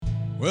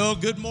Well,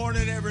 good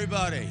morning,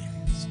 everybody.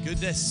 It's good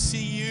to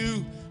see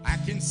you. I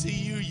can see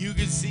you. You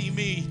can see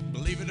me,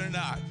 believe it or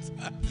not.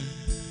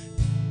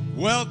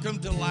 Welcome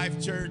to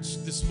Life Church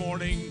this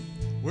morning.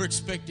 We're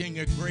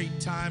expecting a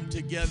great time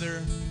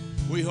together.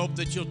 We hope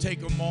that you'll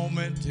take a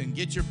moment and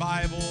get your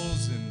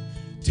Bibles and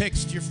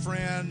text your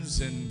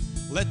friends and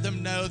let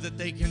them know that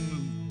they can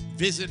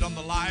visit on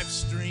the live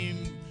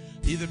stream,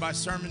 either by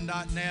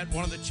sermon.net,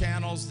 one of the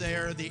channels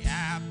there, the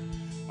app,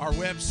 our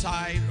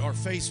website, or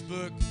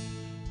Facebook.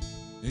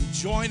 And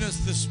join us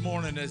this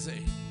morning as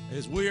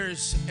we're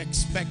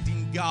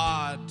expecting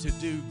God to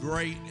do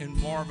great and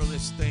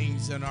marvelous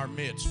things in our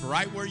midst.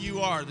 Right where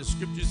you are, the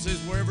scripture says,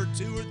 wherever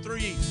 2 or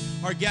 3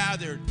 are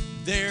gathered,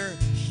 there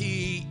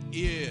he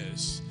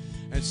is.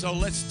 And so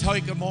let's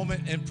take a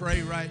moment and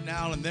pray right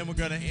now, and then we're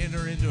going to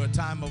enter into a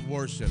time of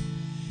worship.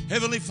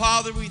 Heavenly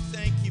Father, we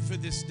thank you for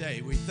this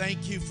day. We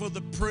thank you for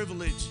the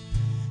privilege,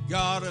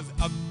 God,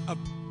 of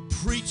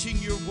preaching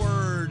your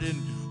word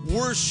and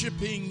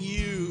worshiping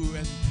you,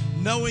 and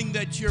knowing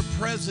that your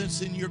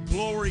presence and your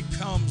glory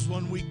comes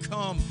when we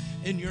come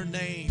in your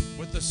name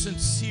with a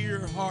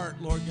sincere heart,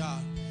 Lord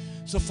God.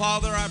 So,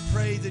 Father, I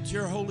pray that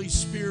your Holy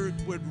Spirit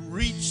would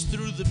reach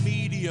through the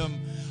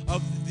medium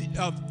of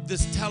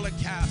this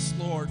telecast,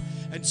 Lord,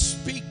 and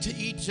speak to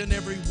each and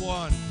every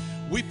one.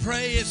 We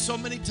pray, as so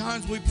many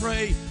times we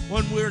pray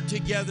when we're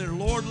together,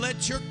 Lord,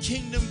 let your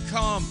kingdom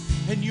come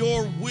and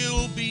your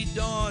will be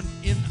done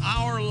in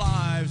our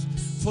lives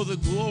for the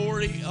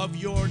glory of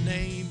your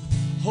name.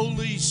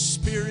 Holy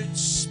Spirit,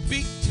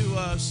 speak to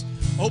us.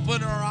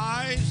 Open our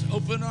eyes,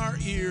 open our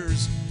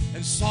ears,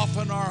 and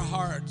soften our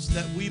hearts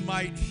that we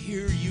might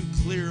hear you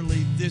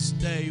clearly this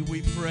day,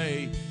 we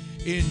pray.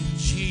 In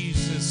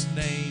Jesus'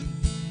 name,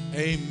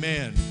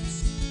 amen.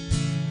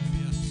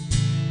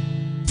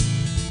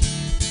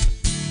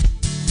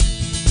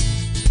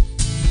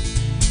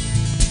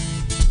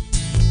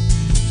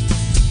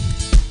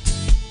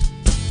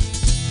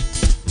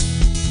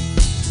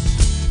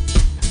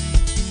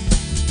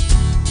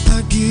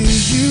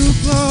 Give you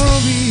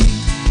glory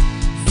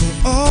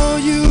for all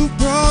you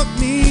brought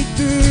me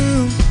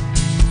through,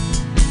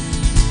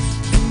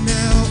 and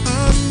now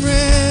I'm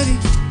ready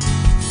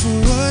for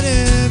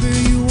whatever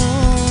you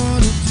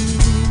want to do.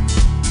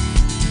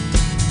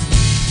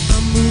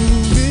 I'm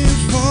moving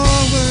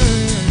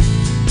forward,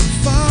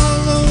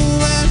 follow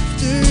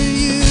after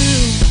you,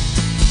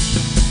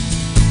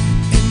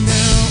 and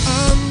now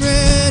I'm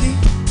ready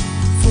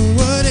for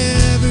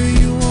whatever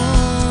you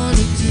want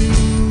to do.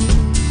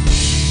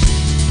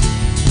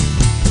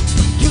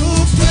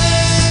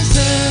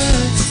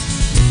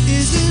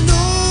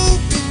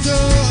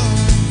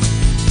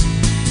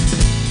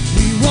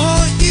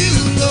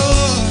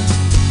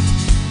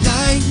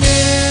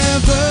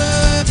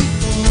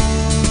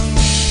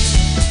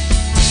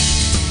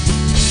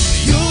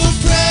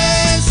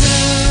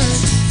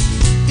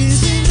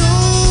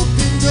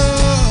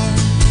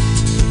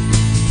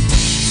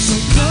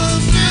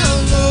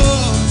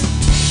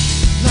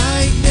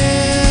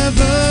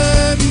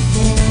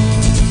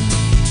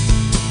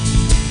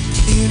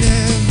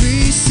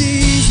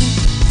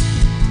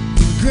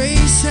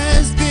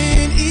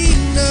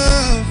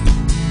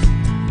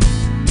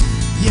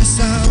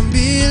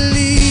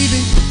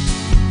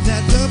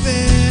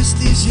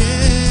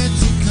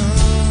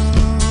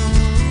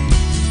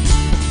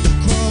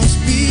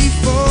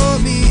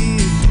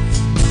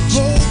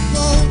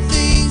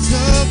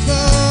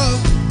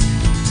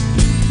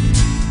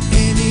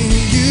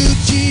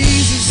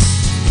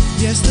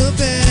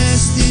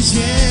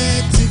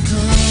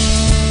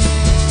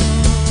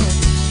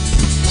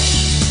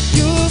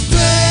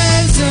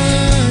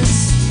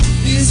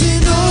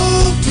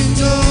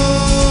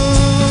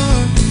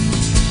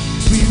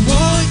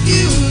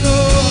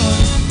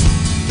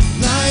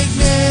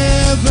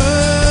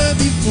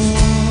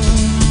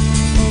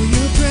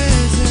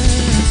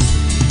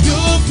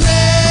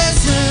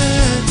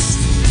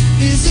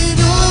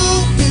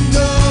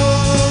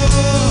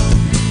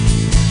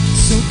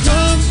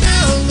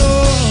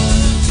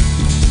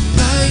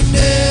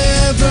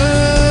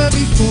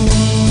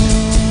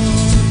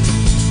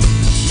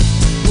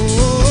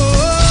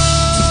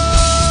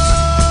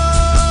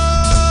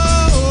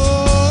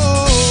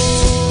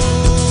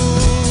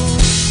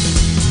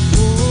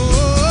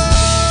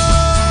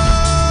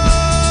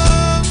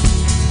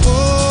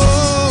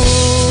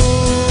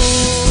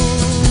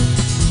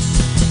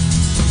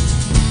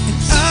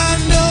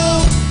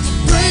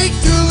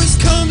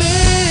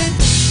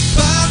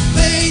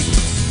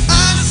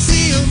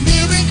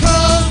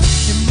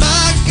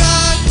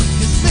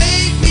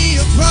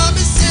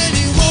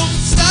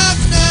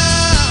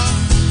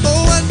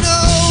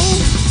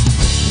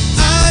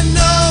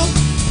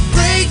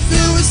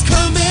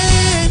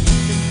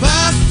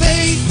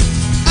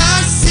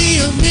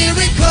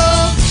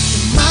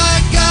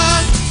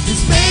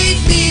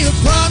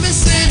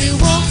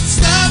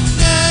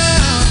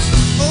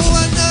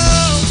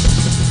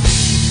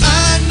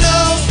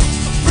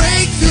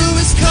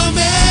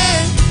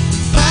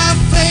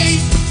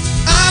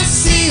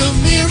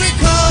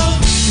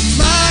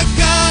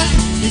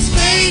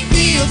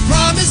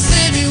 promise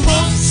and it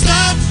won't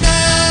stop now.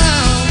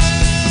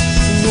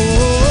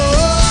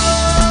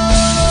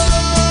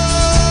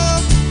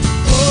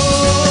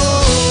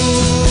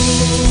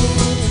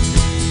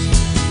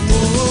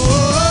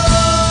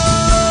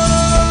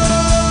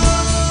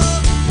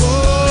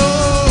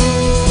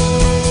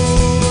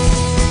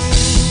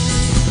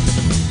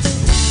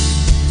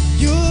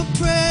 Your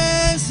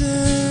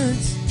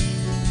presence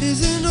is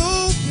an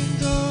open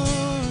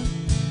door.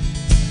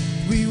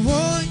 We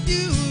want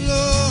you,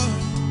 Lord,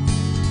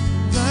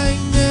 like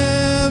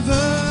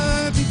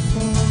never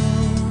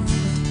before.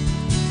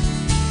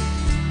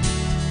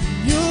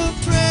 Your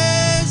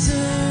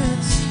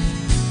presence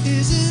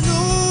is an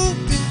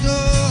open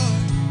door.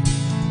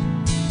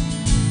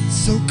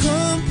 So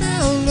come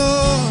now,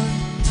 Lord,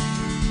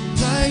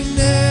 like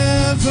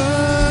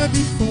never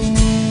before.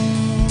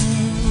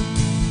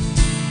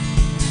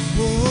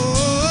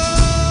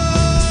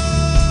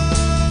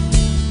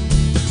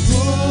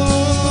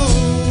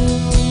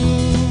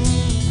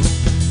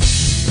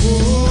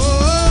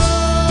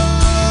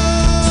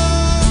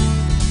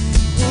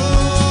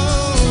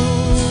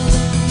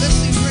 Let's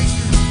sing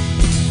breakthrough.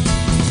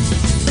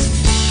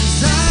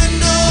 'Cause I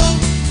know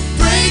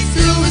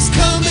breakthrough is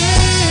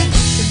coming,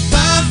 and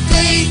by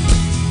faith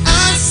I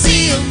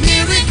see a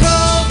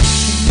miracle.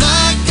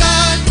 My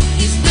God,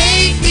 He's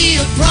made me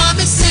a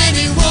promise and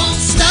it won't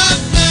stop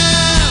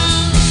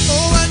now.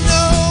 Oh,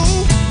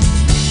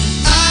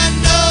 I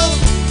know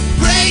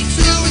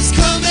breakthrough is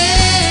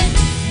coming.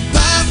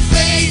 By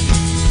faith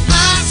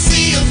I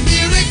see a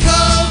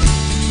miracle.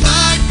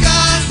 My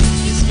God,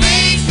 He's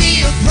made me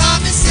a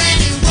promise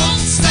and it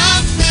won't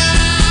stop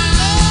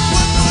now.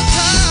 One more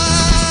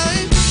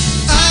time.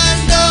 I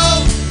know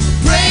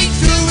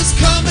breakthrough is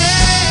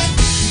coming.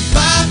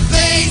 By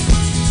faith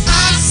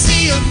I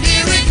see a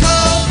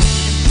miracle.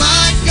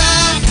 My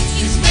God,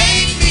 He's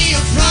made me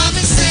a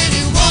promise and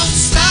it won't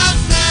stop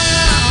now.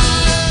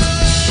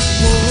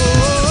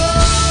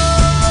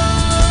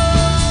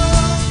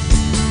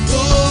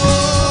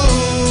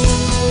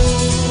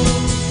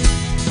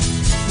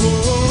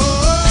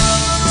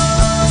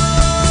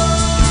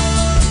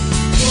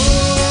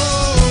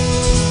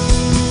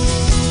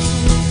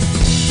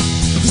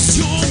 Cause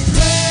your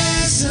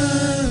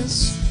presence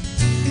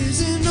is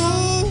an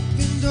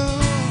open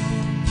door.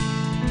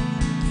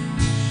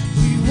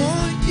 We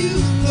want you,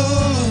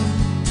 Lord,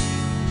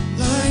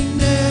 like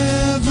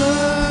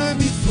never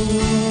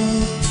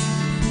before.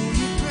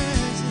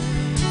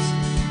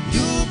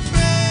 Your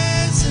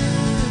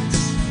presence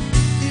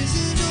is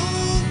an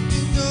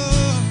open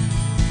door.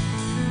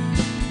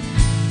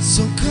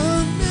 So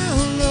come now,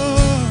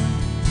 Lord,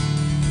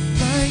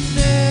 like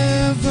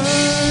never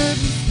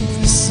before.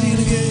 Let's sing it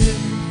again.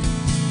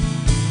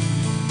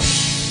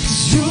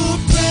 'Cause your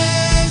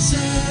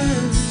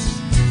presence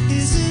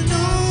is an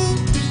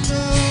open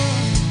door.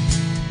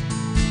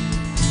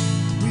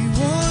 We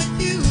want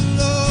you,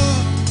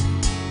 Lord,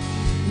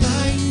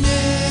 like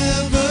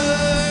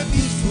never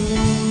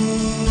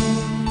before.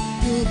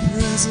 Your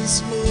presence,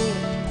 Lord.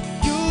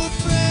 Your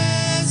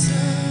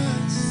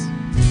presence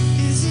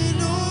is an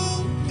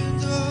open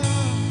door.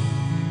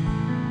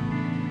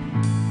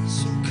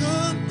 So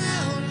come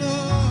now,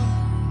 Lord,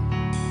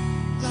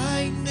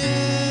 like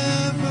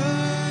never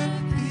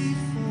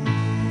before.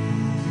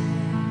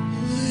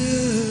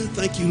 Yeah,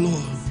 thank you,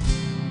 Lord.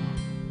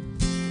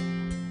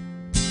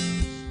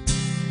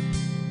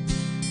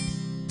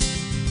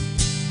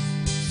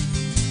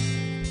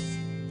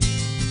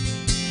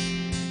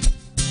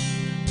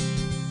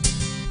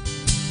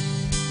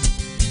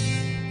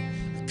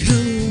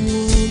 Count on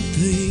one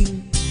thing.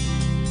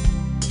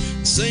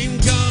 Same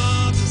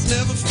God has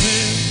never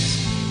failed,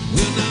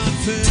 will not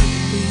fail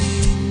me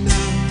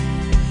now.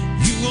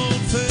 You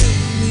won't fail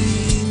me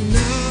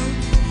now.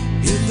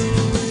 In the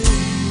way,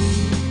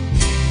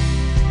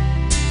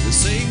 the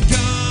same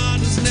God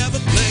has never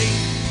played.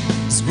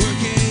 It's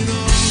working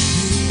all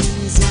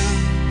things out.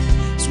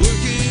 It's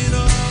working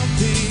all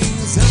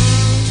things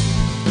out.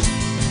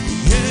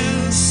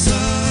 Yes, I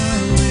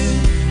will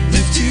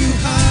lift you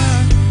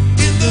high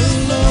in the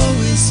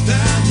lowest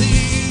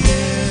valley.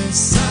 Yes,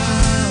 I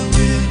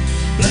will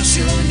bless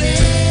your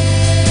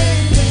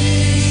name.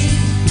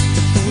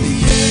 Oh,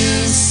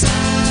 yes, I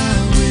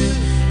will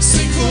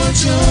sing for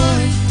joy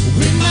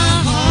when my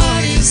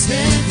heart is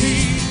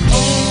heavy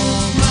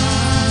all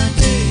my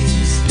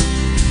days.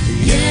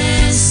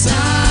 Yes, I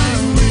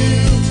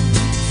will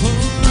for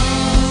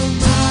all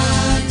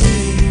my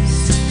days.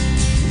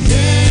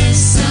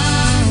 Yes, I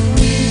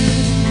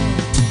will.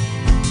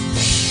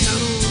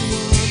 Count on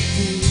one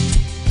thing.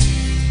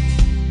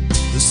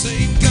 The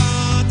same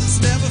God that's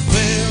never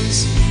fails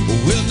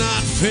will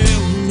not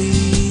fail me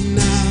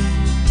now.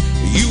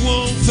 You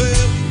won't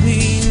fail me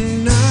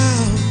now.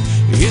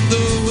 In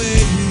the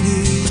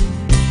waiting,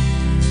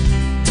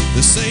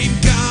 the same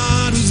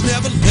God who's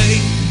never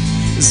late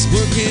is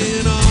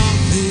working all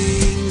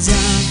things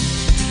out.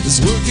 Is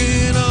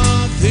working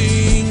all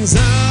things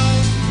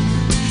out.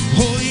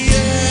 Oh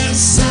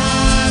yes, I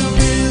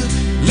will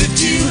lift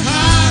you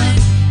high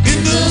in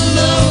the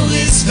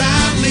lowest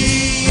valley.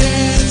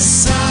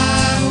 Yes, I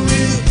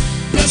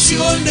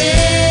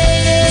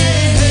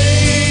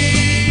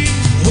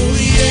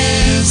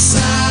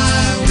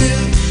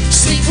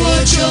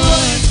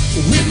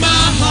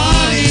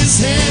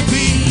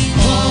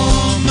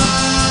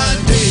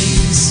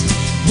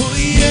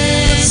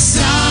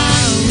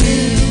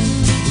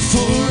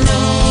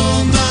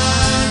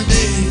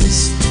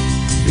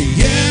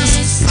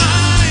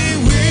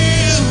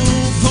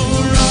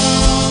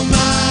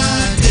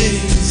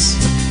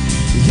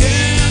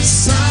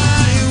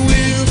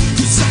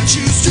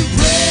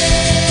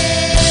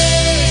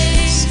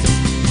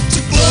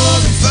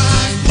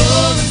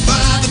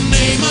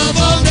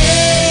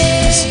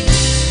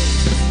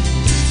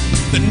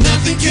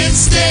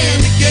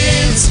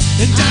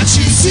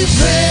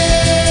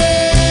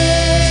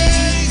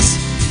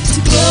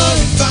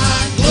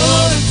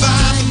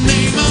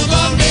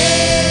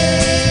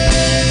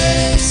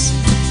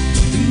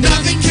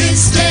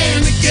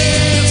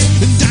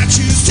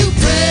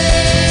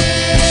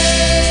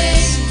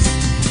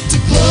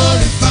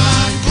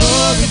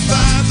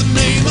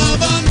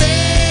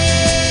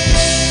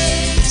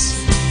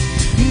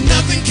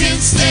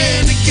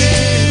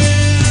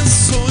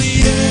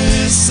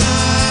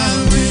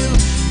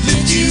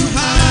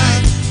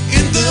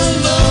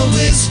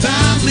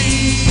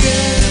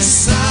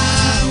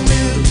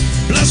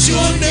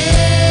your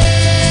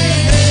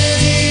name.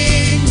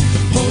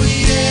 Oh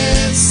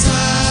yes,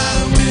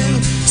 I will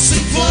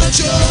sing for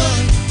joy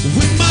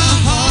when my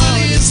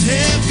heart is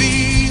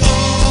heavy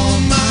all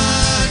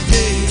my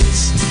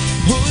days.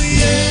 Oh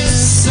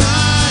yes,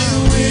 I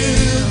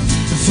will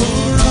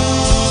for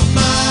all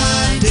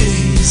my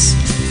days.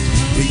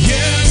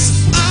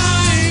 Yes,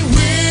 I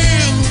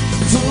will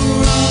for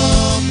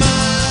all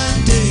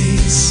my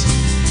days.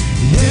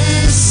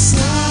 Yes,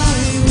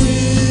 I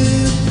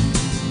will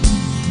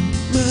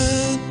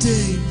my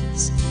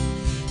days.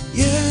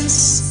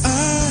 Yes, I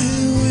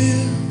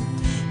will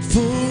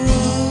for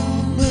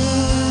all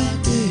my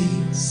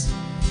days.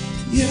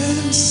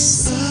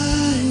 Yes, I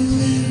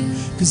will,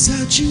 'cause I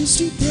choose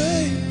to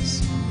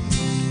praise,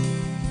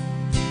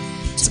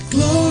 to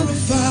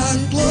glorify,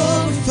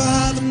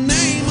 glorify the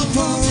name of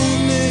all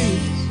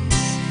names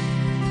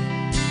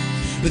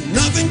that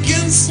nothing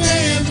can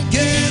stand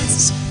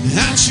against.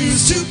 I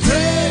choose to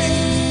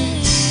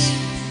praise,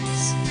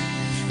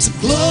 to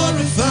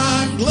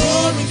glorify,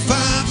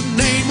 glorify the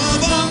name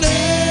of all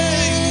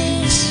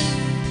names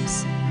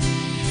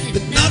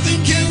that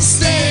nothing can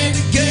stand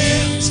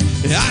against.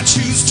 I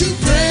choose to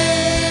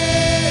praise,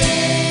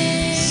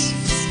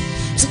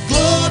 to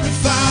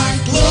glorify,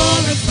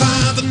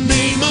 glorify the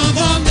name of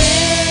all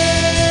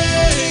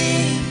names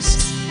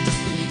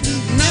that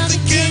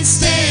nothing can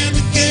stand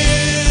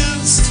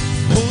against.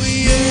 Oh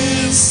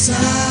yes,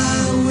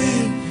 I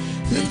will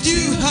lift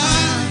you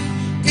high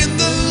in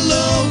the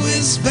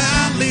lowest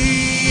valley.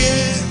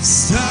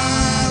 Yes,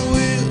 I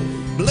will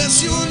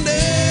bless your name.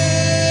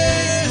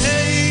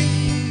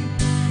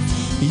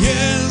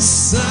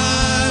 Yes,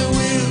 I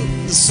will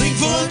sing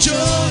for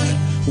joy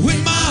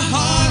when my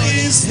heart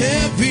is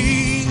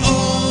heavy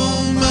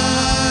all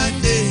my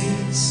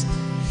days.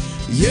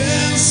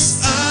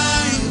 Yes,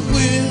 I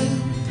will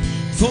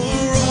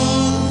for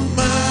all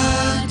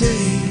my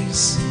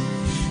days.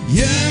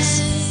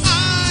 Yes,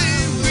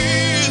 I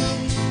will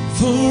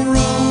for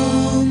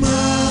all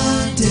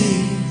my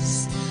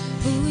days.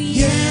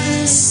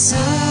 Yes,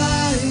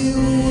 I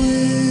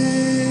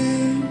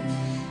will.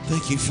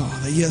 Thank you,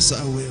 Father. Yes,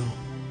 I will.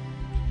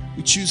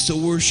 We choose to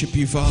worship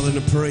you, Father,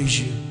 and to praise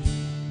you.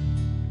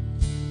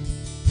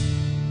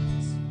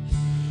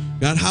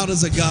 God, how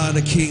does a God,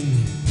 a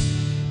king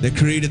that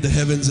created the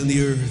heavens and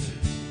the earth,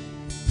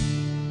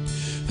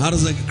 how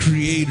does a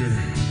creator,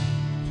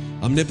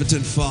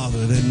 omnipotent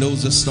Father that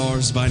knows the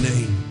stars by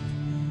name,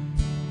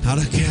 how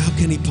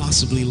can he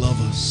possibly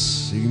love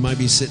us? You might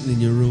be sitting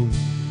in your room,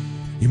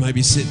 you might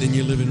be sitting in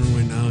your living room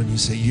right now, and you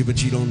say, yeah,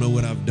 but you don't know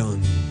what I've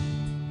done.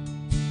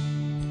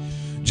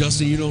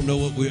 Justin, you don't know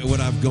what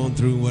I've gone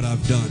through and what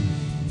I've done.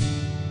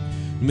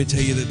 Let me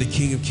tell you that the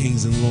King of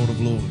Kings and Lord of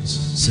Lords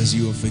says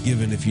you are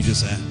forgiven if you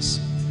just ask.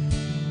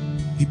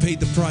 He paid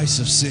the price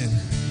of sin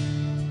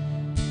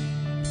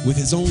with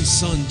his own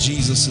son,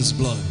 Jesus'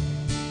 blood.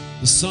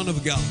 The Son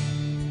of God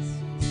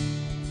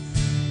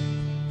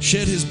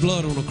shed his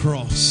blood on a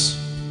cross,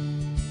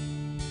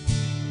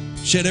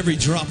 shed every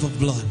drop of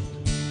blood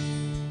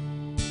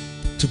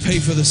to pay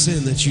for the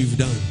sin that you've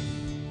done.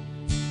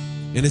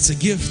 And it's a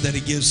gift that he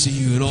gives to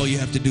you, and all you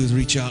have to do is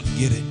reach out and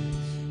get it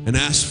and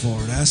ask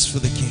for it. Ask for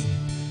the King.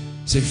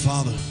 Say,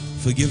 Father,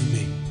 forgive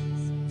me.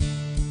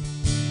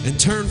 And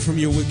turn from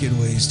your wicked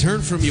ways.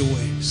 Turn from your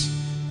ways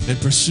and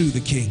pursue the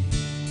King.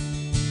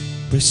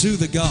 Pursue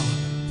the God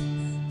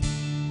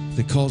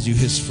that calls you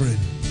his friend.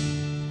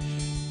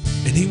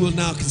 And he will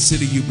now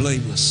consider you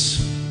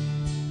blameless.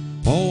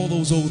 All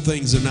those old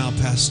things are now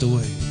passed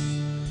away.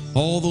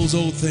 All those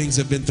old things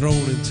have been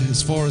thrown into,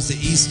 as far as the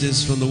east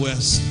is from the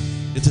west,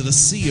 into the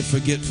sea of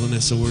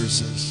forgetfulness, the word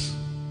says.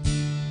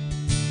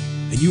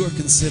 And you are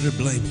considered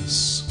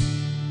blameless.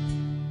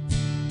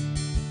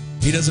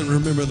 He doesn't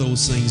remember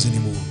those things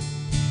anymore.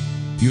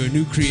 You're a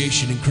new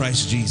creation in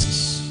Christ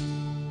Jesus.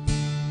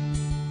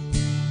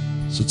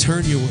 So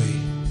turn your way.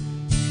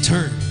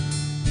 Turn.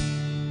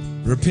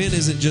 Repent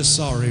isn't just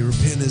sorry.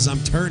 Repent is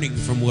I'm turning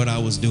from what I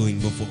was doing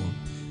before.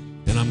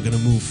 And I'm going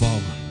to move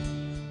forward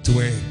to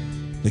where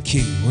the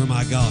King, where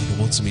my God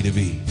wants me to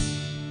be.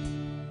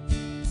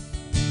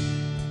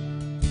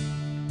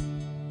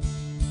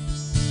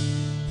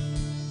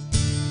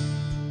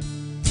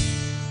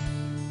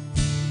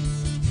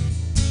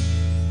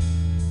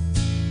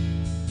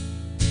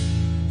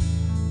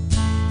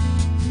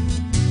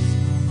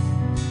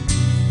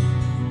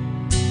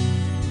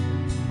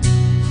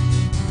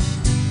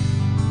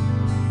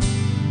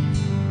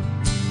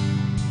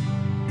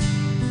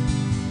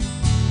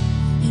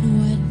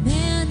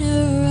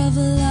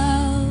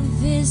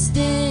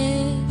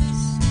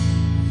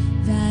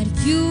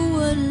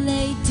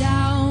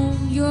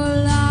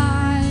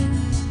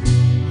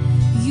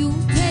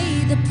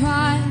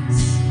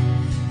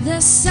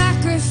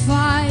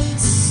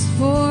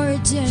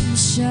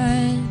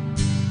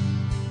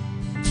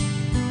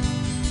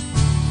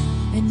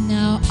 And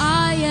now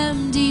I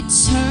am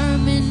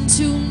determined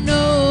to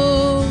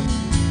know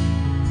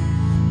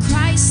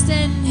Christ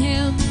and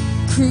him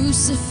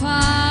crucified,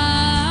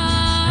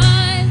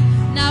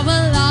 now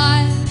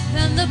alive,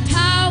 and the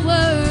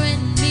power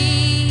in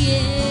me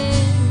is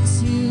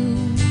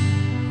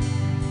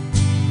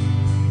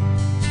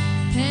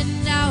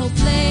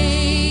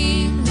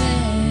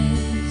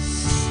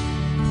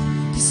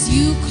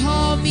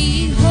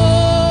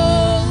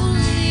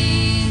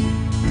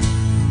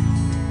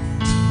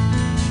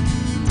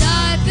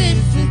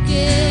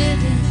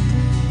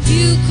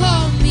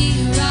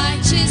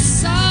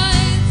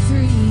I'm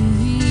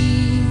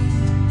free,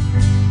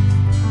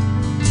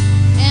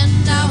 and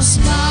now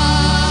spotless,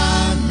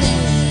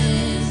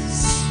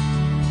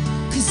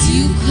 'cause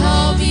you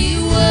call me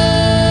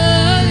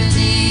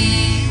worthy.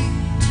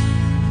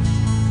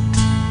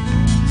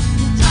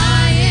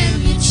 I am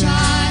your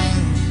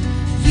child,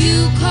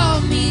 you call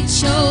me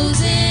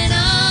chosen,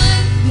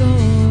 I'm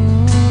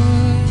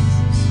yours.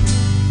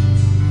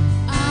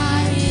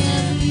 I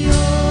am yours.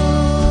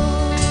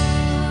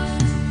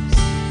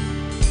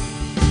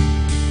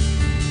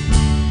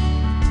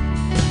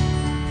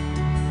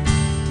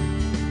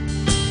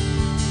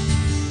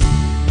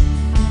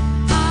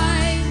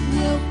 I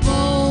will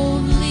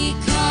boldly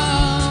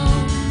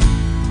come,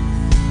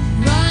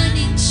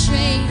 running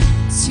straight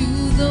to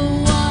the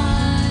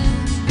one,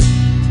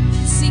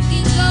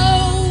 singing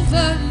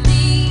over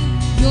me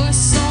your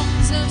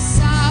songs of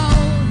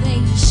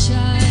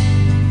salvation.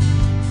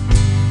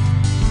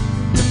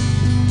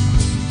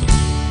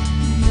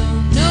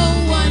 No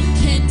one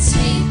can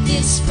take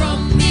this from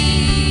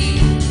me.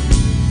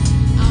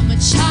 I'm a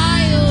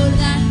child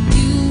that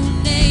you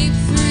made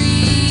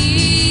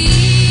free.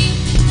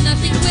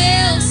 Nothing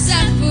will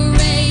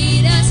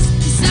separate us,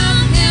 'cause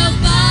I'm held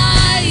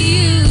by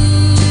you.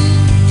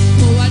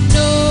 Oh, I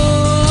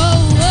know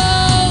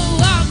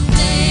I'm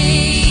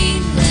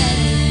blameless,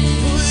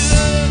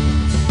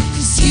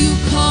 'cause you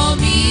call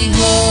me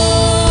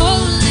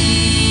holy.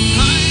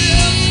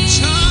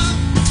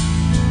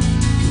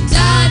 And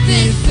I've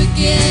been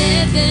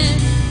forgiven.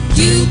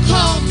 You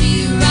call me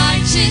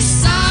righteous,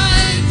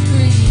 I'm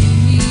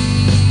free,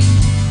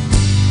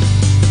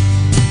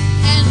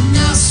 and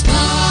now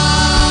spotless,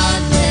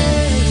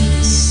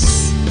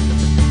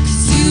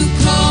 'cause you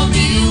call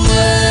me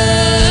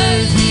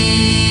worthy.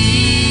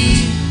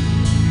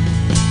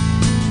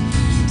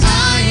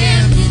 I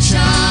am your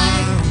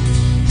child,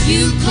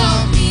 you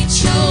call me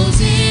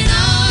chosen,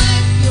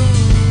 I'm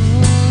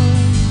yours.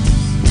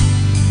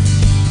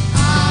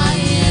 I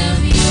am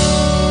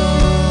yours.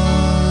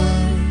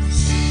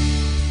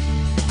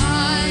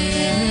 I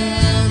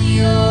am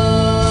yours.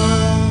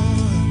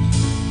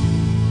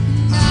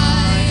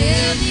 I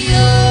am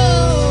yours.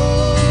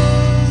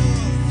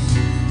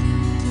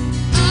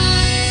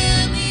 I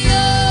am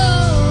yours.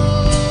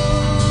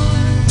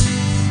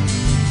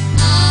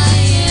 I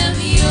am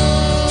yours.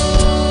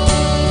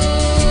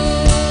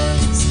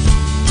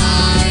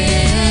 I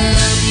am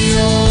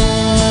yours.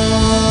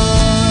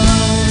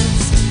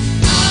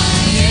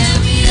 I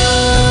am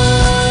yours.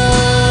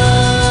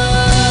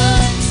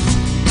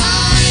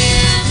 I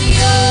am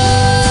yours.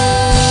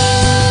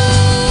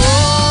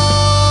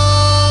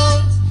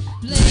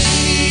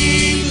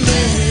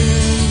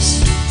 Blameless,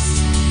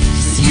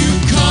 'cause you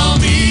call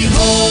me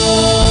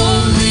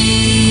holy.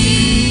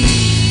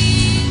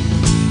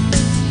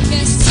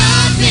 Yes,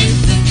 I've been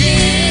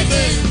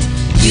forgiven.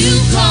 You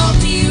call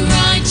me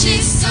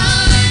righteous,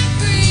 I'm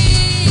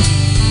free,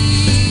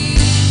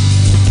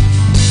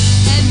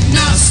 and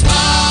now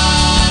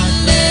spotless,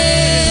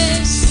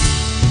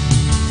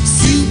 'cause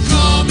you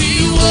call me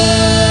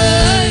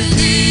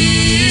worthy.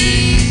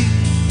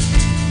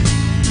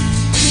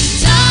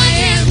 And I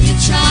am your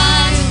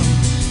child,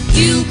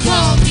 you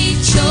call me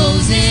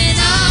chosen,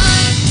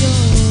 I'm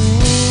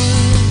yours.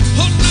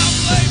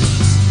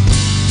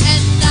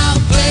 And now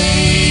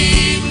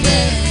blameless,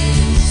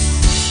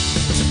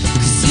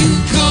 'cause you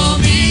call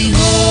me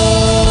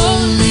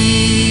holy.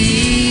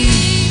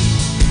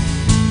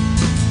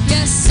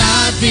 Yes,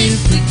 I've been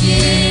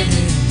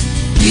forgiven.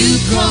 You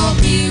call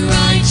me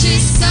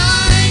righteous,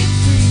 I'm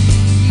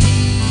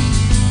free,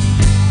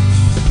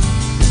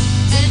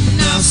 and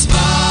now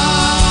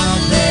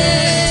spotless,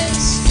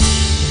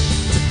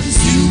 'cause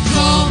you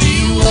call me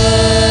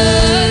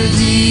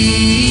worthy.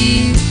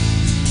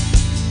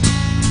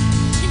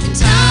 And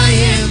I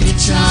am your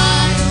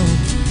child,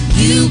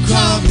 you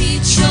call me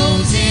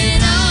chosen,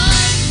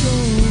 I'm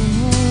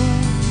yours.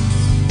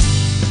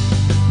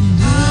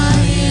 I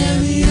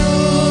am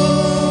yours.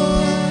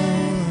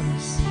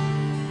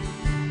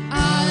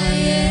 I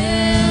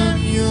am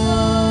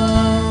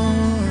yours.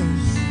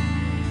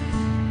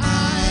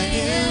 I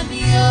am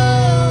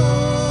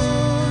yours.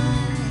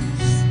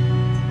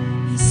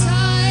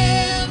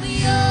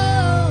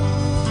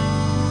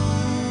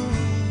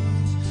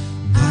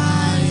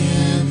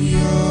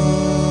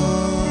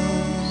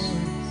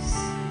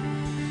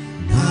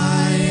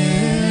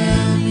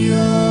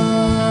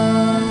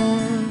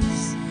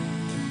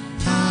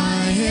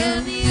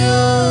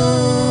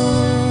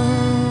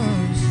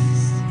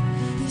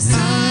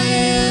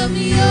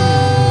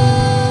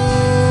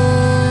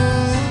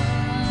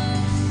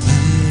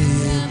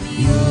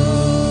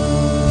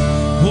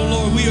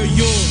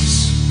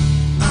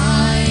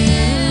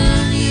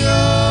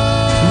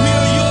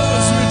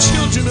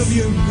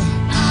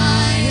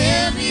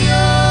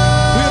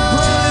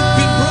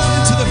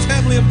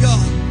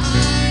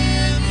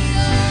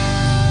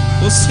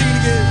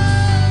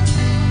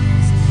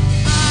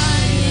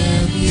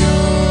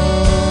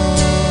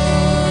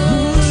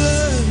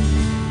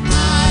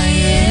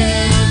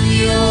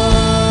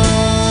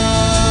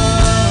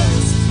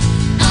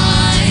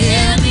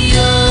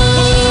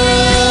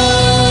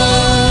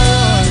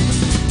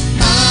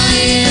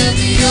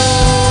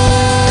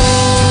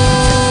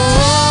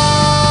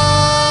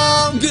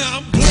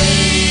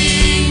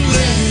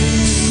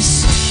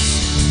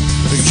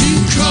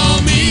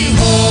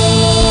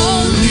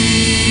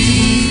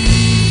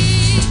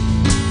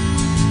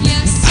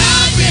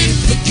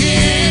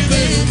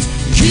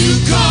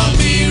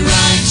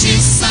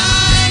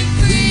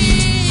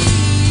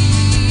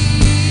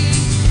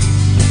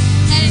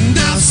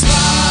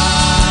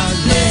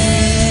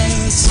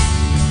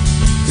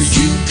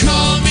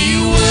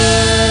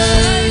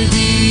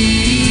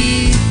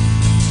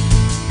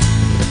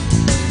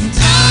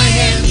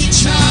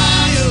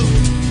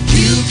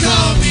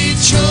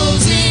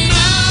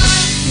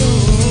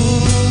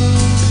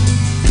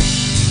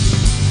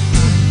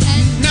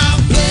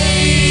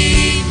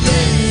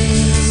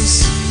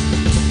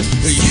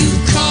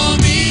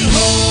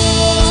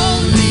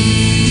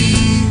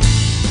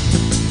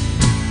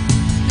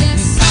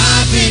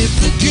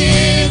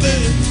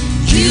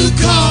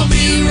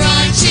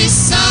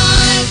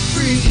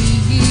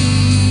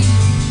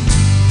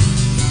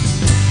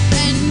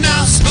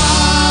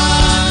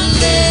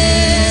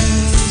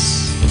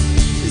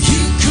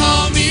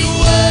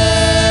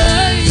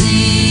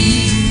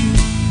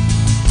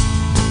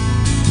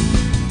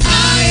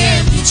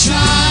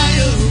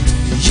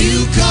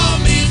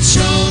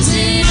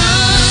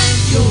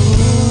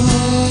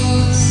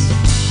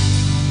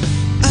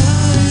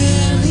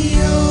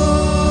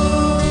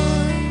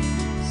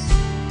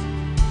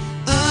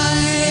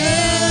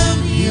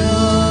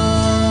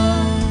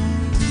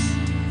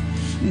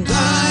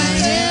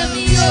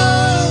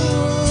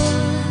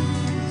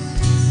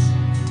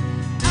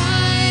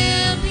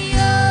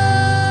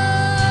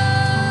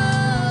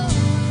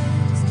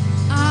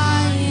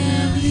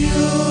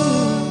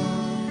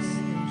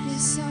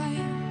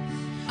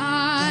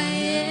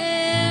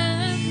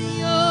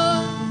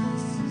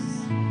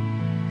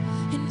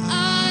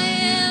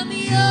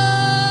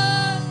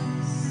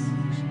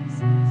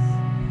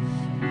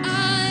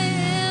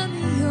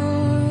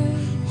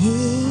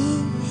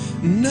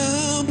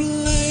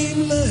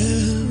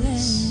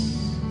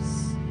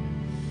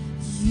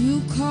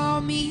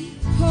 me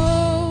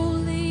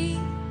holy,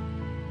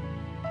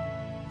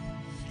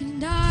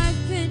 and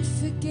I've been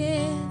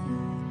forgiven.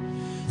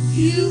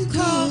 You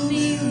call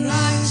me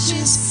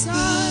righteous,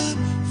 I'm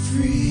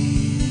free.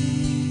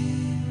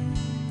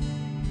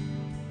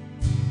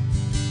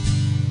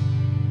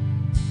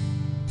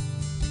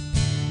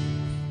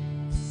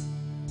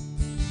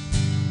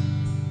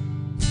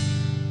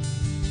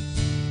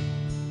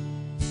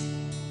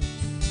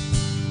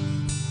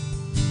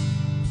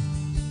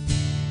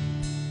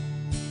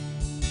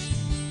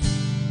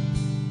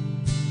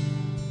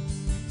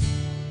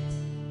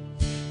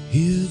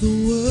 Hear the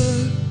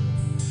word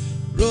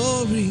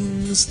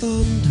roaring as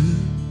thunder,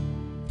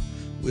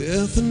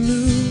 with a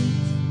new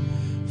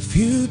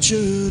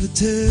future to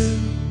tell.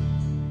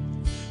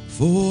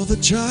 For the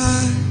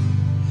dry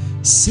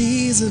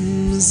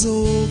season is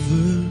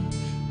over,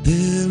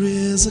 there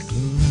is a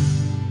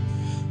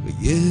cloud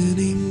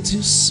beginning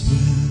to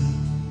swell.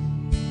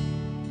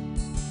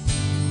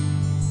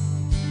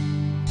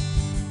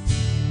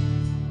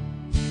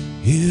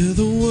 Hear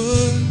the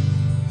word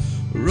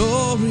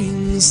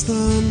roaring as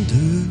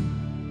thunder,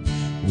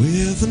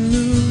 with a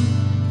new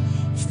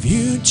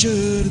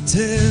future to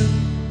tell.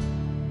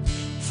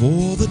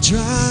 For the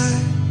dry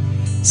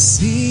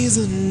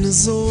season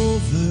is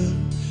over,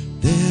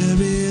 there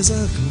is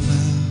a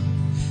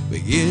cloud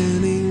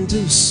beginning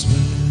to swell.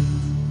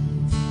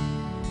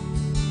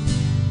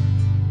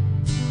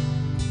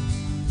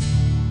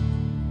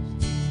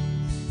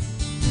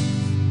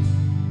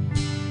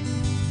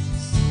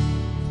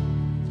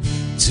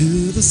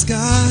 To the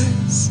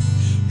skies,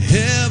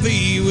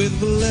 heavy with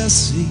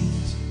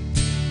blessings,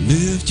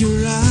 lift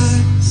your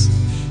eyes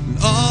and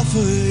offer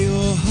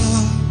your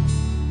heart.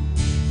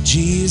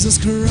 Jesus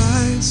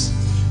Christ,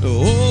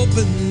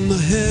 open the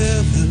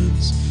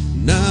heavens,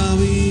 now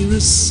we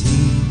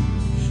receive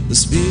the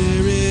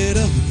Spirit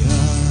of God.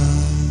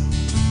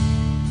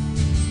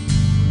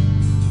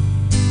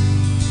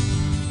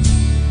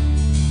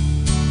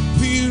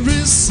 We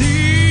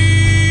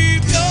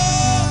receive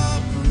your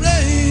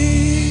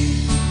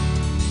rain.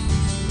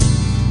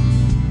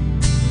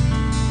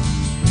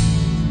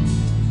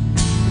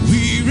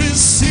 We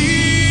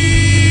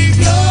receive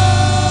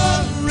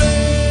your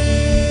rain.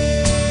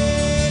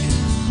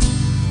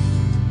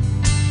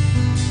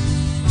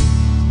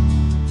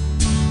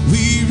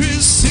 We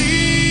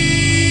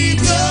receive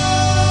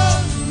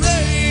your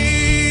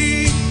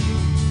rain.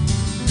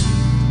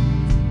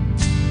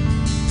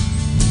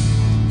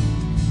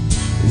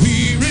 We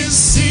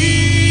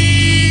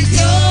receive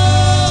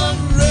your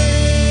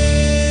rain.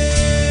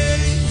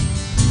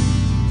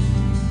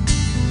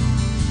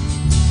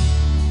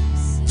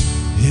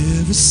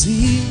 Every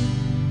seed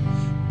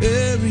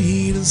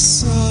buried in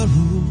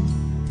sorrow,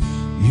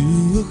 you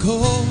will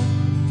call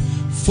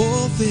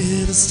forth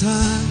in its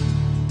time.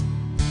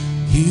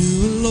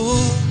 You are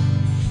Lord,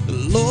 the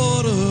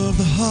Lord of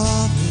the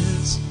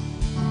harvest,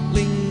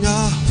 calling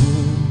our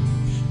home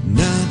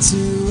now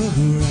to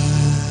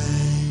arise.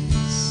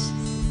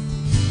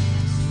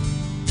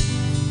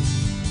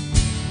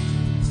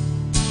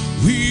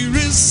 We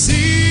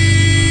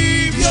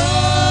receive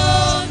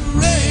your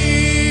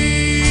rain.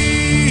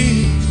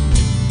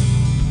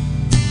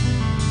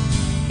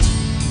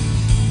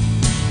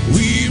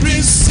 We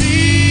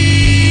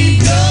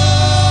receive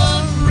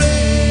your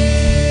rain.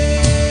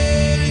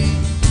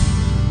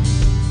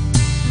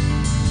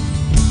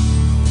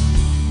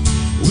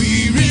 We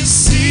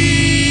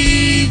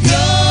receive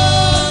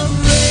your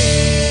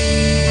rain.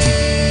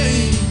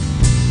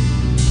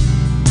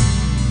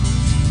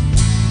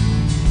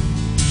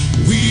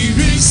 We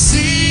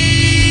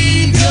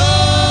receive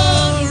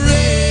your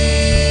rain.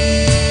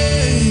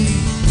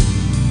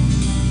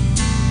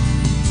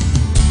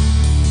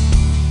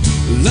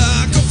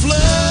 Like a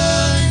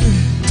flood,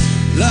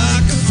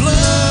 like a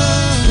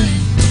flood,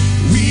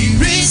 we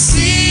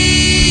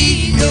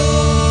receive your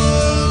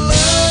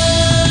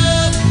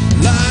love.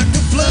 Like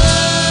a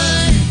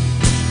flood,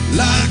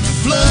 like a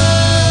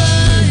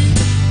flood,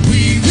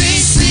 we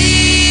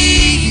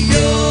receive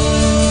your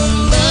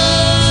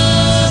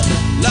love.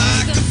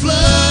 Like a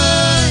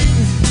flood,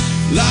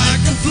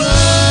 like a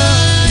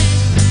flood,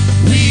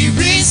 we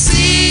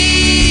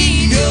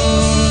receive your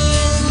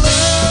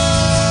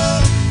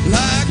love.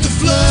 Like a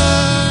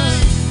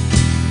flood,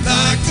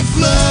 like a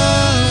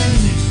flood,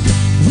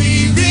 we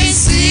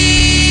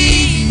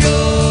receive your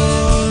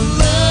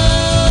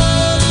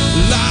love.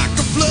 Like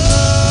a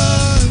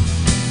flood,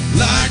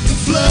 like a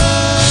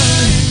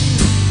flood,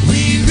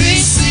 we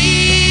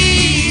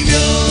receive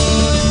your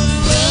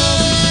love.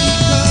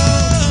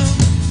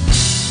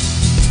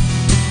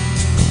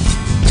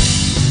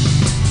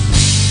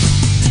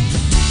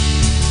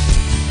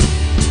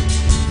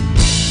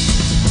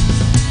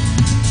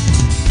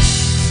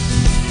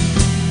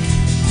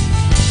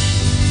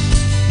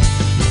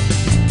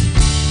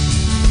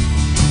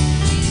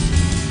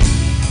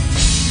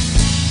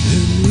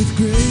 And with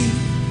great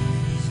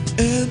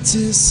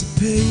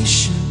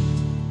anticipation,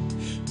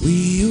 we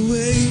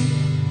await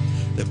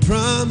the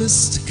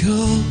promise to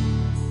come.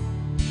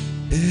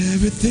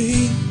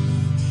 Everything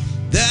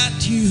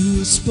that you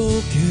have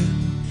spoken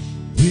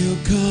will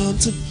come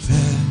to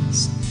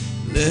pass.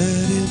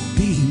 Let it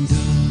be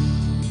done.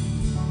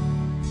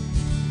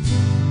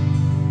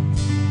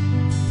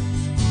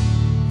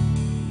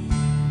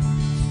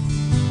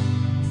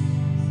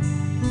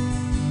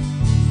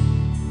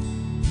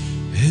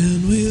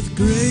 And with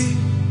great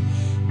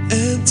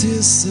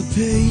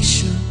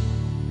anticipation,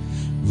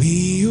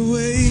 we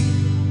await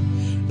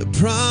the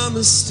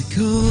promise to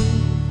come.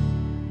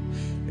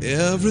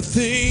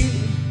 Everything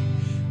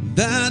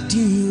that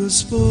you have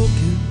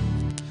spoken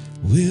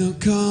will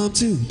come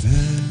to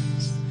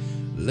pass.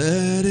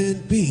 Let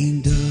it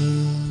be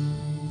done.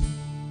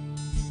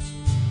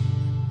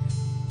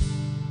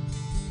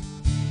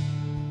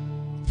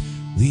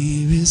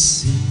 We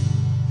receive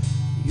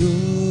your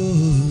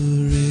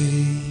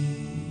reign.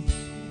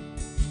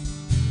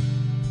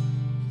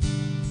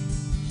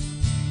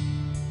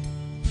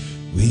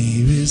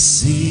 We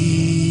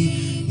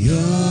receive your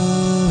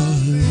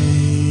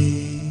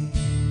reign.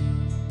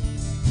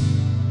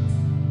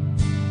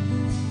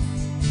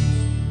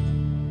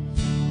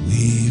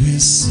 We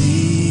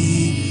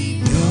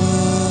receive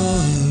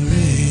your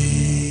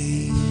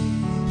reign.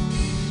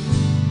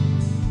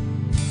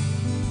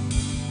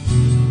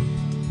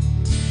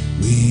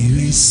 We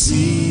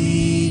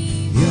receive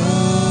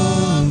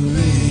your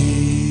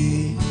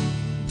reign.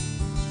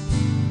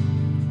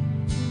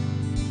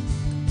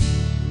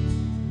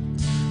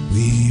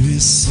 We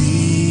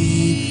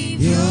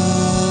receive your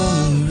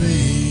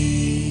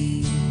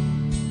reign.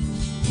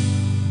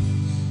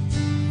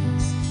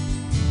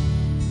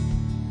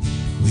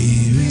 We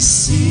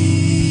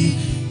receive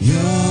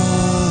your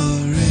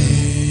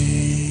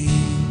reign.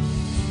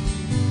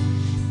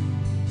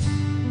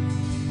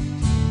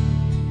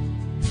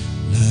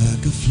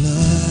 Like a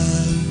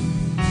flood,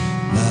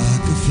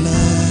 like a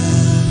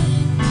flood,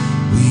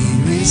 we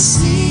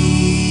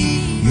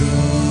receive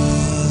your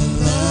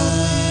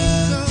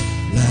love.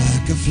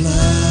 Like a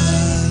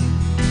flood,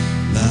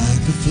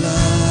 like a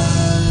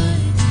flood,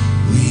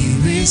 we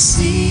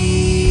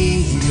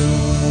receive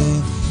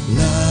your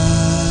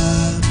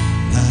love.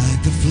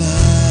 Like a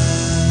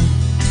flood,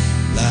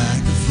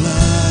 like a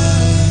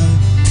flood,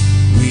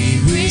 we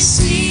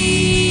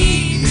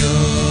receive your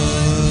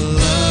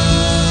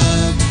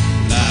love.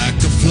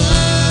 Like a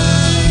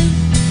flood,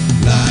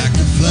 like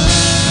a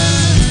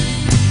flood,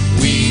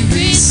 we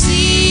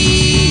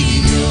receive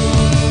your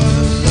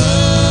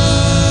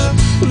love.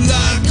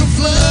 Like a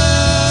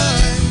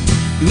flood,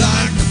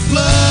 like a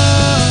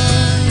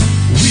flood,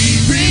 we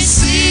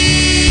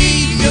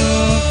receive your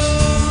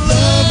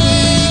love. We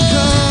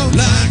come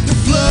like a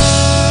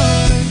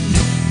flood,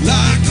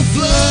 like a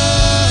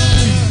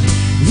flood,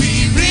 we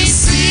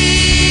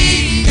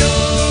receive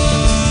your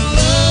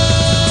love.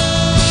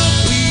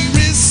 We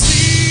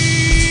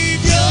receive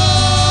your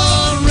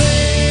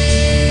reign.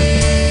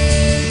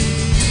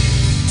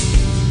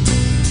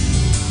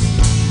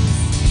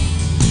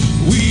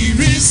 We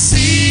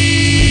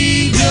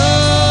receive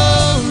your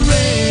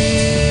reign.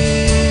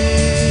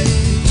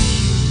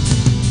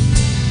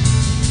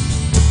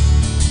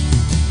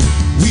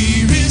 We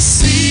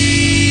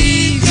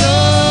receive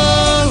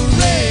your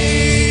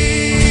reign.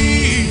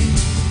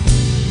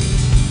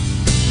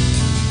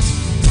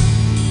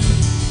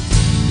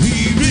 We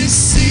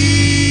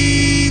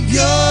receive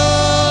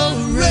your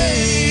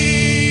reign.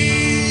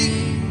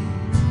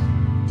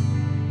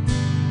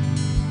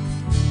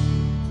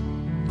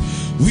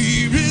 We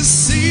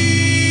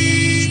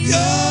receive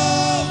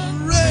your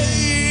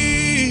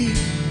reign.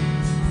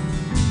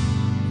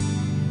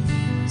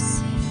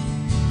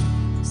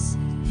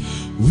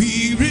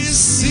 We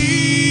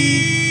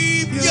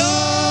receive your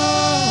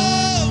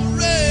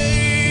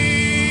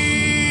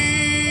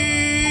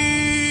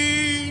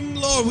reign.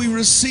 Lord, we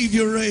receive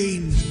your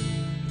reign.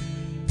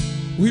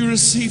 We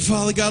receive,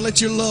 Father God,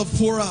 let your love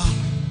pour out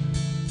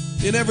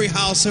in every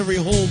house, every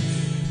home,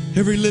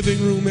 every living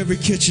room, every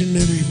kitchen,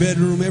 every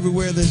bedroom,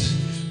 everywhere that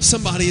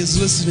somebody is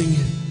listening,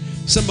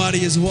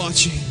 somebody is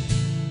watching.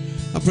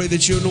 I pray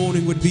that your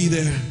anointing would be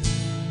there.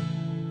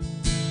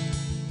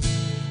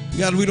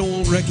 God, we don't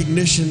want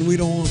recognition. We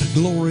don't want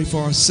glory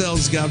for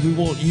ourselves, God. We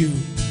want you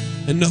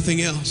and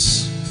nothing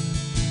else.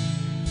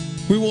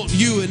 We want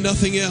you and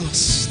nothing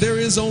else. There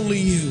is only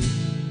you.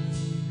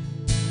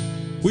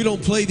 We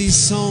don't play these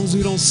songs.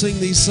 We don't sing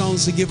these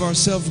songs to give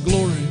ourselves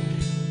glory.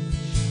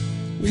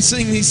 We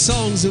sing these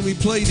songs and we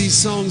play these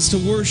songs to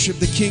worship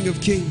the King of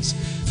Kings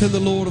and the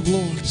Lord of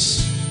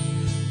Lords.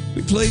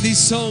 We play these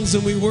songs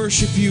and we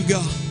worship you,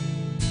 God.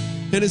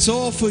 And it's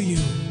all for you.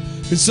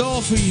 It's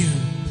all for you.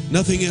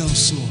 Nothing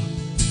else, Lord.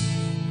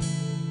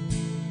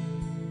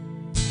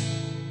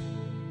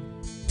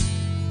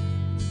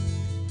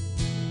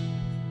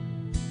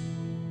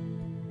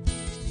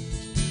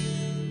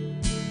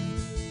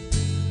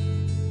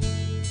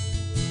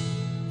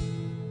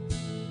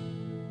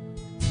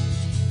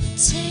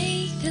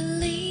 Take the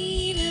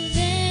lead of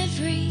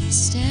every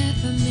step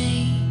I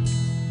make.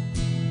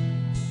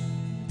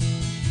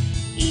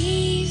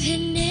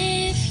 Even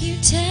if you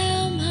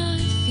tell my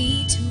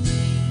feet to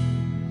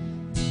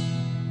wait.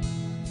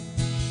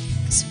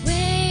 'Cause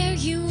where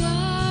you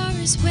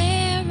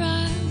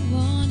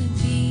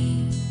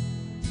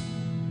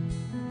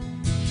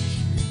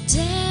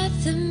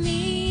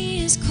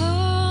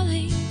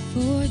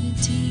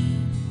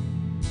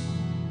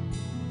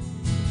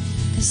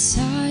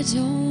I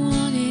don't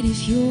want it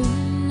if you're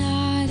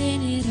not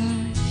in it.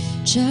 I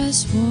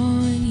just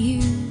want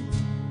you.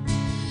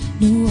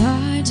 No,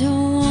 I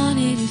don't want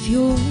it if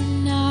you're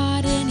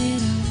not in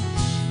it.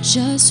 I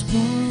just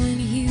want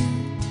you.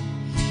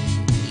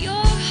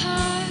 Your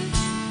heart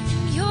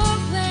and your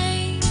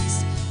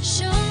ways,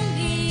 show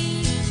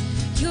me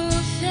your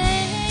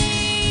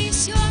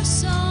face, your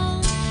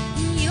song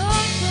and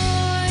your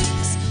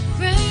voice,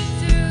 break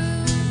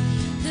through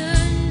the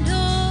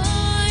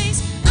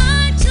noise.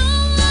 I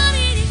don't want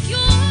it if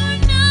you're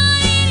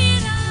not in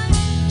it. I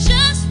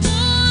just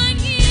want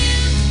you.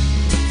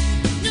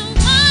 No,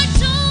 I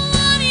don't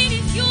want it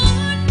if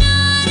you're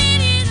not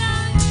in it.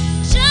 I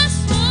just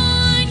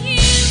want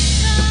you,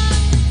 God.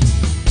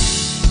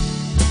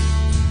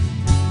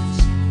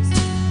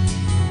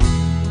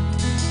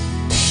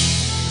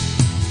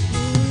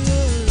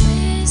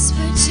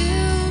 Whisper to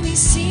me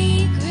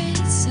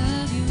secrets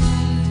of your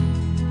heart,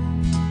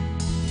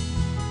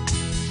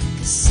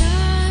 'cause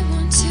I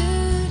want to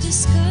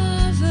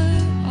discover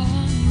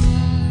all you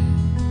are.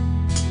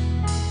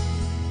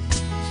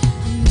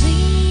 I'm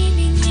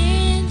leaning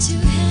into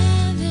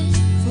heaven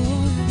for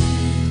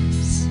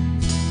this,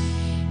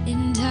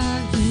 and I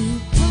will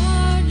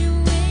partner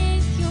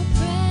with your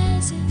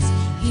presence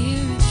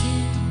here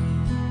again.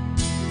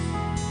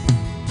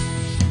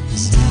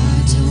 'Cause I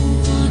don't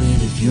want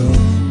it if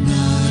you're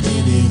not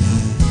in it. I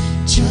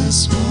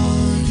just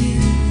want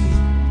you.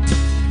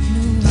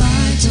 No,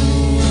 I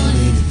don't want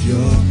it if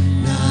you're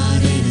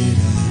not in it.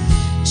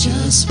 I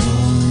just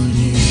want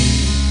you.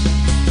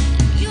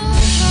 Your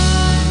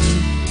heart,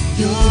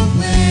 your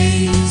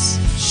ways,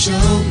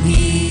 show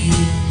me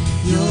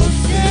your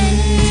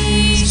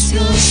face,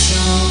 your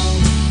song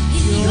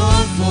in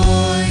your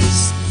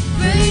voice,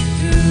 break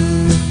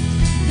through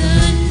the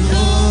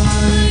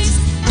noise.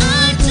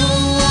 I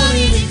don't want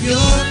it if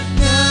you're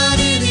not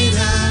in it.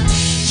 I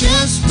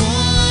just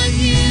want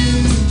you.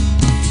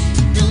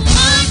 No,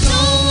 I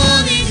don't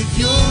want it if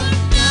you're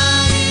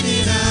not in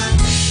it. I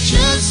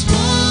just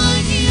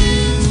want you.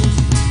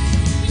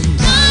 And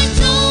I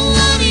don't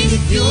want it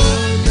if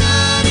you're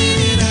not in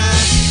it. I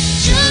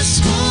just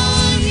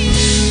want you.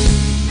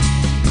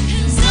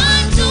 'Cause I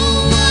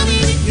don't want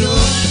it if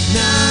you're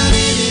not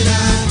in it.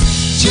 I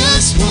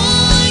just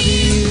want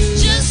you.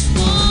 Just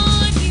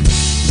want you.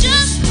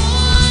 Just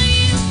want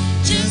you.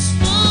 Just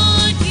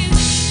want you,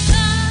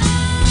 God.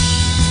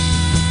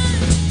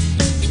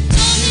 And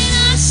all that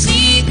I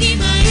see, be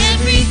my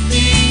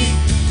everything.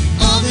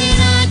 All that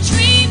I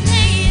dream,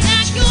 lay it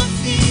at your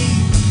feet.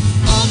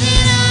 All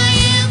that I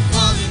am,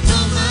 falling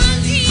on my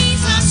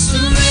knees. I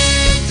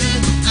surrender,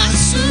 I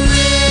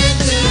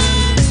surrender.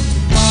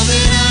 All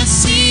that I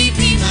see,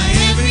 be my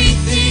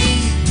everything.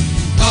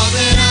 All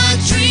that I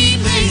dream,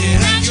 lay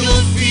it at your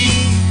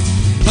feet.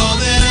 All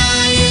that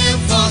I am,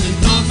 falling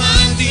on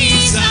my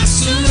knees. I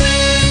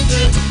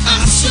surrender, I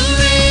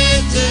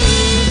surrender.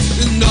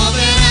 And all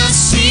that I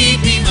see,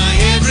 be my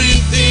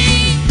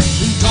everything.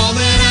 And all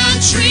that I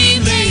dream,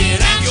 lay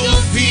it at your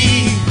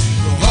feet.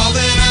 All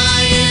that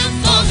I am,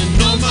 falling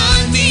on my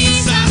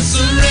knees. I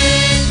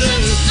surrender,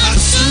 I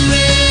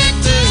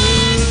surrender.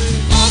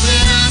 All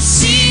that I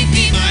see,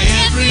 be my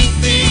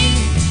everything.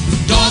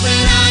 And all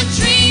that I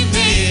dream,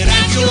 lay it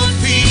at your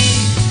feet.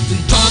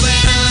 And all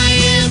that I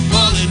am,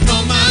 falling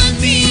on my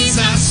knees.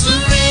 I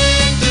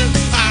surrender,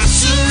 I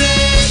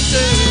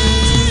surrender.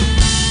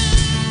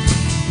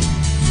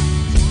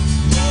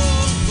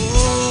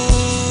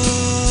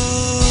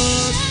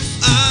 Lord,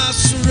 I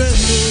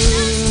surrender.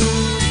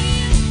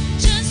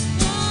 Just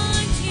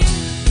want you.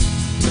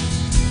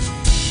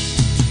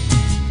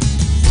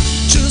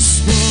 Just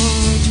want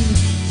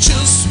you.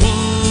 Just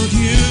want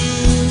you.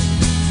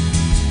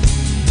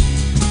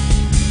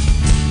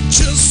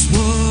 Just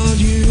want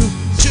you.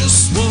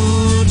 Just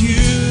want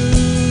you.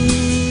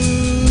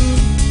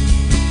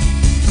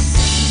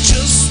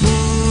 Just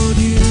want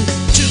you.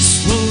 Just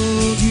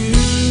want you.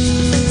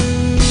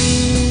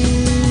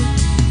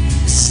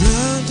 'Cause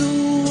I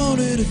don't want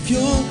it if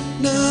you're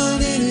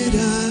not in it.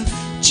 I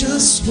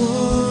just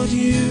want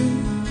you.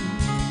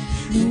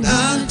 And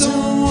I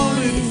don't want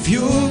it if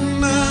you're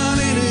not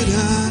in it.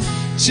 I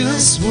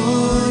just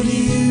want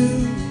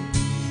you.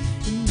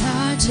 And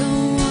I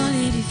don't want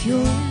it if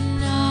you're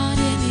not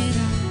in it.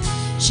 I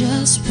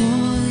just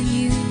want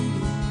you.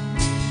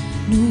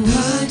 No,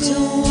 I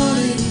don't want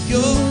it if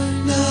you're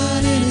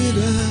not in it.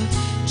 I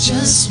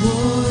just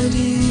want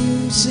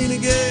you. Sing it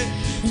again.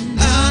 And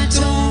I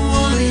don't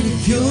want it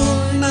if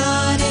you're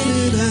not in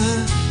it.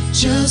 I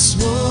just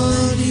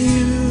want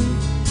you.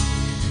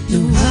 No,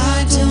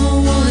 I don't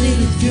want it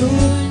if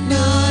you're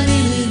not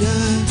in it.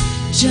 I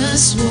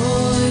just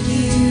want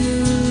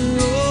you.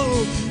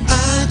 Oh,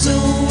 I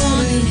don't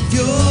want it if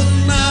you're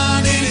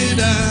not in it.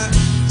 I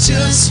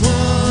just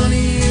want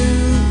you.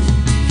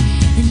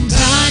 and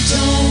I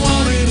don't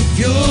want it if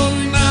you're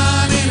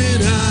not in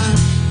it. I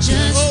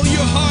just oh,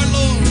 your heart,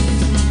 Lord.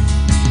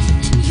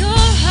 and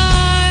your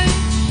heart,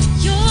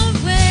 your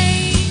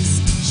ways,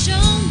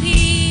 show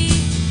me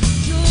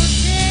your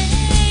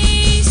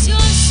face,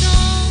 your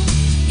song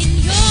in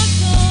your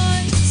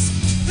voice,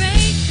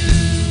 break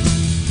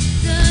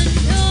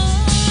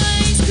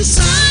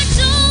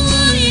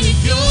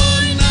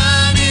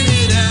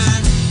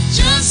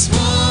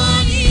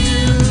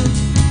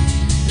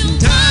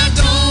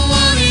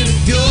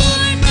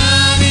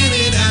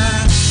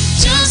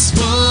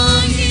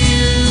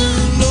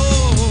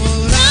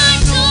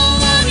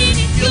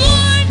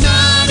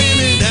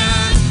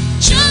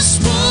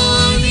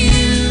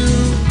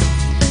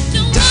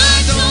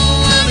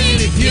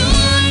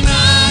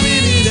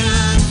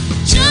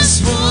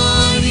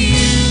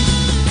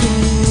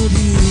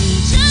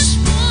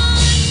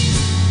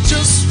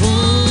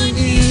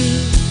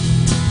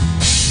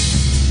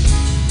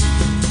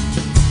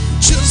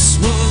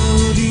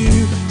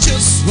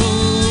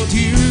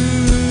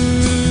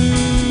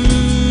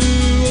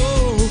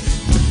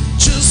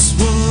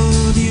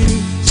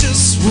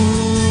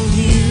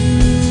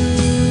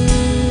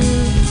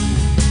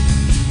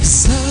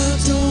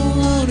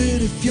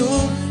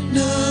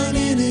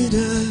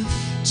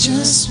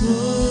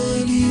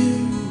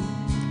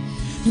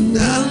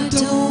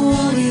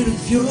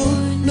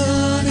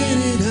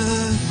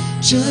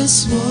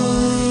just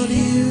want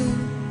you.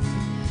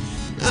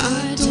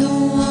 I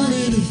don't want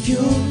it if you're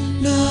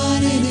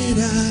not in it.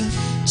 I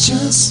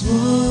just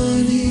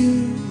want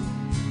you.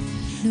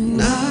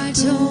 No, I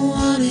don't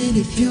want it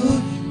if you're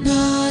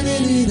not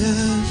in it.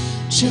 I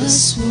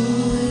just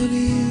want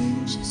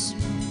you.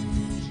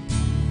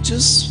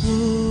 Just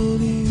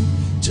want you.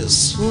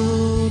 Just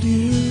want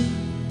you.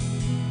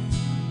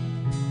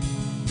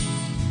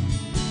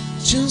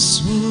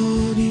 Just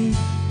want you.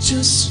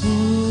 Just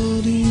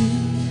want you.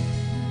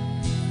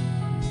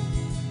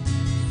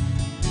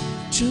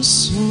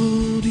 Just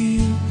want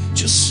you.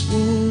 Just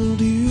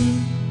want you.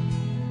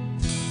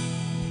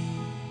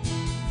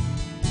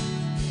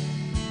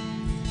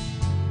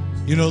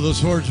 You know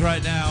those words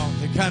right now,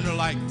 they're kind of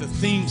like the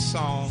theme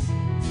song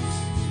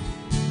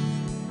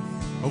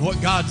of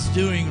what God's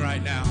doing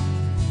right now.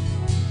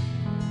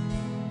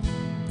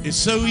 It's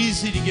so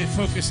easy to get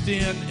focused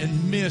in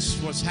and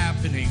miss what's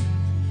happening.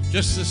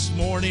 Just this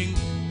morning,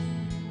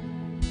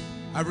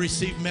 I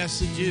received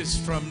messages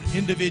from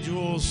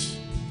individuals.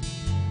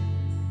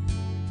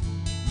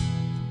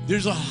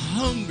 There's a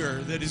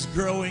hunger that is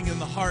growing in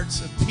the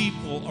hearts of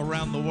people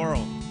around the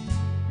world.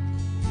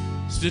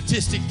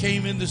 Statistic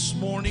came in this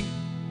morning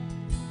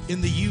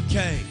in the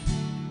UK,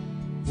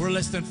 where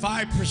less than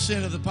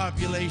 5% of the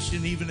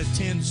population even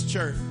attends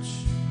church.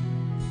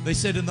 They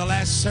said in the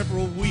last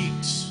several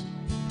weeks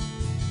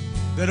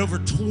that over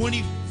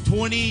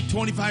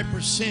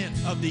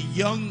 25% of the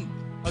young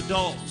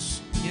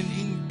adults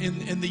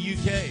in the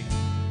UK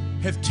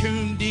have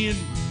tuned in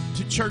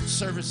to church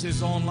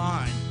services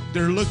online.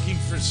 They're looking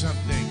for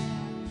something.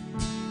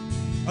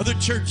 Other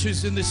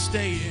churches in the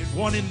state,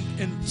 one in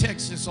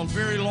Texas, a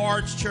very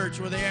large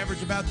church where they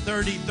average about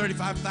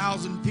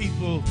 35,000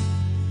 people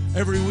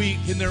every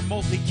week in their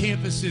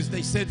multi-campuses.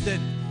 They said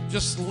that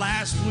just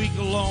last week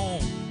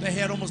alone, they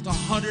had almost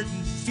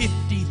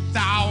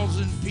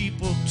 150,000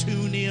 people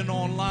tune in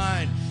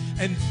online,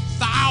 and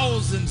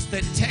thousands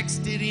that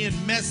texted in,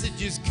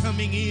 messages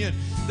coming in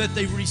that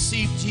they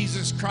received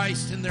Jesus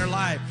Christ in their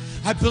life.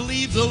 I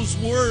believe those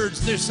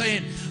words, they're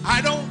saying, I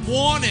don't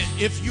want it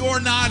if you're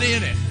not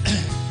in it.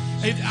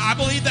 I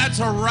believe that's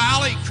a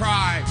rally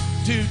cry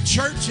to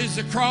churches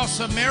across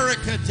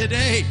America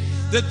today,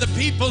 that the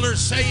people are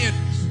saying,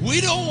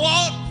 we don't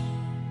want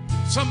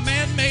some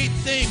man-made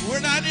thing. We're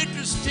not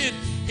interested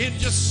in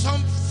just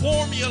some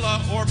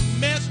formula or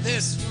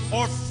method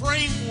or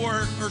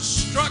framework or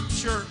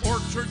structure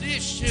or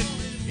tradition.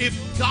 If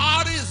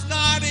God is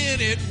not in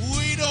it,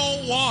 we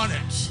don't want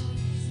it.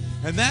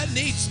 And that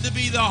needs to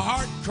be the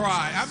heart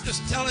cry. I'm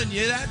just telling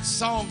you, that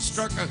song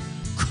struck a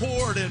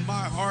chord in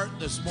my heart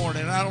this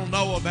morning. I don't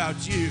know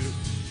about you,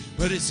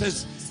 but it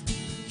says,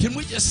 can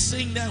we just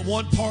sing that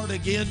one part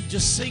again?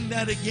 Just sing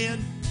that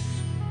again.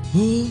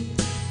 Oh,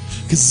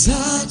 'cause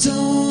I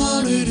don't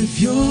want it if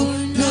you're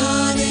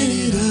not in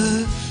it.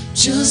 I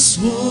just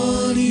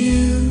want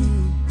you.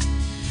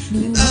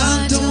 And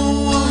I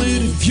don't want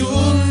it if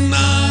you're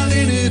not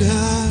in it.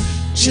 I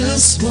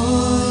just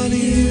want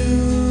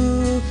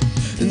you.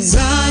 And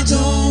I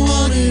don't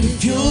want it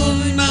if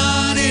you're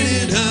not in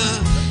it.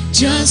 I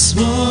just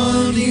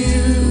want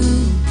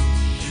you.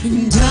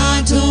 And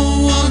I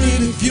don't want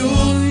it if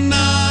you're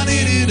not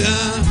in it.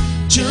 I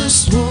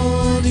just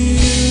want you.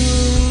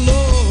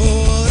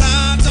 Lord,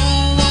 I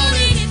don't want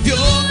it if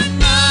you're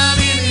not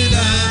in it.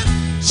 I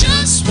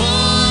just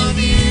want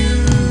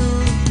you.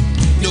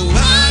 No,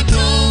 I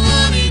don't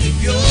want it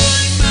if you're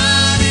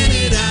not in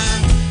it.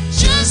 I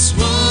just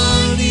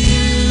want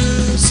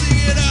you.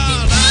 Sing it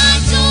out. I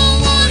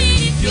don't want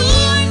it if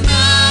you're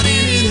not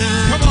in it. I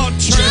Come on,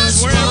 church,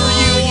 just wherever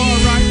want you are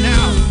right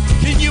now,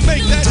 can you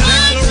make that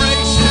I don't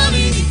declaration? want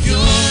it if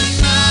you're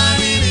not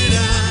in it. I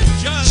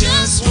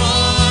just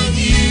want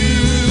you.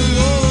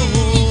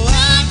 Oh,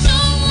 I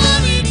don't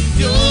want it if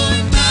you're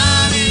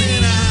not in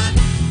it. I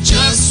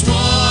just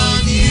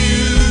want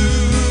you.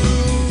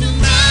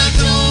 And I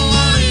don't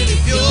want it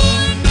if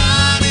you're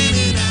not in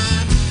it.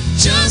 I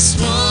just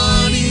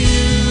want you.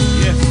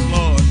 Yes,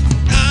 Lord.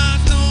 I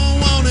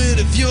don't want it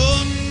if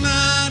you're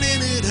not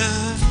in it.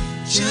 I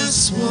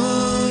just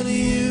want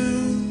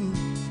you.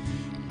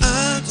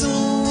 I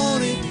don't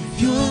want it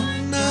if you're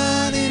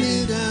not in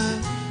it.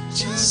 I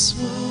just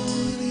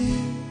want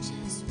you.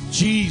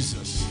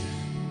 Jesus.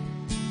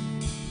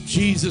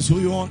 Jesus,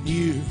 we want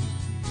you.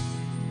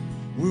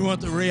 We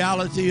want the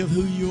reality of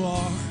who you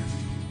are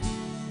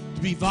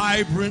to be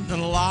vibrant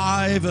and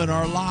alive in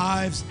our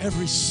lives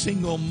every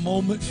single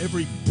moment,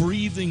 every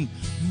breathing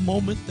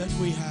moment that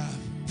we have.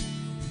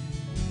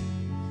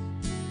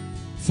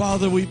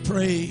 Father, we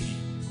pray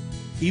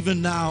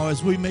even now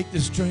as we make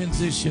this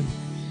transition,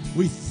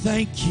 we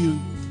thank you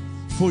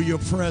for your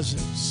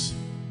presence.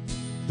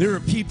 There are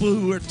people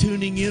who are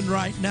tuning in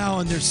right now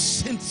and they're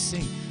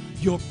sensing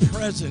your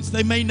presence.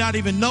 They may not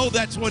even know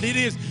that's what it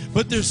is,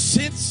 but they're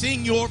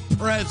sensing your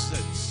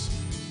presence.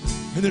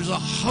 And there's a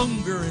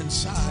hunger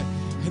inside,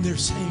 and they're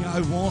saying, I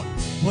want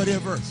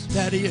whatever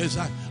that is.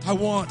 I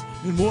want,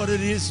 and what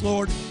it is,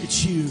 Lord,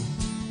 it's you.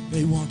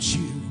 They want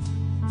you.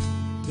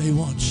 They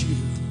want you.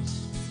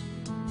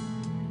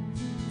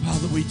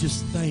 Father, we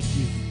just thank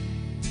you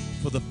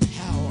for the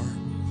power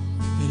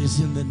that is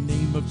in the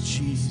name of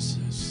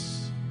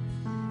Jesus.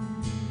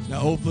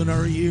 Now open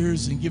our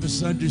ears and give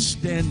us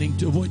understanding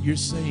to what you're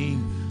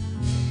saying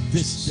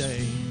this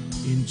day.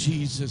 In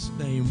Jesus'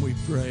 name we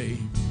pray.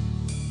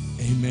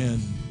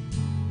 Amen.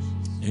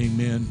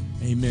 Amen.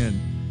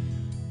 Amen.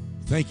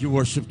 Thank you,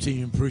 worship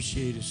team.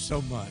 Appreciate it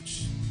so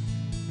much.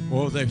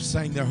 Oh, they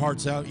sang their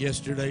hearts out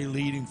yesterday,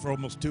 leading for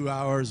almost 2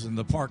 hours in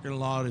the parking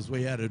lot as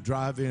we had a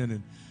drive-in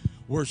and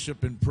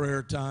worship and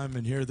prayer time.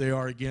 And here they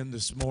are again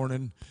this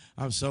morning.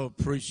 I'm so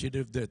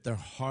appreciative that their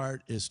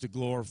heart is to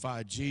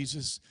glorify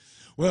Jesus.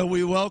 Well,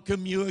 we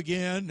welcome you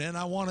again, and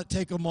I want to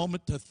take a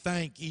moment to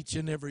thank each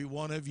and every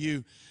one of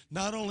you,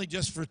 not only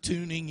just for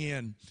tuning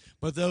in,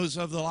 but those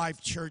of the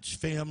Life Church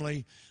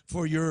family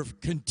for your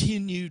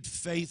continued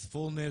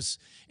faithfulness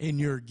in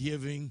your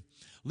giving.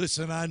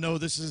 Listen, I know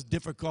this is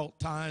difficult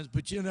times,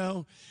 but you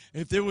know,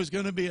 if there was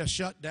going to be a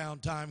shutdown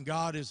time,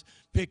 God has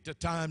picked a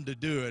time to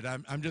do it.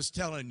 I'm just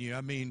telling you.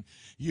 I mean,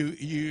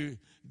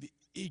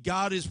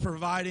 God is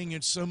providing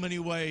in so many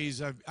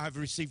ways. I've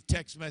received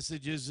text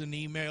messages and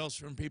emails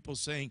from people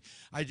saying,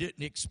 I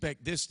didn't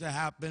expect this to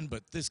happen,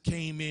 but this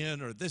came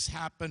in, or this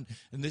happened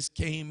and this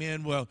came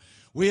in. Well,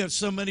 we have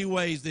so many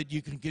ways that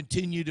you can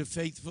continue to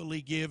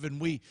faithfully give, and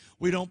we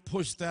don't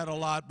push that a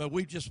lot, but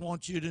we just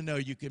want you to know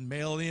you can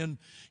mail in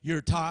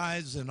your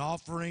tithes and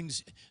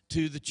offerings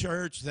to the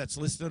church. That's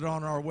listed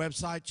on our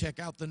website. Check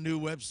out the new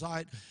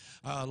website,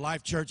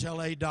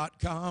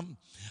 lifechurchla.com.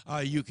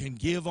 You can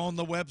give on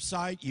the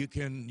website. You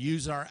can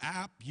use our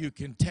app. You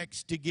can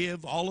text to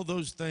give. All of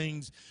those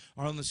things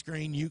are on the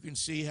screen. You can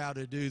see how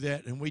to do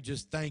that, and we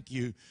just thank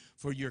you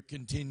for your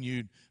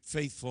continued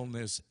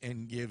faithfulness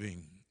and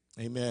giving.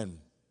 Amen.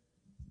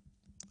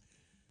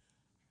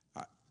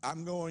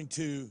 I'm going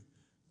to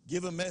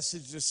give a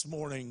message this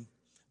morning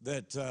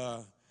that,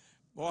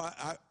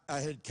 I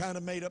had kind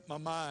of made up my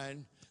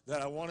mind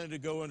that I wanted to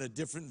go in a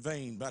different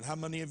vein. But how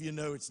many of you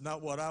know it's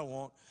not what I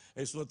want,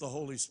 it's what the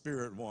Holy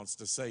Spirit wants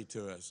to say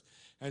to us?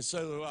 And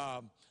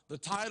so the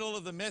title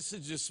of the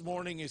message this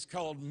morning is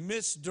called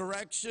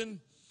Misdirection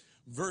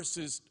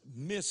versus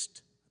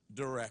Missed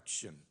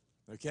Direction,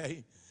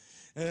 okay?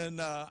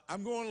 And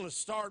I'm going to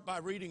start by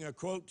reading a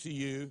quote to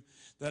you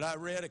that I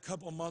read a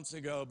couple months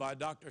ago by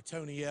Dr.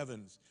 Tony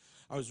Evans.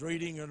 I was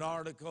reading an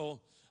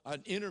article,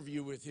 an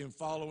interview with him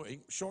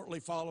shortly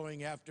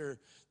following after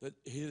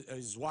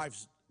his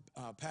wife's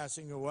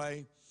passing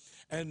away.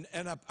 And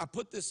I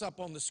put this up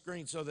on the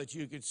screen so that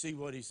you could see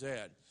what he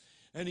said.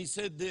 And he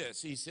said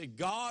this. He said,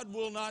 God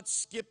will not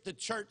skip the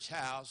church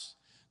house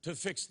to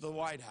fix the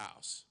White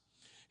House.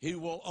 He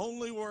will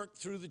only work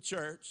through the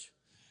church.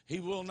 He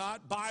will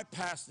not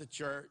bypass the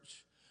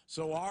church.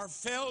 So our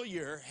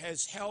failure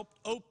has helped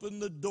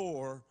open the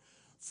door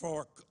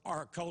for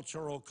our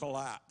cultural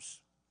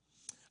collapse.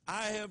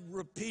 I have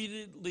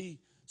repeatedly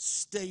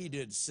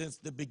stated since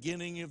the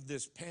beginning of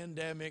this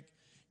pandemic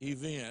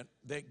event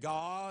that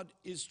God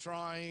is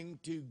trying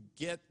to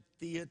get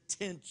the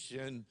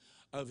attention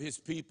of his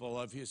people,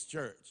 of his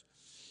church.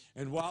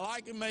 And while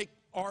I can make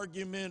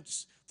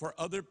arguments for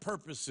other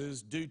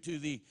purposes due to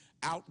the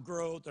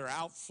outgrowth or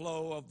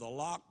outflow of the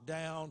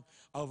lockdown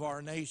of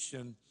our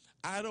nation,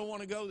 I don't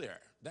want to go there.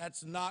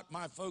 That's not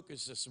my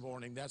focus this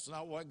morning. That's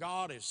not what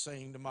God is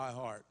saying to my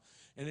heart.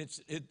 And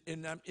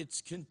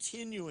it's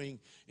continuing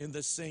in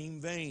the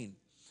same vein.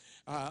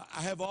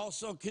 I have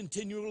also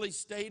continually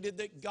stated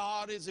that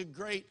God is a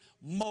great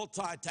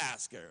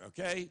multitasker,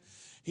 okay?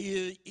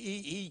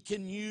 He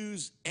can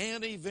use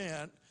an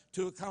event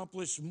to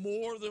accomplish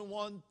more than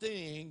one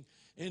thing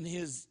in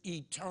his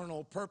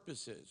eternal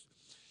purposes.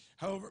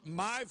 However,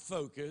 my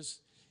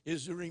focus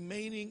is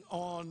remaining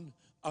on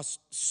a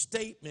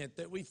statement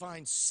that we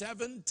find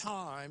 7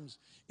 times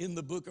in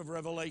the book of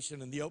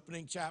Revelation, in the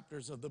opening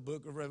chapters of the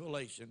book of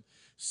Revelation.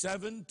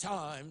 7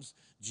 times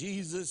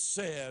Jesus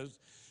says,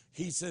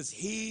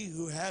 he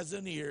who has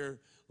an ear,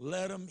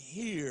 let him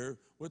hear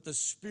what the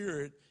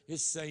Spirit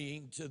is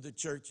saying to the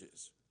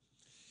churches.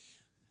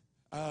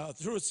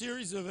 Through a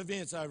series of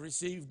events, I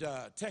received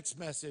a text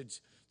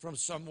message from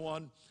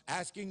someone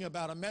asking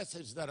about a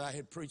message that I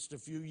had preached a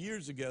few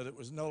years ago that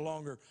was no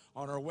longer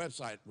on our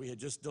website. We had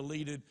just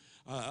deleted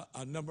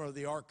a number of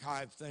the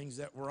archive things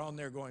that were on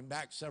there going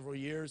back several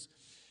years.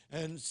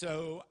 And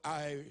so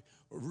I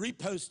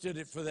reposted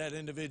it for that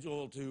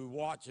individual to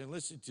watch and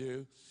listen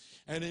to.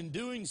 And in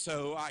doing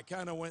so, I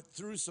kind of went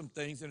through some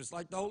things, and it's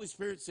like the Holy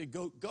Spirit said,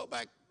 go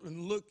back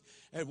and look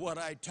at what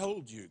I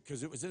told you,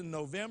 because it was in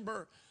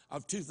November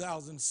of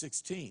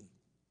 2016.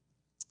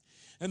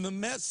 And the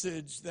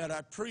message that I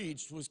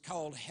preached was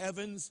called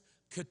Heaven's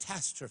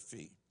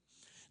Catastrophe.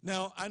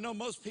 Now, I know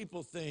most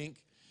people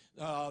think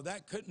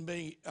that couldn't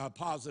be a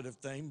positive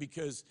thing,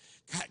 because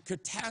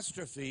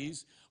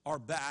catastrophes are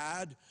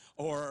bad,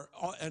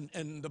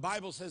 and the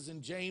Bible says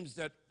in James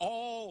that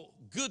all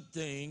good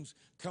things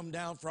come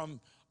down from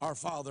our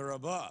Father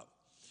above.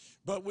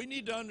 But we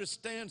need to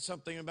understand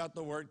something about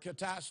the word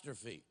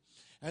catastrophe,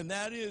 and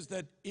that is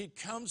that it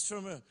comes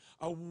from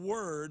a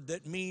word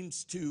that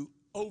means to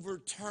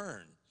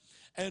overturn.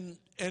 And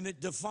it's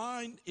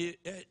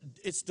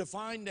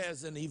defined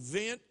as an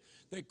event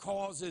that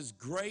causes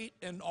great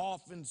and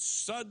often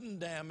sudden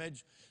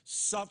damage,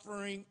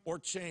 suffering, or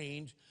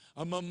change,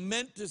 a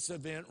momentous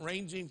event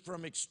ranging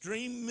from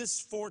extreme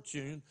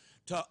misfortune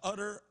to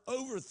utter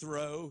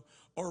overthrow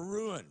or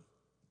ruin.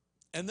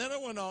 And then I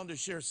went on to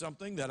share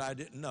something that I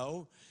didn't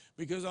know,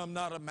 because I'm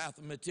not a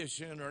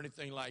mathematician or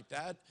anything like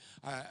that.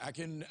 I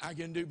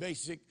can do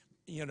basic,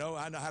 I know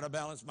how to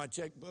balance my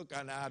checkbook.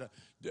 I know how to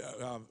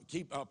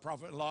keep a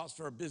profit and loss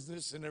for a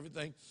business and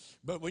everything.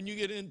 But when you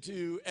get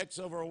into X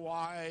over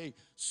Y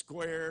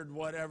squared,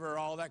 whatever,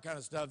 all that kind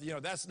of stuff,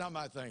 that's not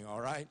my thing,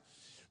 all right?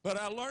 But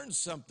I learned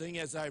something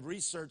as I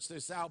researched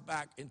this out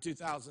back in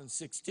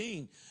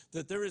 2016,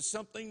 that there is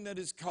something that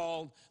is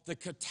called the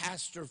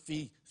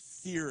catastrophe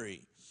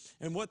theory.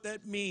 And what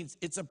that means,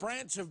 it's a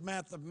branch of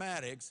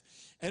mathematics,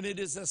 and it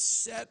is a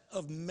set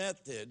of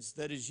methods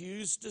that is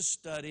used to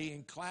study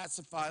and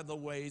classify the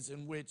ways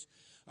in which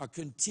a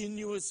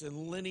continuous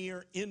and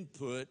linear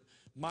input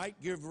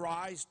might give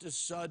rise to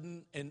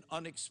sudden and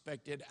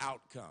unexpected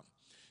outcome.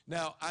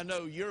 Now, I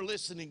know you're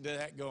listening to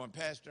that going,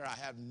 Pastor, I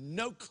have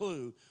no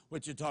clue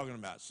what you're talking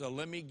about. So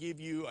let me give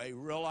you a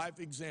real-life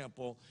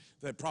example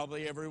that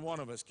probably every one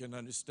of us can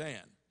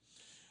understand.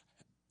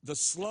 The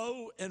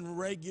slow and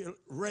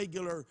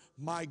regular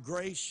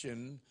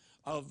migration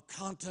of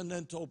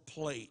continental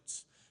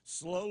plates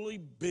slowly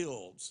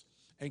builds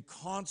and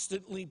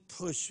constantly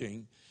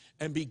pushing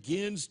and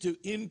begins to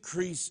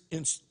increase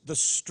in the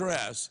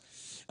stress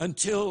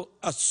until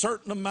a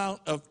certain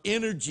amount of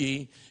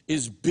energy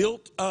is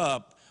built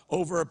up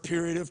over a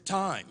period of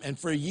time. And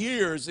for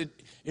years,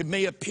 it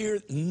may appear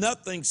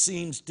nothing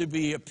seems to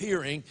be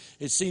appearing.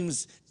 It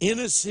seems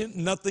innocent,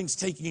 nothing's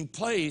taking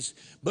place,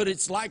 but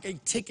it's like a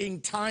ticking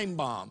time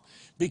bomb,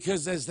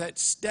 because as that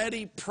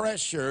steady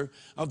pressure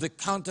of the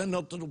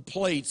continental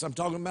plates, I'm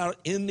talking about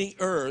in the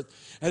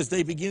earth, as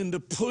they begin to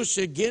push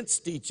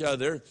against each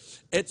other,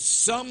 at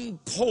some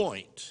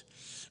point,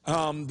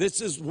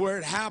 this is where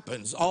it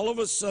happens. All of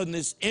a sudden,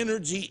 this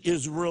energy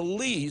is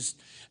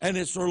released, and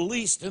it's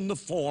released in the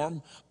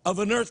form of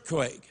an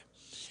earthquake.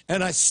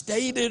 And I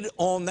stated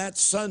on that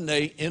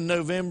Sunday in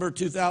November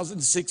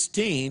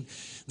 2016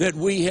 that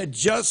we had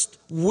just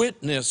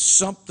witnessed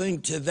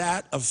something to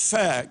that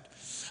effect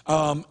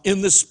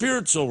in the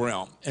spiritual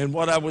realm. And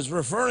what I was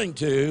referring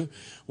to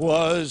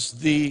was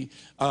the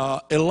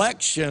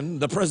election,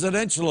 the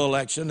presidential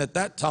election at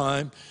that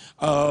time,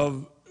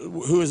 of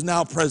who is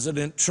now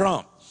President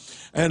Trump.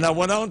 And I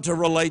went on to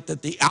relate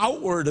that the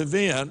outward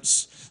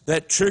events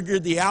that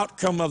triggered the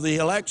outcome of the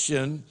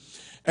election,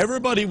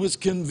 everybody was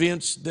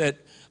convinced that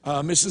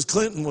Mrs.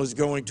 Clinton was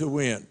going to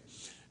win.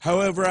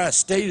 However, I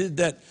stated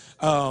that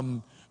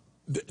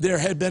there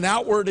had been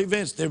outward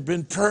events, there have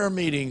been prayer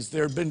meetings,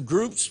 there have been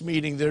groups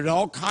meeting, there are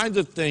all kinds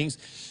of things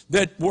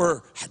that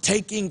were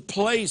taking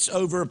place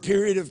over a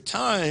period of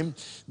time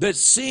that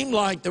seemed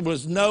like there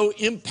was no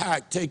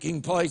impact taking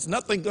place,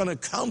 nothing going to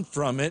come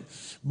from it,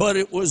 but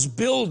it was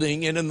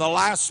building, and in the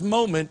last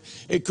moment,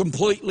 it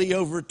completely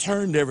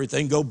overturned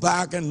everything. Go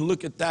back and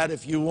look at that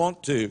if you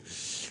want to.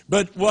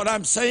 But what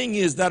I'm saying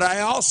is that I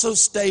also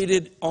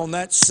stated on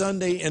that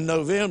Sunday in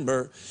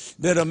November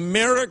that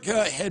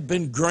America had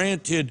been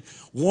granted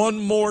one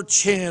more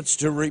chance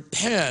to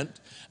repent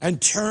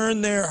and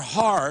turn their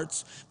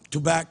hearts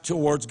back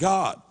towards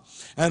God.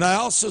 And I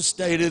also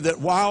stated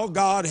that while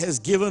God has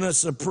given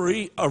us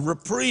a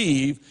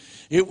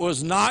reprieve, it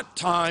was not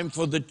time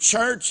for the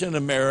church in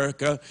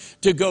America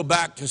to go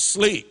back to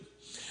sleep.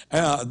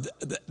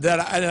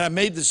 I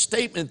made the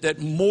statement that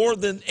more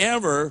than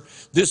ever,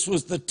 this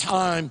was the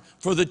time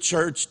for the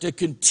church to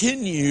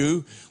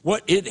continue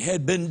what it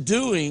had been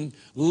doing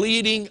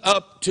leading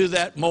up to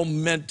that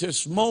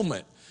momentous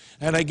moment.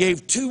 And I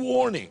gave 2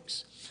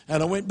 warnings.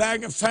 And I went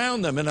back and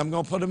found them, and I'm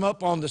going to put them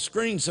up on the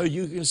screen so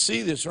you can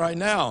see this right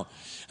now.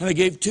 And I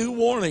gave 2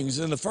 warnings,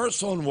 and the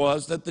first one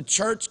was that the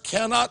church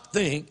cannot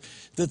think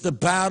that the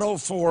battle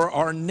for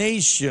our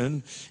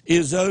nation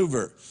is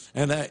over,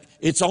 and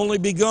it's only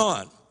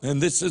begun.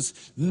 And this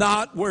is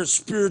not where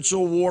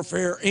spiritual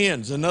warfare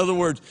ends. In other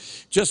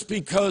words, just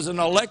because an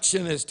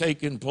election has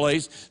taken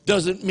place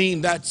doesn't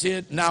mean that's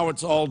it, now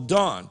it's all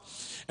done.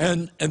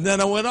 And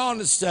then I went on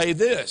to say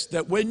this,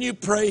 that when you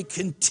pray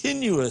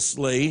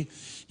continuously,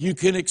 you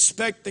can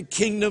expect the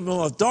kingdom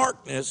of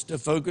darkness to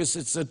focus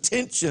its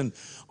attention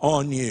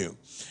on you.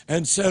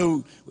 And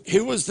so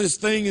here was this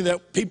thing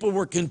that people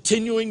were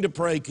continuing to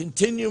pray,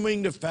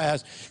 continuing to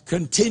fast,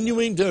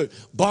 continuing to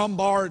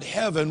bombard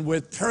heaven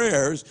with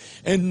prayers,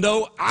 and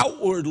though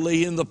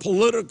outwardly in the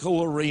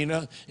political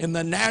arena, in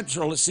the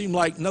natural, it seemed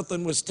like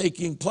nothing was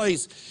taking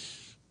place.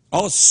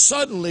 All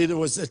suddenly there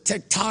was a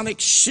tectonic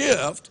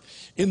shift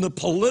in the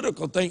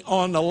political thing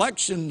on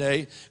election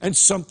day, and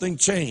something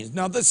changed.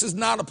 Now, this is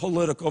not a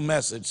political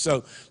message,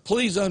 so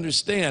please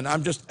understand,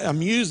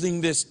 I'm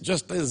using this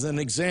just as an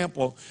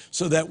example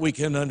so that we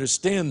can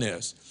understand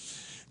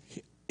this.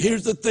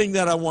 Here's the thing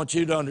that I want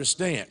you to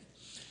understand.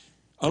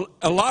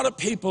 A lot of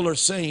people are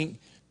saying,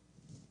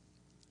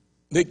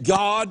 that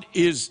God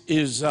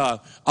is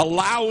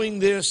allowing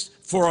this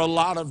for a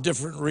lot of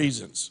different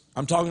reasons.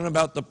 I'm talking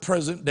about the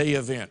present day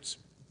events.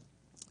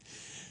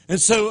 And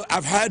so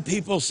I've had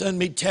people send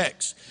me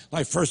texts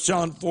like 1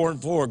 John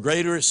 4:4,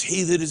 greater is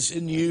he that is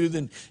in you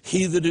than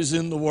he that is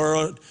in the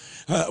world.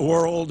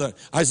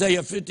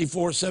 Isaiah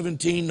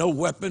 54:17, no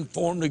weapon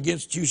formed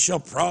against you shall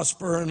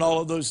prosper, and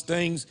all of those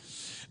things.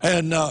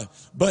 And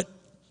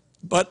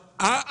but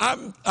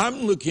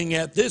I'm looking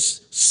at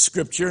this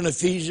scripture in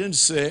Ephesians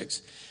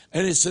 6,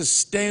 and it says,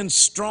 stand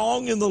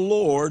strong in the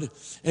Lord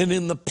and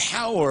in the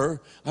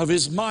power of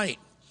his might.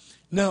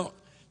 Now,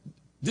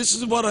 this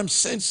is what I'm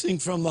sensing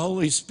from the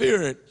Holy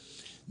Spirit,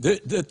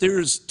 that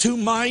there's two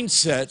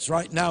mindsets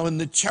right now in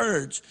the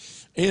church,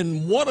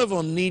 and one of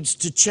them needs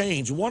to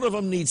change. One of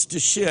them needs to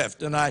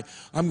shift, and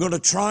I'm going to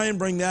try and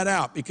bring that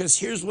out, because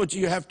here's what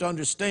you have to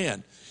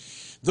understand.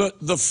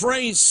 The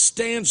phrase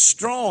stand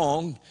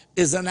strong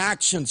is an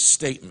action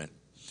statement.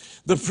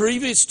 The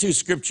previous two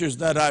scriptures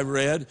that I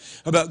read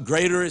about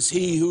greater is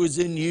he who is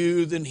in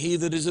you than he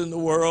that is in the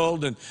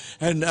world,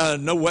 and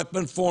no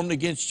weapon formed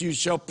against you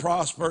shall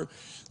prosper.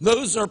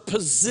 Those are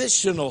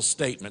positional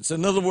statements.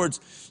 In other words,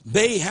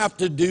 they have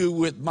to do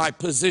with my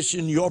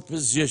position, your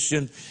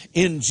position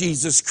in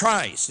Jesus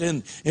Christ,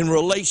 in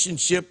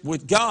relationship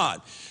with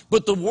God.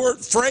 But the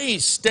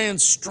phrase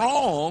stand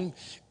strong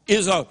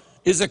is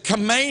a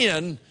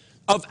command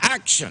of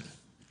action.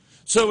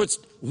 So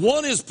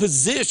one is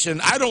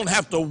position. I don't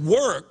have to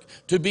work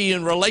to be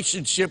in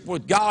relationship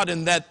with God,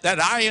 and that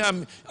I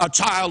am a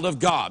child of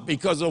God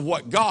because of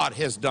what God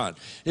has done.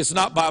 It's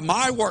not by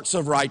my works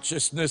of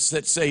righteousness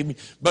that save me,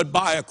 but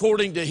by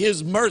according to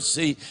his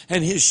mercy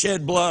and his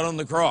shed blood on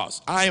the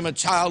cross. I am a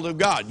child of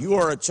God. You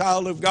are a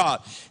child of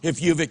God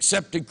if you've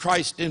accepted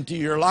Christ into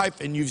your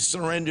life and you've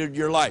surrendered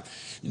your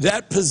life.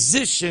 That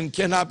position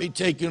cannot be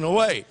taken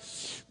away.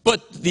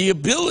 But the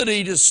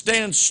ability to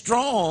stand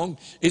strong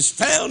is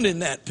found in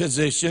that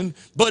position,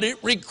 but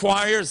it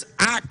requires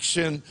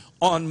action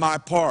on my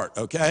part,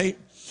 okay?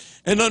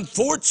 And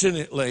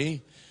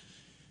unfortunately,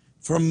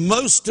 for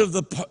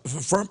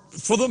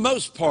the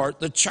most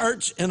part, the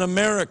church in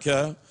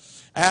America,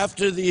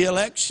 after the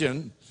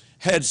election,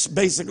 had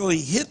basically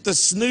hit the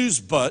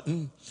snooze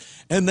button,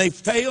 and they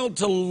failed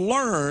to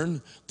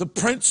learn the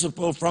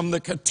principle from the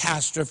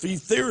catastrophe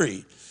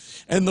theory.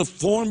 And the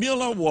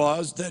formula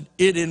was that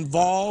it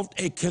involved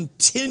a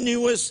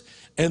continuous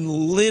and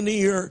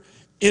linear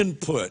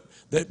input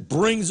that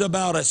brings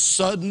about a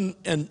sudden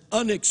and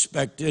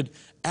unexpected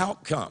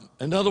outcome.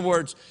 In other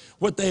words,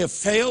 what they have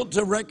failed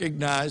to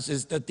recognize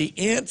is that the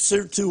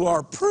answer to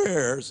our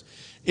prayers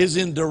is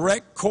in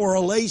direct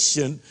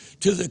correlation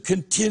to the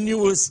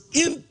continuous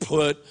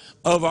input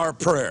of our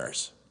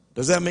prayers.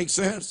 Does that make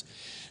sense?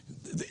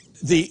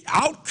 The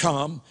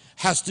outcome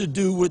has to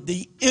do with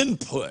the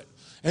input.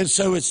 And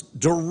so it's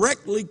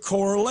directly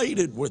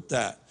correlated with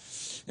that.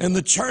 And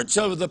the church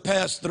over the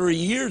past 3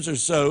 years or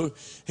so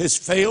has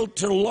failed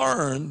to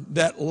learn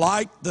that,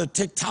 like the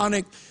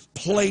tectonic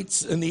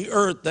plates in the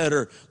earth that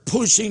are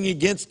pushing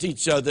against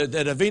each other,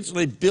 that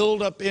eventually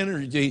build up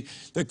energy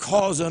that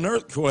cause an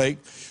earthquake,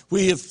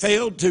 we have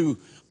failed to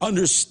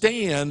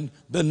understand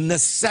the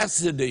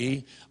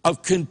necessity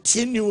of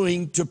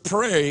continuing to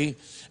pray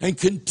and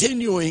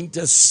continuing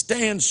to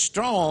stand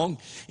strong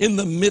in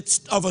the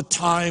midst of a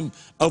time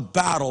of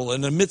battle,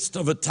 in the midst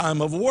of a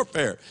time of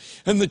warfare.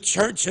 And the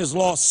church has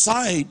lost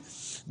sight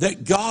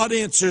that God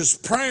answers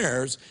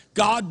prayers.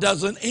 God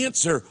doesn't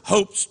answer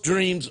hopes,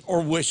 dreams,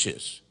 or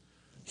wishes.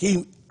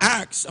 He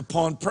acts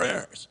upon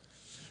prayers.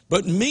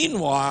 But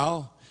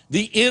meanwhile,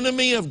 the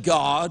enemy of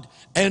God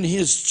and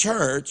his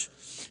church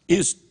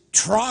is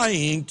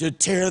trying to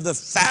tear the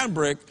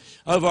fabric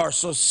of our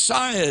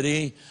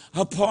society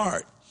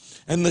apart.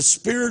 And the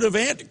spirit of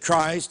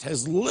Antichrist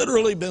has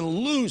literally been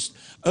loosed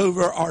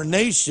over our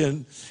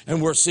nation,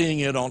 and we're seeing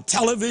it on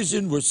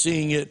television, we're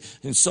seeing it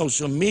in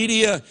social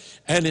media,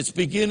 and it's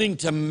beginning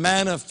to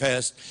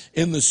manifest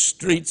in the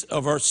streets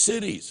of our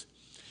cities.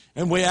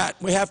 And we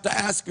have to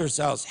ask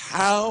ourselves,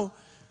 how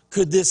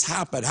could this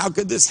happen? How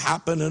could this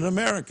happen in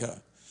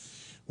America?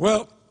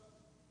 Well,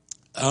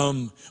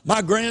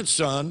 my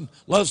grandson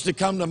loves to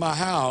come to my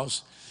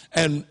house,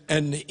 and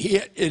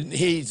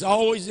he's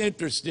always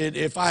interested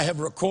if I have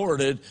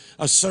recorded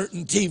a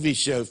certain TV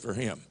show for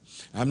him.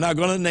 I'm not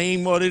going to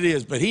name what it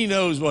is, but he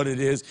knows what it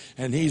is,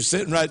 and he's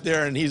sitting right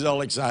there, and he's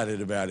all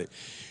excited about it.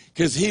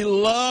 Because he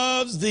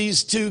loves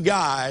these two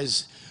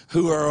guys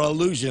who are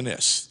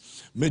illusionists.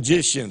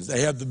 Magicians.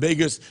 They have the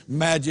biggest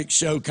magic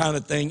show kind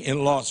of thing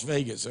in Las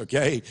Vegas,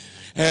 okay?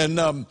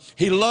 And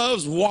he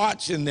loves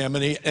watching them,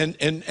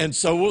 and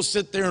so we'll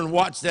sit there and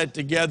watch that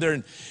together.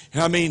 And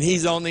I mean,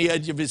 he's on the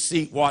edge of his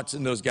seat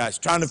watching those guys,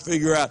 trying to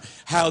figure out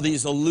how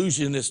these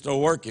illusionists are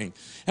working.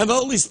 And the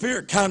Holy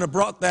Spirit kind of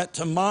brought that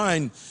to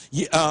mind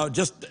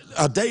just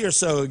a day or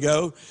so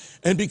ago.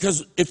 And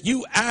because if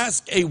you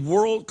ask a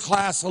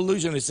world-class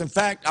illusionist, in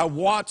fact, I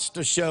watched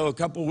a show a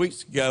couple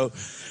weeks ago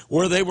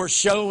where they were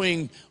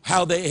showing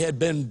how they had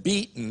been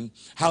beaten,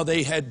 how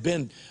they had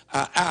been,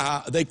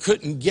 they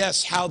couldn't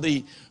guess how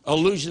the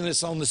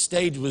illusionist on the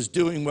stage was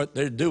doing what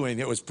they're doing.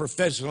 It was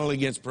professional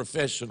against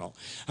professional.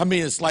 I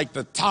mean, it's like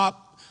the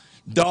top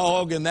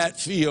dog in that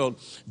field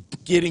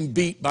getting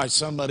beat by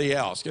somebody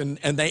else. And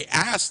they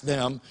asked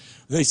them,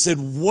 they said,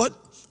 what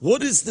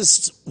is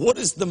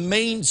the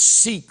main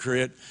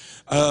secret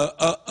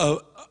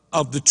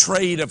of the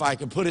trade, if I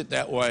could put it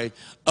that way,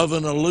 of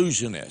an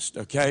illusionist,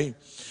 okay?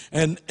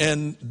 And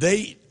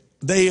they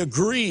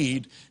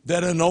agreed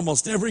that in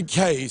almost every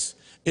case,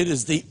 it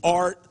is the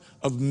art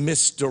of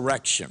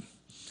misdirection,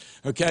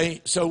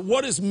 okay? So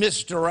what is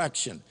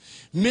misdirection?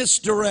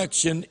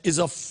 Misdirection is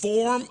a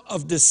form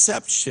of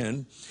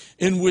deception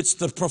in which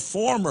the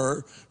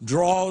performer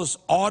draws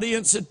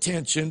audience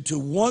attention to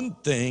one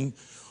thing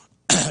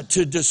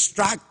to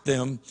distract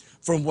them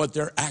from what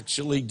they're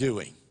actually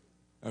doing.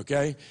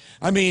 Okay?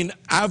 I mean,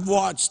 I've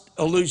watched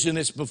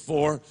illusionists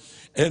before,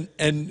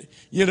 and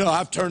you know,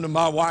 I've turned to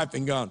my wife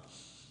and gone,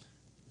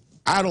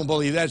 I don't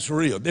believe that's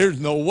real. There's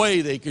no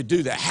way they could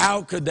do that.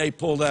 How could they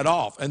pull that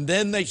off? And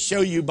then they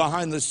show you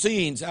behind the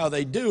scenes how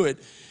they do it,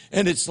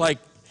 and it's like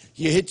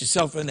you hit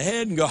yourself in the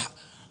head and go,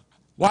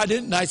 why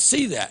didn't I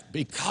see that?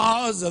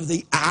 Because of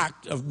the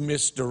act of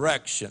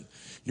misdirection.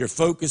 Your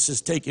focus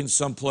is taken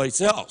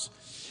someplace else.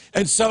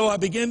 And so I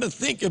began to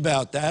think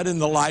about that in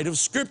the light of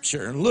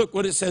Scripture. And look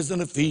what it says in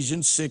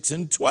Ephesians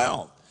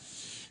 6:12.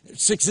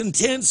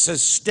 6:10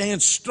 says,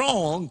 stand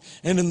strong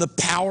and in the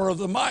power of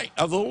the might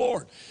of the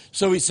Lord.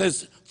 So he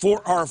says,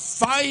 for our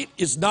fight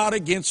is not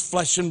against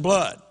flesh and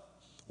blood.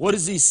 What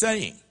is he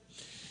saying?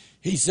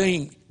 He's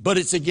saying, but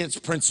it's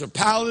against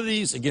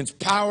principalities, against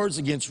powers,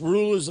 against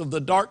rulers of the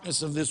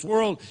darkness of this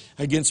world,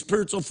 against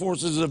spiritual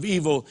forces of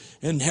evil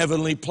in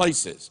heavenly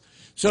places.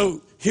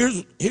 So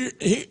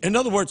in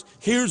other words,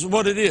 here's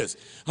what it is.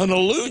 An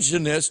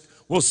illusionist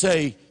will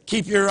say,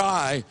 keep your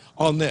eye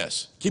on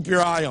this. Keep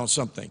your eye on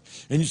something.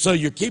 And so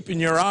you're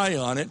keeping your eye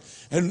on it,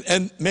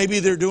 and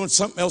maybe they're doing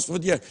something else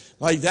with you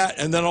like that,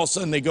 and then all of a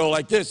sudden they go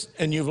like this,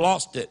 and you've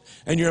lost it.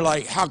 And you're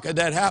like, how could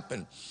that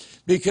happen?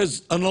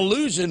 Because an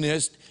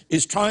illusionist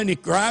is trying to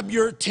grab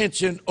your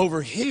attention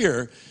over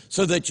here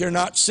so that you're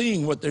not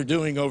seeing what they're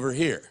doing over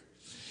here.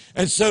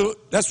 And so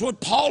that's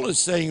what Paul is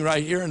saying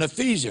right here in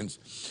Ephesians.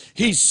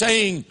 He's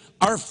saying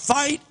our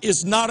fight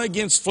is not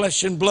against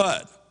flesh and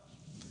blood.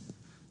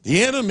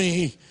 The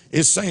enemy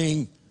is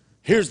saying,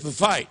 here's the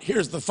fight,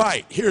 here's the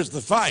fight, here's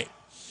the fight.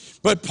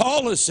 But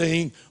Paul is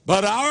saying,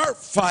 but our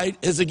fight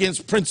is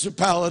against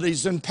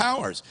principalities and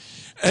powers.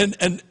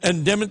 And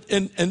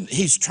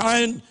he's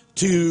trying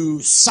to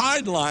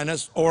sideline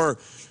us or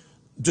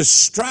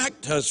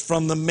distract us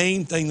from the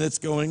main thing that's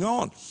going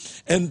on.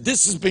 And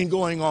this has been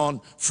going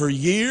on for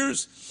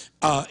years.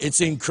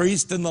 It's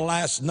increased in the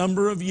last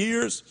number of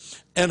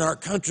years, and our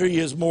country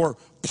is more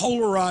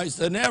polarized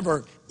than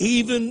ever,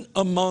 even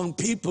among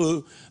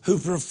people who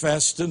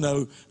profess to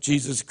know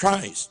Jesus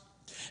Christ.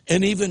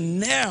 And even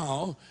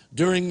now,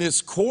 during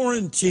this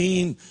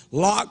quarantine,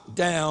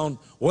 lockdown,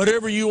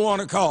 whatever you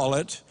want to call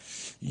it,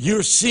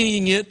 you're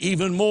seeing it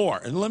even more.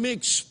 And let me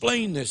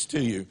explain this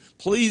to you.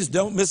 Please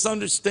don't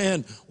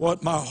misunderstand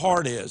what my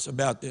heart is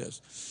about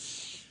this.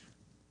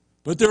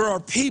 But there are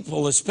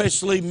people,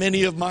 especially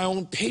many of my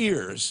own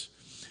peers,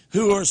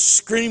 who are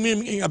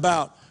screaming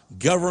about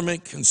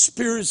government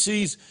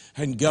conspiracies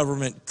and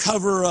government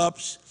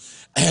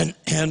cover-ups. And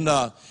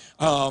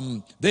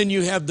then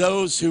you have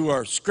those who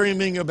are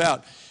screaming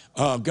about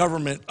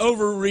government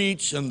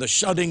overreach and the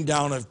shutting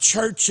down of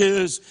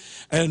churches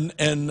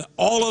and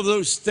all of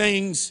those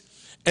things.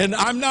 And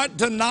I'm not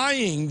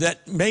denying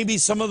that maybe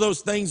some of those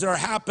things are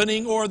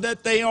happening or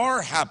that they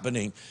are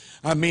happening.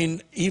 I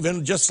mean,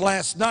 even just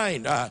last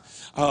night,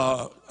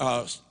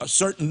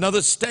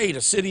 another state,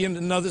 a city in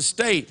another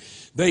state,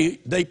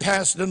 they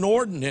passed an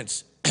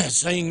ordinance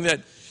saying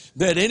that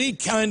any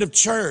kind of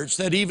church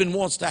that even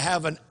wants to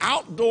have an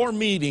outdoor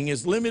meeting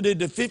is limited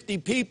to 50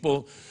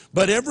 people,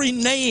 but every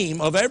name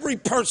of every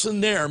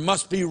person there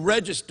must be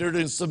registered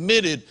and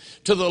submitted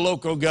to the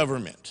local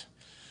government.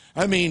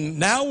 I mean,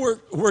 now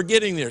we're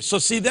getting there. So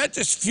see, that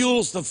just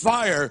fuels the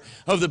fire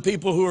of the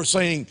people who are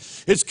saying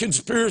it's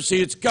conspiracy,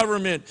 it's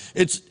government,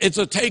 it's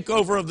a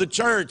takeover of the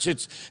church,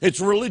 it's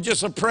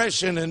religious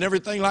oppression and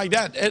everything like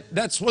that.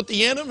 That's what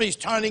the enemy's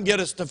trying to get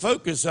us to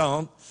focus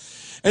on.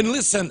 And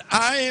listen,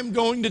 I am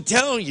going to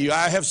tell you,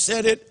 I have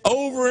said it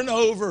over and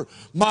over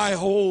my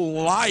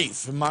whole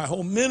life and my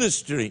whole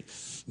ministry,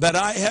 that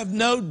I have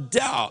no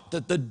doubt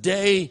that the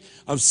day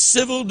of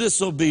civil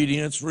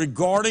disobedience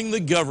regarding the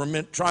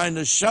government trying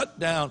to shut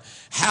down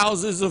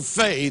houses of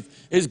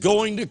faith is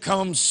going to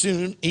come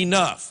soon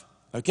enough,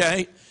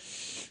 okay?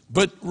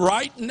 But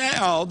right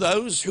now,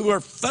 those who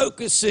are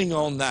focusing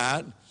on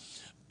that,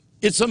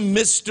 it's a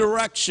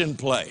misdirection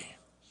play.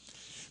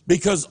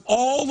 Because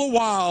all the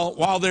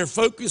while they're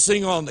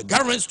focusing on the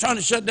government's trying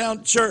to shut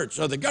down church,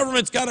 or the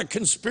government's got a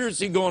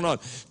conspiracy going on,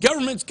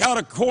 government's got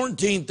a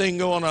quarantine thing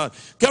going on,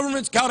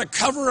 government's got a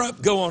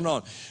cover-up going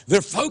on.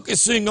 They're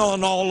focusing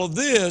on all of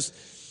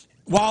this.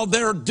 While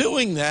they're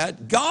doing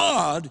that,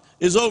 God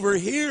is over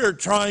here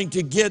trying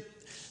to get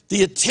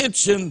the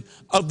attention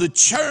of the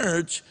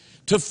church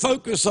to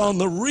focus on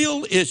the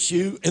real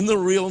issue and the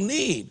real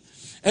need.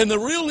 And the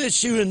real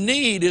issue and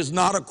need is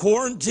not a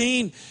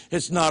quarantine,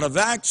 it's not a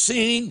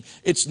vaccine,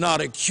 it's not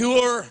a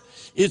cure.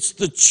 It's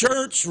the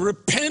church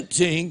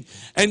repenting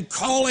and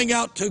calling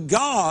out to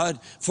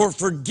God for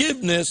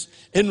forgiveness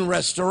and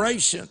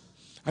restoration.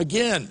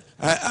 Again,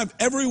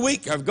 every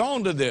week I've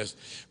gone to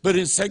this, but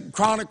in 2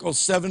 Chronicles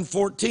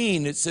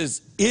 7:14 it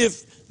says,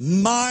 if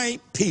my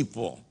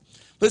people,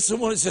 listen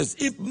to what it says,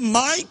 if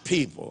my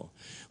people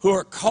who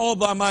are called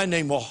by my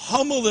name will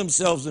humble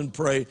themselves and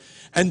pray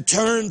and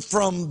turn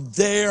from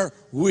their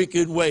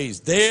wicked ways.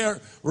 There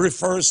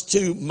refers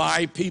to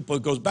my people.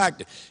 It goes back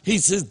to, he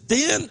says,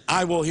 then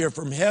I will hear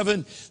from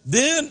heaven,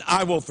 then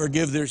I will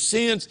forgive their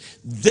sins,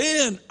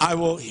 then I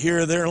will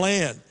hear their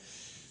land.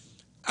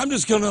 I'm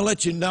just going to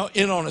let you know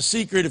in on a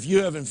secret if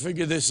you haven't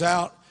figured this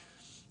out.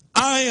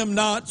 I am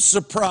not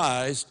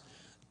surprised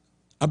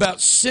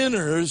about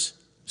sinners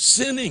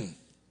sinning.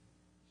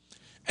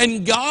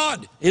 And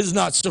God is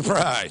not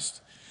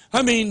surprised.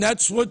 I mean,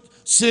 that's what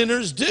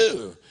sinners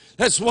do.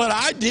 That's what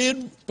I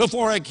did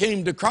before I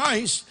came to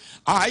Christ.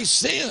 I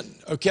sinned,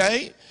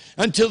 okay?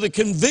 Until the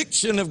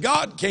conviction of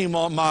God came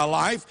on my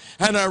life,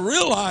 and I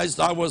realized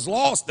I was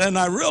lost, and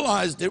I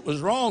realized it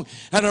was wrong,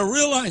 and I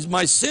realized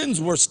my sins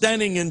were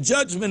standing in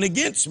judgment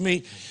against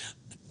me.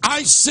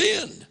 I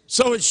sinned,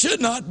 so it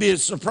should not be a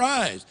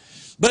surprise.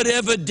 But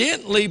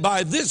evidently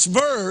by this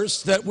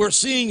verse that we're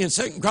seeing in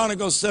 2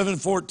 Chronicles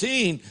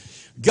 7:14,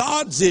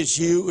 God's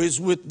issue is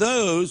with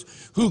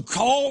those who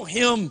call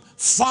him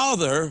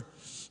Father,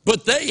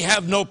 but they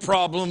have no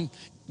problem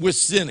with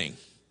sinning.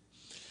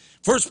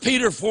 1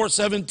 Peter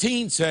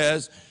 4:17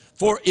 says,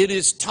 for it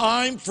is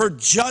time for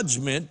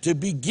judgment to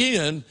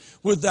begin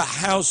with the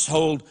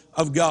household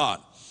of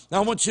God.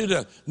 Now I want you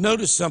to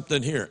notice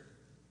something here.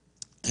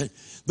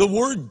 The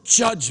word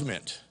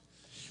judgment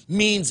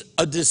means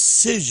a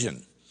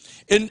decision.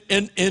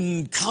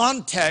 In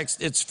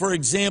context, it's, for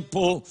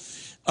example,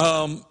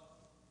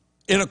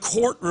 in a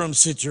courtroom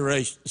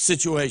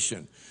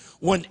situation,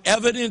 when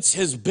evidence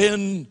has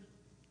been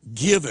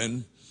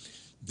given,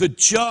 the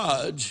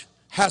judge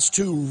has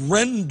to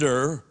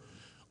render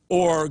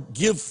or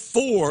give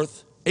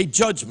forth a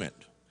judgment.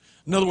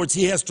 In other words,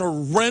 he has to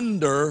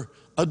render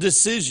a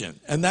decision.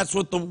 And that's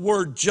what the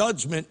word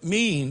judgment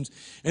means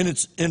in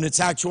its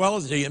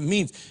actuality. It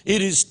means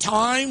it is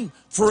time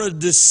for a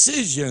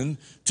decision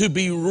to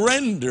be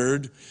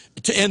rendered,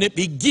 and it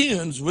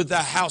begins with the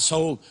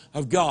household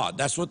of God.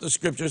 That's what the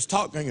scripture is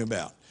talking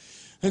about.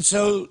 And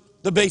so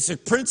the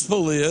basic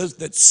principle is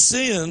that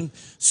sin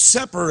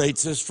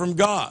separates us from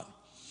God.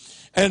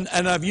 And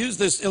I've used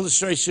this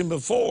illustration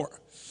before,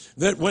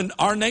 that when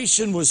our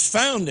nation was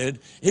founded,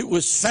 it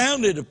was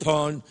founded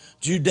upon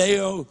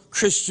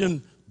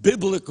Judeo-Christian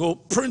biblical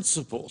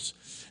principles.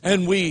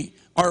 And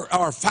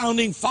our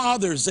founding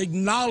fathers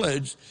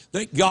acknowledged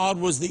that God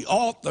was the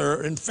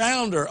author and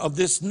founder of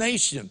this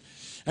nation.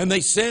 And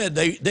they said,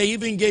 they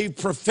even gave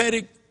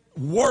prophetic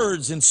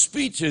words and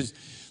speeches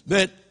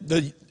that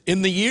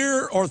in the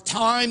year or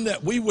time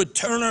that we would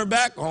turn our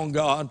back on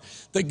God,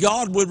 that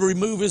God would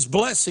remove his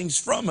blessings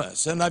from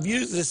us. And I've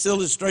used this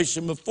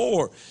illustration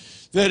before,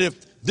 that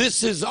if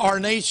this is our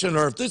nation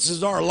or if this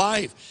is our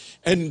life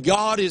and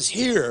God is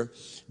here,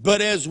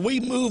 but as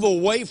we move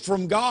away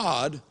from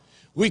God,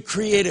 we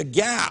create a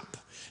gap.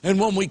 And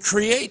when we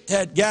create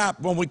that gap,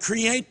 when we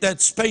create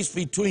that space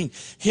between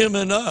him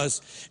and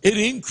us, it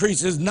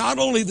increases not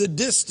only the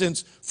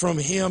distance from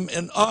him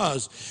and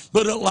us,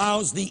 but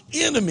allows the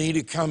enemy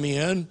to come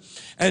in,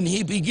 and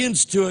he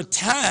begins to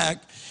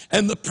attack,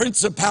 and the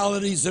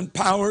principalities and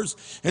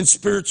powers and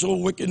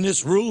spiritual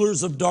wickedness,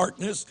 rulers of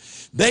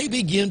darkness, they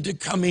begin to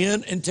come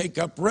in and take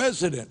up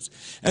residence.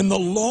 And the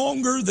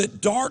longer that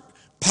dark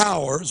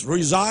powers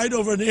reside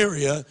over an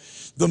area,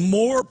 the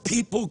more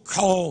people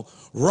call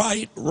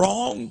right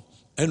wrong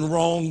and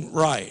wrong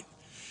right.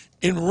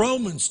 In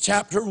Romans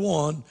chapter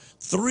 1,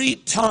 3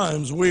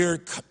 times we're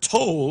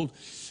told,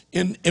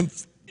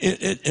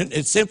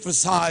 it's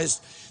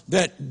emphasized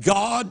that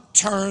God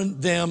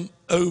turned them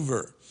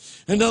over.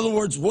 In other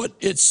words, what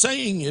it's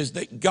saying is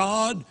that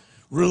God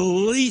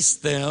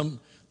released them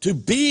to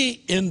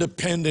be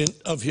independent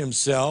of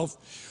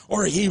himself,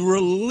 or he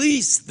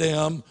released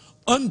them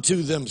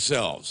unto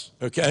themselves,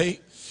 okay?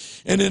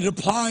 And it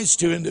applies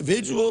to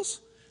individuals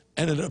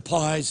and it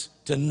applies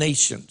to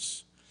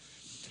nations.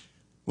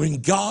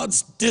 When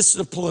God's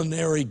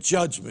disciplinary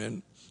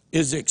judgment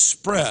is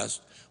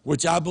expressed,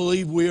 which I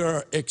believe we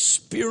are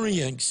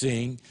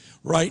experiencing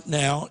right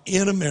now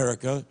in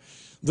America,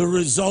 the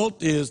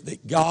result is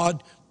that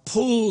God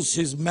pulls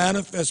his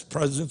manifest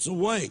presence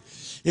away.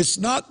 It's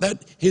not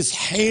that his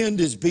hand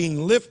is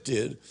being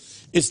lifted,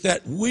 it's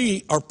that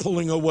we are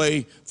pulling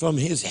away from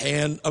his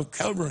hand of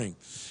covering.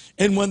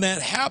 And when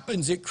that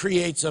happens, it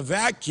creates a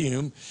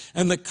vacuum,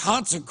 and the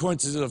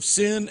consequences of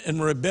sin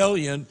and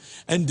rebellion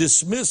and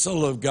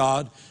dismissal of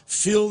God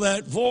fill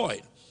that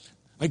void.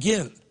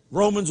 Again,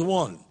 Romans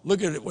 1,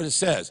 look at it, what it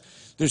says.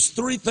 There's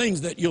three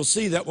things that you'll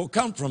see that will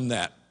come from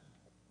that.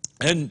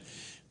 And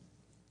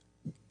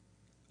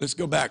let's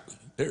go back.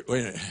 There,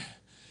 wait a minute.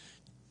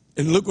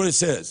 And look what it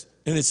says.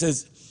 And it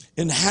says,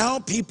 and how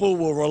people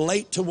will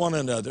relate to one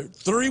another.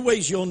 Three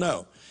ways you'll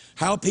know.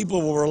 How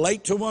people will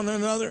relate to one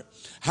another,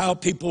 how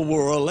people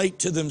will relate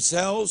to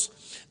themselves,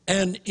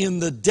 and in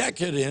the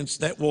decadence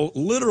that will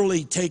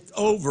literally take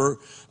over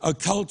a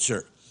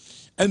culture.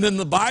 And then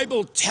the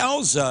Bible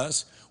tells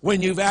us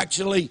when you've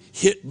actually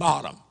hit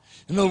bottom.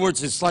 In other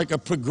words, it's like a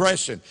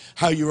progression.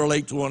 How you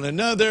relate to one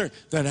another,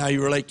 then how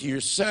you relate to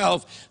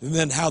yourself, and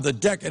then how the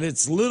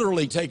decadence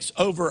literally takes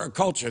over a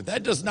culture.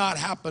 That does not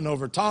happen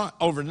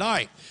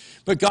overnight.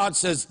 But God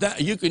says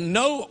that you can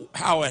know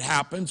how it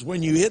happens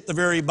when you hit the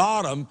very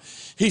bottom.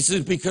 He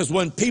says, because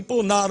when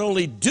people not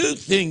only do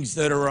things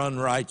that are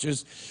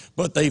unrighteous,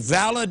 but they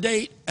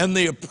validate and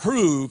they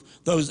approve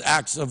those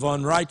acts of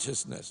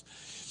unrighteousness.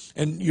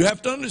 And you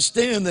have to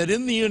understand that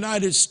in the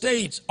United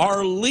States,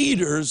 our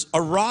leaders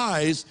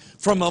arise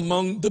from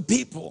among the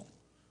people.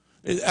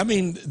 I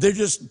mean, they're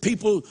just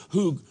people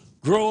who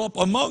grow up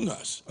among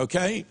us,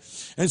 okay?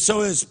 And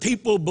so as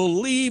people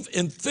believe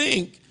and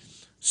think,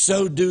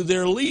 so do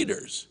their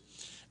leaders.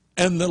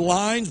 And the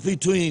lines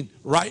between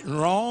right and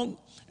wrong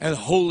and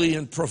holy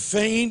and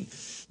profane,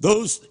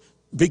 those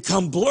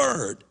become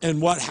blurred.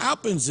 And what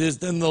happens is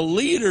then the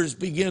leaders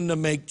begin to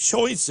make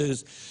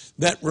choices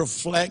that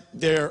reflect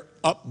their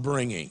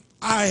upbringing.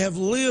 I have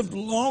lived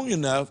long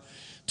enough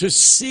to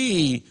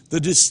see the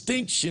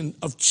distinction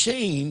of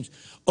change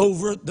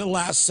over the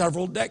last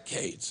several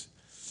decades.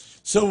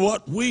 So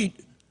what we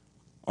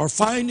are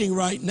finding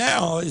right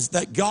now is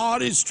that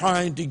God is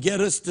trying to get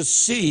us to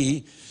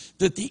see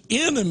that the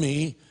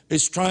enemy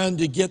is trying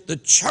to get the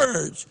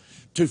church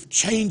to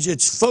change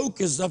its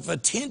focus of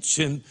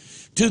attention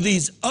to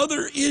these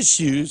other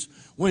issues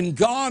when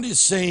God is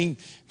saying,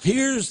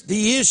 here's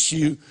the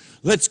issue,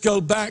 let's go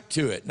back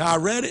to it. Now I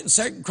read it in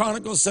 2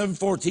 Chronicles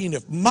 7:14,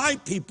 if my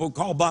people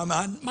called by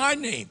my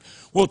name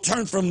will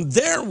turn from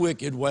their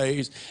wicked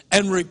ways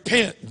and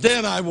repent,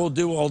 then I will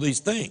do all these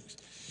things.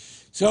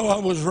 So I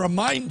was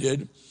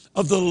reminded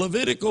of the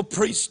Levitical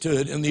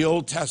priesthood in the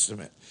Old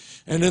Testament.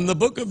 And in the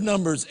book of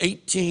Numbers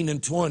 18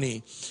 and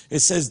 20, it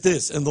says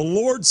this, and the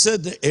Lord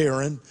said to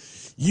Aaron,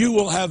 you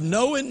will have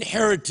no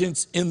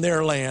inheritance in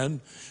their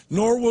land,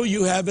 nor will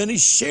you have any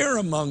share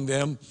among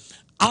them.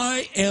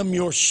 I am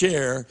your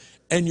share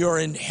and your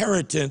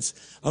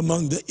inheritance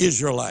among the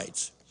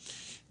Israelites.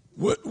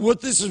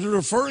 What this is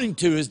referring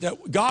to is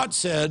that God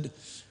said,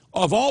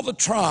 of all the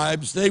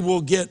tribes, they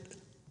will get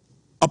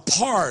a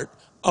part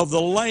of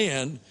the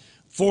land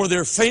for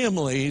their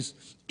families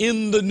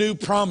in the new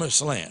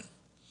promised land.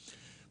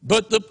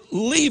 But the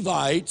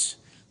Levites,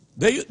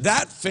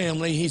 that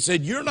family, he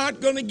said, you're not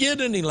going to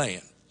get any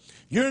land.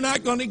 You're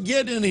not going to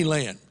get any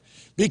land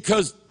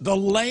because the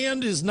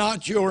land is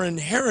not your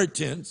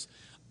inheritance.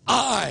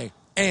 I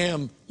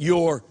am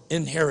your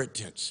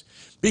inheritance.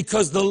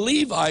 Because the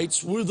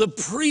Levites were the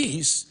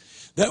priests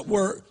that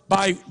were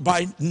by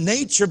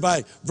nature,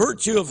 by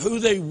virtue of who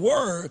they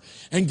were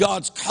and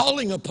God's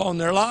calling upon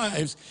their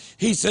lives,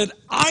 he said,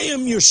 I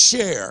am your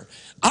share.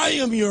 I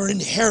am your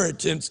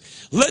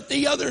inheritance. Let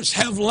the others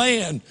have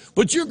land,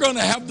 but you're going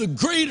to have the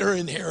greater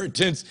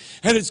inheritance,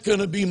 and it's going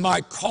to be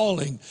my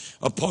calling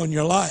upon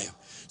your life.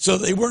 So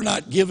they were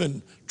not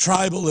given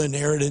tribal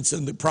inheritance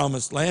in the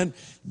promised land.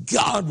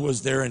 God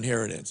was their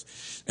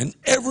inheritance. And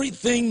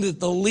everything that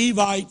the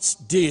Levites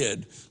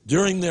did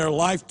during their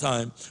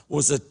lifetime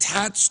was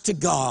attached to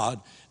God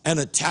and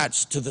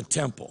attached to the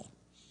temple.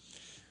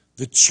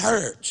 The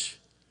church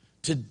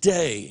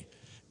today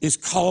is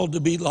called to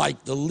be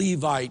like the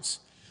Levites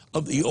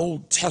of the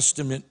Old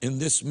Testament in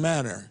this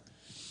manner,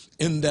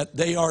 in that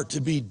they are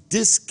to be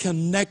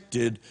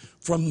disconnected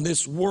from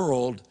this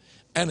world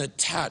and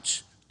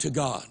attached to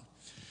God.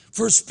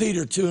 1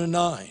 Peter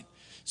 2:9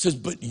 says,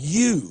 but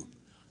you,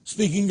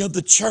 speaking of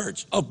the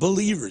church, of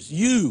believers,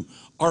 you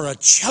are a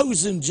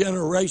chosen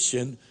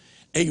generation,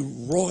 a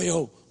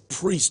royal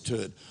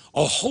priesthood,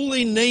 a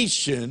holy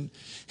nation,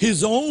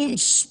 his own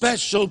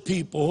special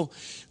people,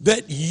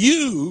 that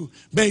you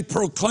may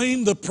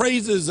proclaim the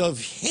praises of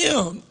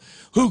him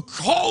who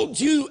called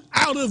you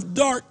out of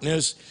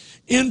darkness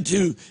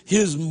into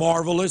his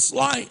marvelous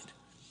light.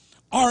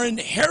 Our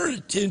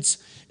inheritance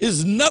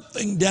is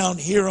nothing down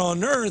here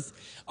on earth.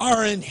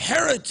 Our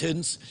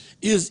inheritance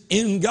is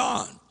in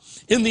God.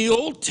 In the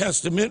Old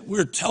Testament,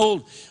 we're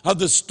told of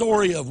the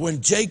story of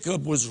when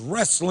Jacob was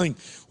wrestling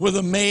with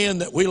a man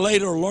that we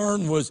later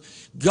learned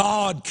was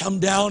God come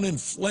down in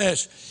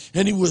flesh,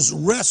 and he was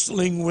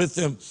wrestling with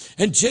him.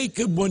 And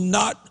Jacob would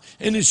not,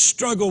 in his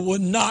struggle,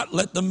 would not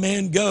let the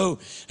man go.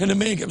 And the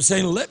man kept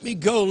saying, let me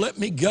go, let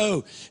me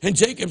go. And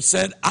Jacob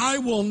said, I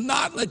will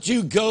not let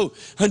you go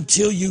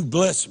until you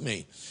bless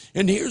me.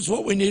 And here's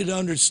what we need to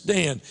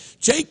understand.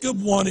 Jacob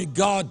wanted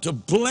God to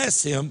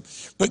bless him,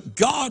 but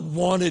God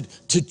wanted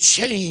to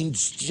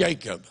change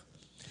Jacob.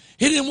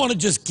 He didn't want to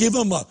just give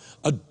him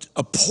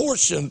a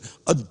portion,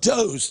 a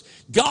dose.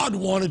 God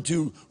wanted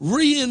to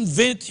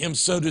reinvent him,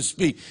 so to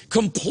speak,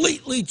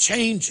 completely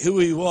change who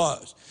he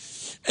was.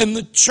 And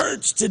the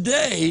church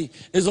today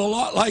is a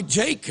lot like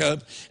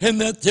Jacob in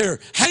that they're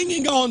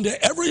hanging on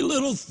to every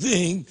little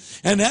thing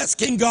and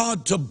asking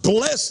God to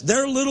bless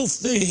their little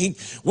thing,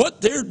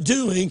 what they're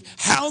doing,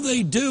 how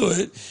they do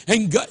it.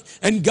 And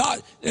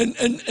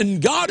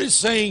God is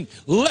saying,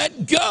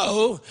 let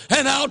go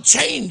and I'll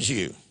change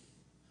you.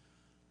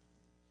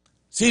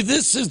 See,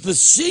 this is the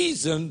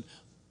season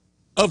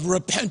of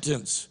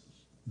repentance.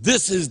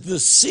 This is the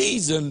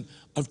season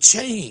of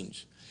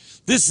change.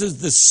 This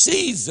is the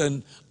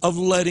season of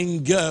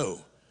letting go.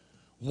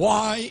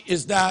 Why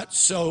is that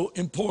so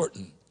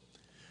important?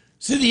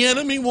 See, the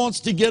enemy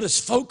wants to get us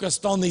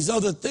focused on these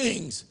other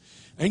things.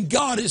 And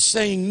God is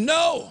saying,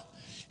 no,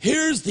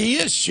 here's the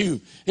issue.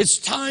 It's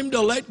time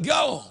to let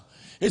go.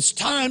 It's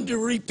time to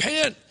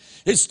repent.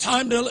 It's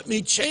time to let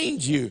me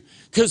change you.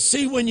 Because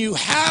see, when you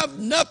have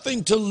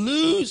nothing to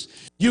lose,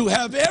 you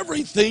have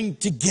everything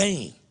to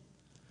gain.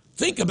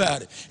 Think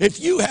about it. If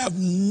you have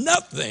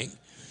nothing,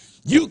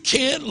 you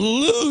can't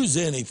lose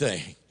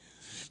anything.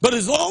 But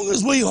as long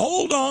as we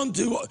hold on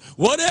to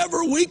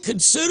whatever we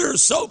consider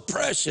so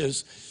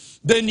precious,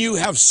 then you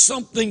have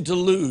something to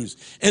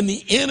lose. And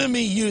the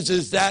enemy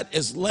uses that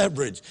as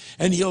leverage.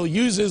 And he'll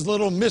use his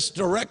little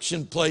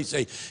misdirection play.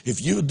 Say,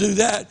 if you do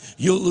that,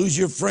 you'll lose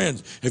your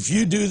friends. If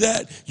you do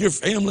that, your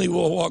family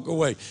will walk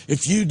away.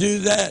 If you do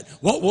that,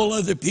 what will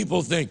other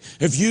people think?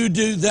 If you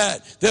do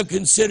that, they'll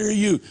consider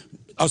you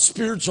a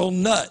spiritual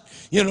nut.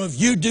 You know,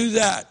 if you do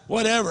that,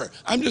 whatever.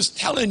 I'm just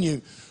telling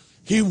you,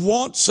 he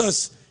wants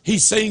us.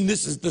 He's saying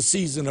this is the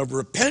season of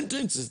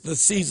repentance. It's the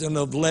season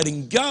of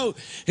letting go.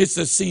 It's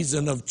the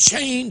season of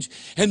change.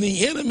 And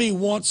the enemy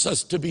wants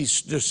us to be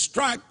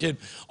distracted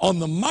on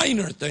the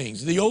minor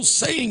things. The old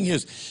saying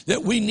is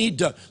that we need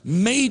to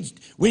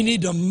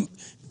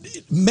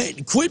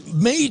quit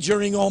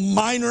majoring on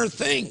minor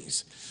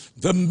things.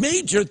 The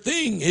major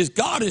thing is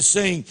God is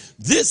saying,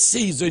 this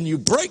season you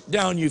break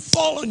down, you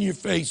fall on your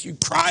face, you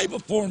cry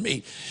before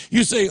me.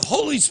 You say,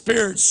 Holy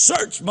Spirit,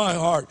 search my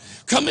heart,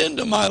 come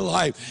into my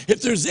life.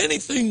 If there's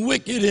anything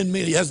wicked in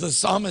me, as the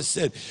psalmist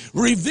said,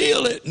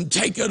 reveal it and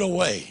take it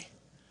away.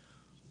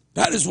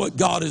 That is what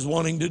God is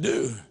wanting to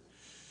do.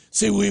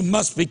 See, we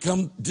must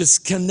become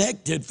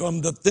disconnected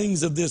from the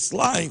things of this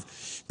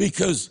life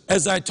because,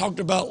 as I talked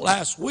about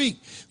last week,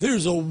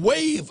 there's a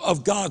wave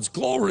of God's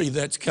glory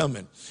that's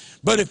coming.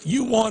 But if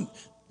you want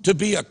to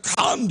be a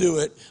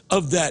conduit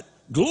of that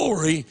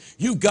glory,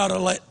 you've got to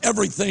let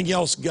everything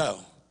else go.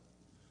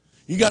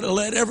 You got to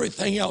let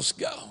everything else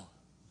go.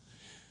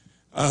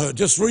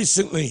 Just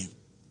recently,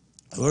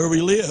 where we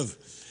live,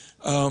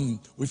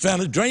 we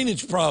found a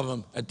drainage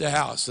problem at the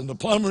house, and the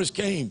plumbers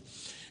came,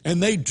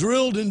 and they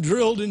drilled and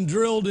drilled and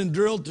drilled and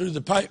drilled through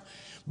the pipe.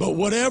 But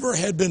whatever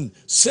had been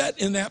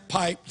set in that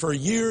pipe for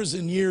years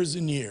and years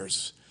and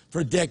years,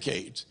 for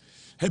decades,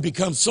 had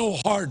become so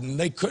hardened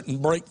they couldn't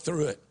break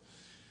through it.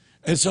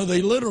 And so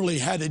they literally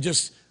had to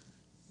just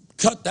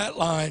cut that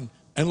line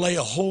and lay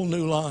a whole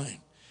new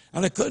line.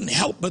 And I couldn't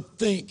help but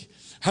think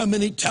how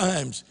many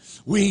times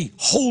we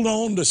hold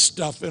on to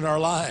stuff in our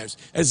lives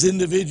as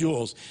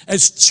individuals,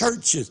 as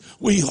churches.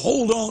 We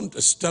hold on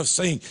to stuff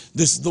saying,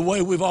 this is the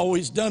way we've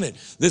always done it.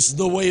 This is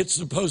the way it's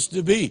supposed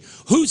to be.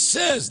 Who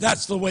says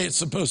that's the way it's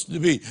supposed to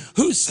be?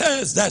 Who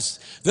says that's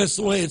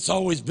the way it's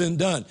always been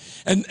done?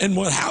 And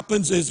what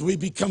happens is we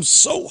become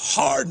so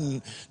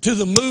hardened to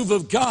the move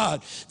of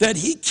God that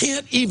he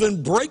can't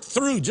even break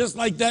through, just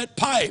like that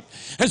pipe.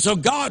 And so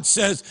God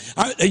says,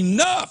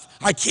 enough.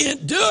 I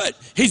can't do it.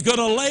 He's going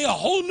to lay a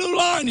whole new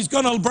line. He's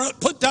going to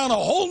put down a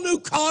whole new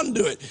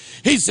conduit.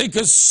 He said,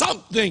 because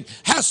something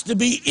has to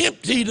be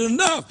emptied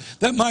enough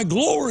that my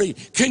glory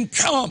can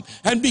come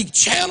and be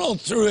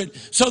channeled through it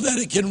so that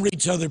it can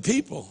reach other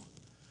people.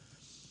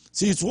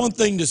 See, it's one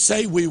thing to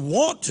say we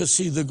want to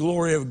see the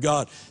glory of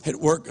God at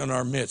work in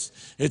our midst.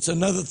 It's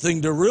another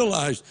thing to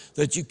realize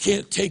that you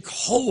can't take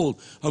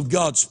hold of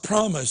God's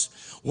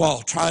promise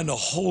while trying to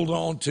hold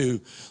on to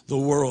the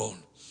world.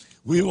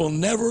 We will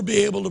never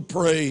be able to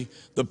pray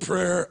the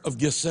prayer of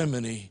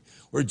Gethsemane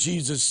where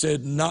Jesus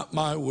said, not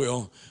my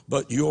will,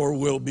 but your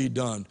will be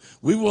done.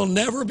 We will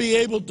never be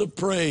able to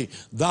pray,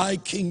 thy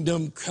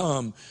kingdom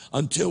come,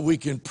 until we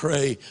can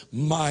pray,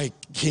 my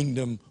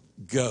kingdom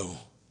go.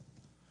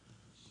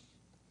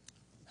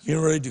 I'm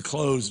getting ready to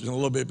close in a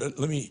little bit, but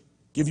let me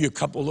give you a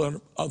couple of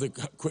other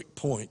quick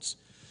points.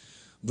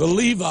 The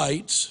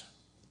Levites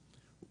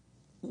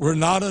were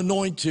not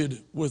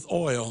anointed with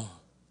oil,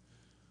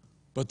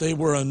 but they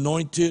were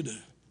anointed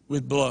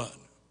with blood.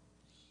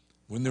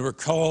 When they were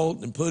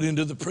called and put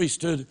into the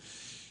priesthood,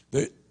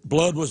 the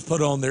blood was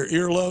put on their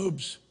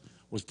earlobes,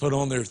 was put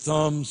on their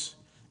thumbs,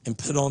 and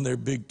put on their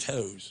big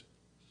toes.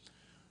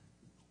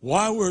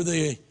 Why were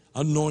they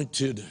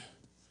anointed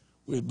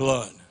with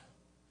blood?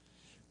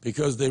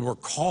 Because they were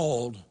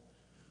called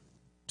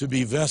to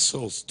be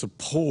vessels to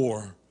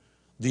pour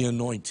the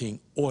anointing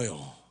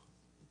oil.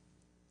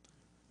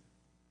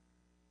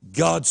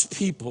 God's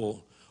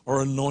people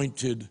are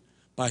anointed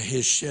by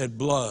his shed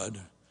blood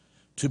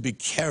to be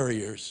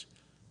carriers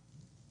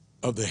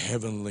of the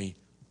heavenly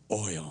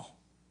oil.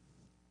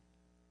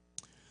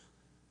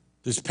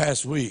 This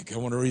past week, I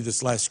want to read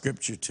this last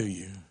scripture to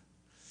you.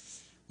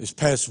 This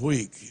past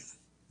week,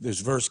 this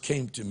verse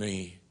came to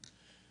me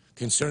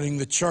concerning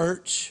the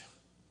church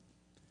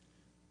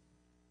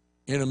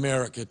in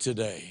America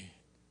today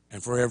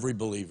and for every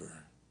believer.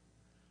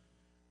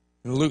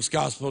 In Luke's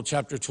Gospel,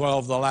 chapter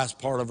 12, the last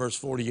part of verse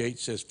 48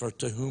 says, "For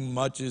to whom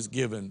much is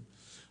given,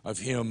 of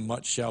him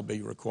much shall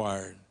be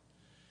required.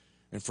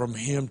 And from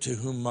him to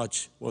whom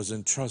much was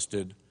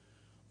entrusted,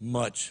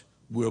 much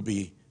will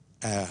be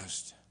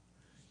asked."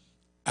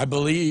 I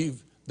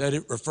believe that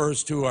it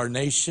refers to our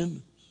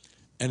nation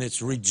and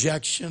its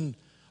rejection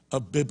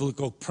of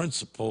biblical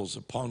principles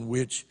upon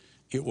which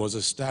it was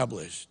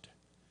established.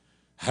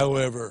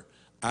 However,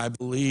 I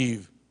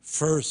believe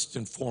first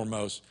and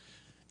foremost,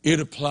 it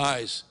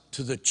applies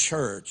to the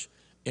church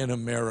in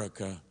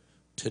America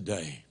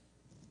today.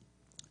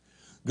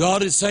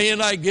 God is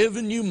saying, I've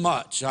given you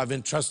much. I've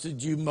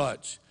entrusted you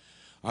much.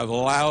 I've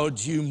allowed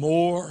you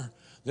more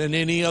than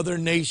any other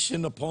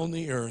nation upon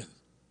the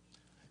earth.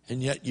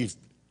 And yet you've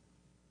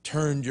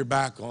turned your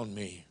back on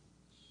me,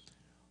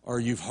 or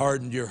you've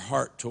hardened your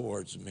heart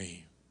towards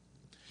me.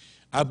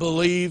 I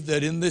believe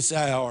that in this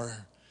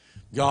hour,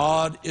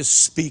 God is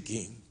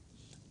speaking,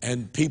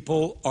 and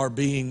people are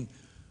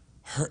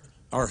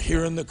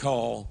hearing the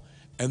call,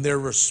 and they're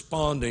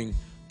responding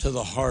to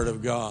the heart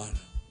of God.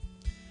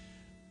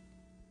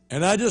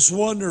 And I just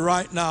wonder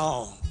right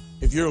now,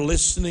 if you're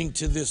listening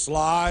to this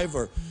live,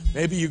 or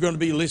maybe you're going to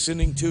be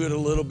listening to it a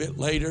little bit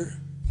later,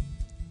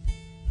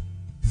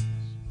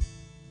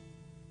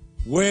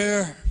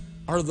 where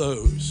are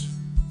those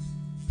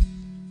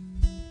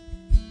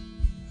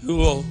who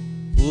will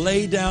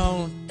lay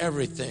down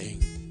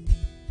everything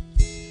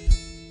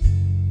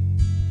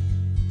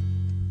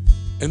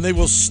and they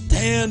will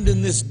stand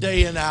in this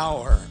day and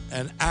hour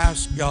and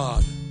ask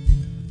God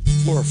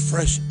for a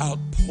fresh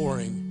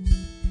outpouring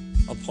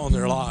upon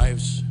their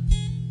lives,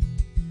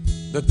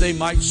 that they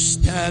might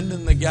stand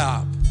in the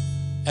gap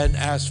and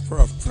ask for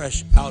a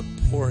fresh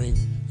outpouring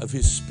of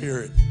his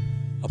Spirit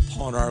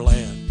upon our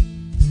land?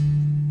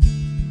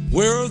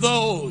 Where are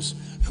those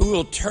who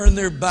will turn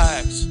their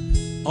backs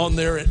on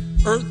their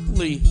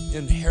earthly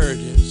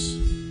inheritance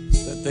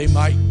that they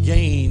might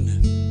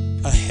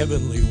gain a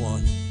heavenly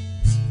one?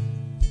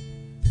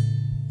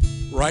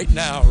 Right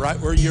now, right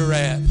where you're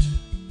at,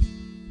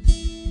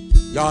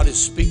 God is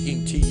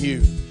speaking to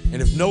you.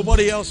 And if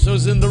nobody else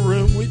was in the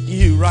room with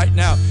you right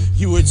now,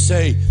 you would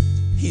say,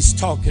 he's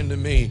talking to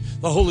me.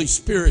 The Holy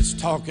Spirit's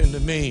talking to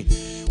me.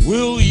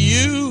 Will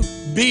you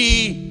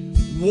be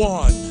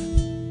one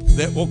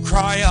that will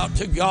cry out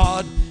to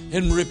God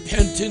in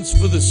repentance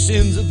for the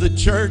sins of the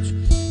church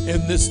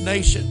in this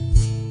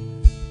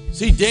nation?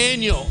 See,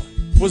 Daniel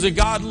was a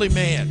godly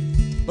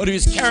man, but he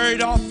was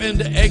carried off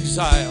into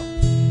exile.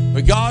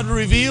 But God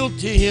revealed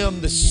to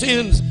him the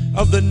sins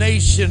of the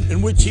nation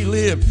in which he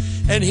lived,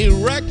 and he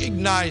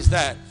recognized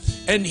that,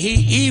 and he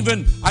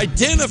even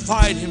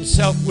identified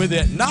himself with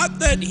it. Not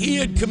that he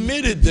had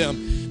committed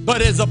them,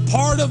 but as a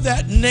part of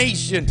that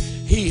nation,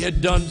 he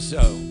had done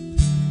so.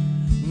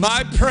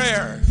 My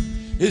prayer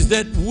is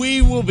that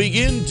we will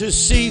begin to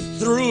see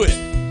through it,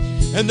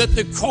 and that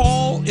the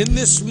call in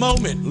this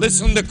moment,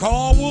 listen, the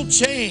call will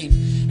change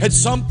at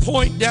some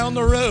point down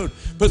the road,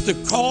 but the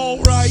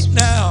call right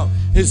now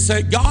is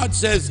that God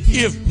says,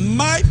 if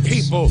my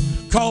people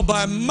called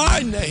by my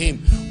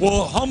name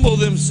will humble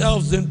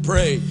themselves and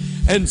pray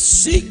and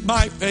seek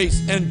my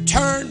face and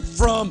turn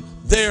from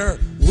their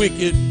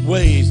wicked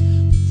ways,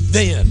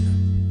 then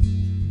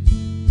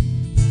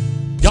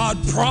God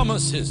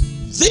promises,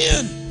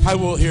 then I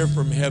will hear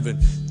from heaven.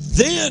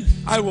 Then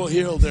I will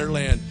heal their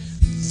land.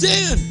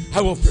 Then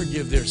I will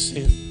forgive their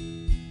sin.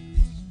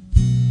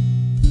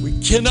 We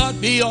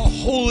cannot be a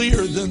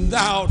holier than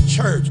thou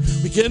church.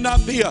 We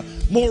cannot be a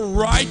more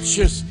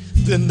righteous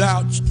than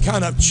thou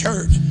kind of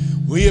church.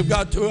 We have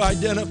got to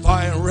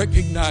identify and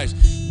recognize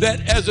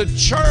that as a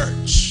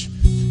church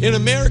in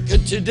America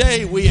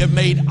today, we have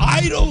made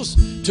idols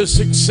to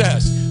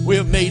success. We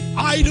have made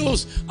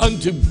idols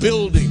unto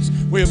buildings.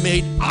 We have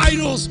made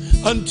idols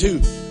unto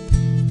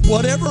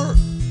whatever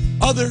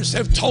others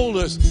have told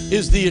us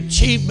is the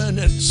achievement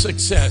and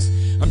success.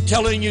 I'm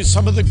telling you,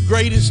 some of the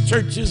greatest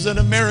churches in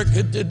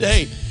America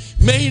today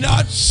may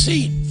not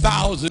seat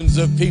thousands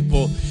of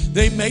people.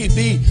 They may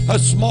be a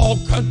small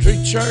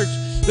country church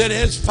that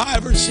has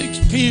 5 or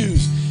 6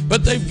 pews,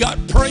 but they've got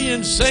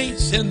praying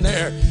saints in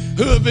there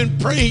who have been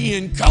praying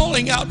and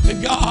calling out to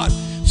God,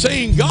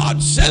 saying,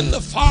 God, send the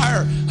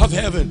fire of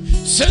heaven,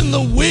 send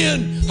the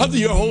wind of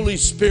your Holy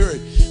Spirit,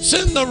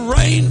 send the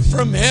rain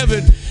from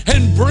heaven,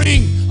 and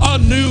bring a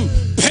new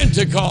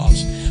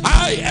Pentecost.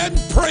 I am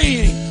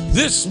praying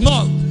this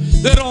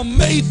month that on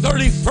May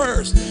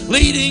 31st,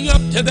 leading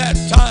up to that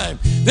time,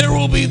 there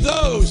will be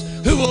those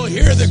who will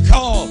hear the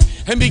call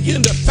and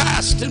begin to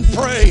fast and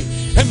pray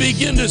and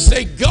begin to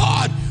say,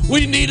 God,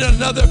 we need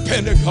another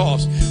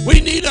Pentecost. We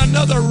need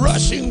another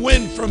rushing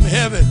wind from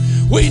heaven.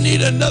 We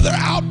need another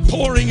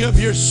outpouring of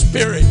your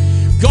Spirit.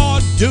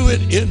 God, do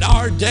it in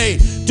our day.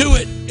 Do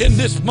it in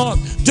this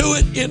month. Do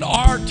it in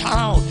our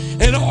town,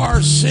 in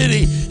our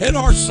city, in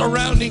our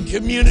surrounding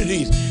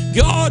communities.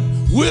 God,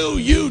 will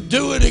you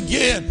do it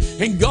again?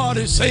 And God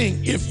is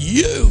saying, if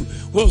you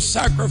will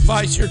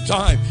sacrifice your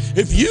time,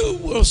 if you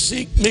will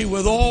seek me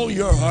with all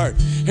your heart,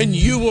 and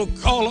you will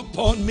call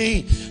upon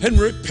me and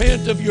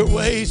repent of your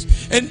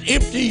ways and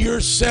empty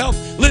yourself.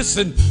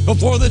 Listen,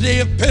 before the day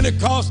of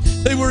Pentecost,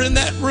 they were in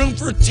that room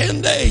for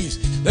 10 days.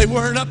 They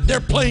weren't up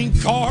there playing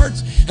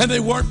cards, and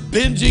they weren't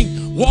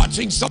binging,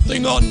 watching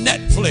something on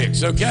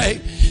Netflix, okay?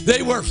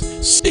 They were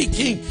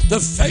seeking the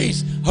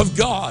face of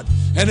God.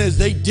 And as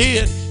they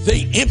did,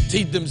 they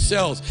emptied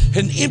themselves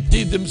and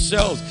emptied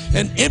themselves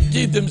and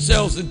emptied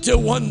themselves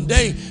until one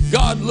day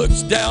God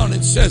looks down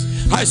and says,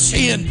 I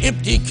see an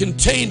empty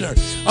container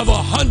of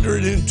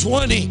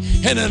 120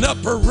 in an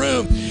upper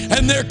room.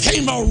 And there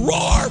came a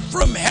roar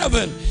from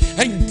heaven,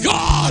 and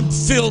God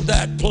filled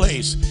that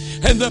place.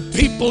 And the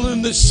people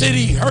in the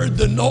city heard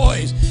the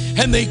noise,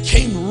 and they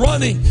came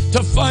running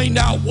to find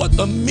out what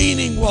the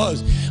meaning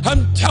was.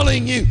 I'm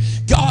telling you,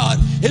 God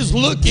is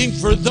looking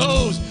for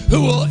those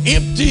who will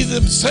empty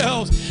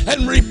themselves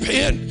and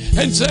repent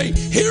and say,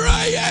 here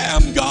I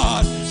am,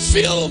 God,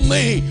 fill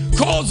me.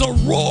 Cause a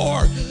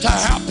roar to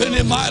happen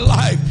in my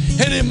life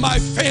and in my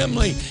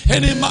family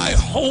and in my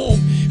home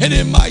and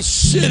in my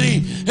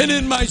city and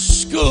in my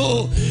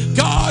school.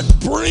 God,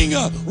 bring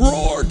a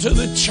roar to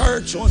the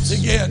church once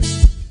again.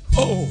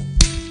 Oh,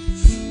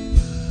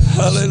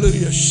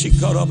 hallelujah.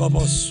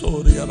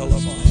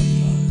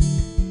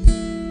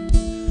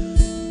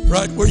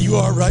 Right where you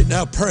are right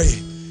now,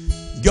 pray.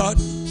 God,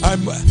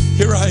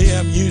 here I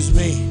am. Use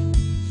me.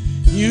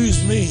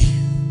 Use me.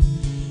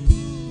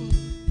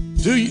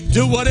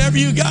 Do whatever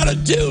you got to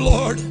do,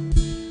 Lord.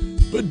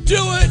 But do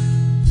it.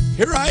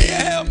 Here I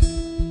am.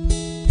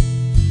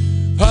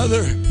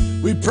 Father,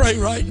 we pray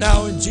right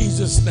now in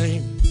Jesus'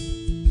 name.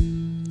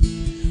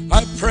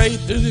 I pray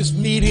through this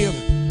medium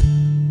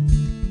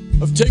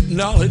of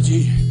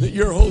technology that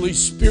your Holy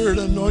Spirit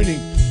anointing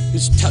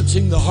is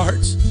touching the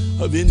hearts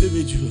of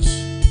individuals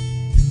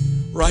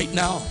right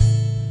now,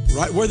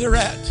 right where they're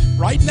at,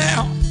 right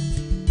now.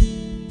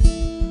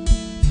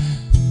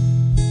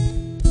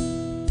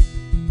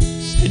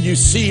 And you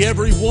see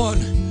everyone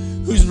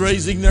who's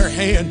raising their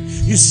hand.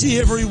 You see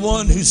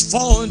everyone who's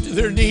fallen to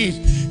their knees.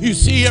 You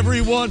see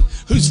everyone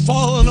who's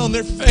fallen on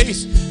their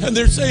face, and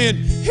they're saying,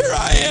 here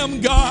I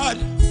am, God.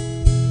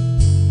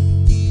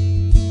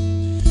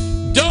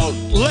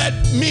 Don't let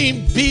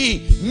me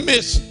be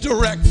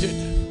misdirected.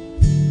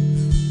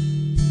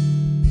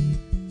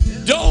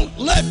 Don't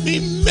let me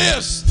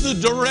miss the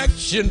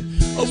direction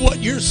of what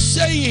you're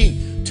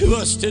saying to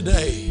us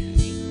today.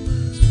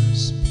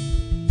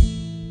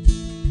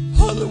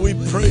 Father, we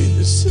pray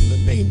this in the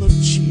name of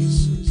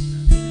Jesus.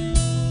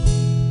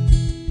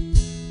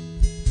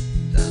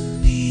 I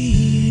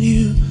need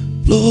you,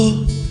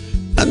 Lord.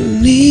 I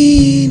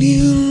need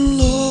you,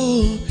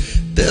 Lord.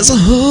 There's a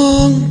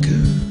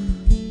hunger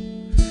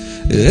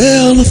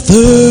and a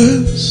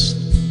thirst,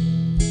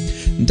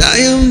 and I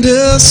am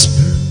desperate.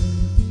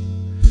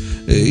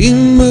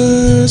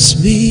 Immerse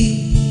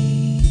me,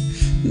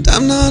 and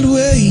I'm not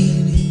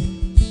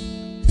waiting,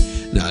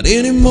 not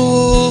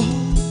anymore.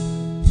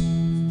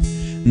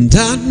 And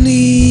I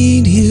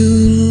need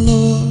you,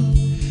 Lord.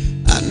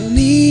 I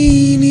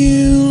need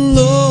you,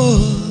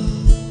 Lord.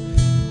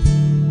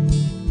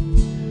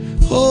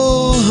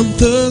 Oh, I'm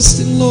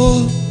thirsty,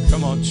 Lord.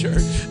 Come on,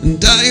 church.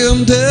 And I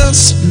am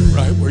desperate.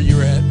 Right where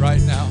you're at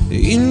right now.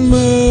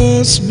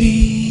 Immerse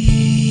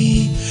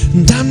me,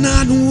 and I'm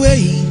not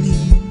waiting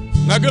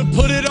Not going to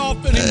put it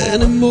off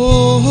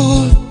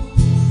anymore.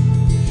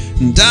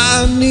 And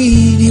I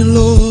need you,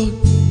 Lord.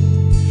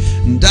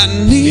 And I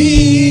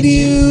need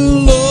you,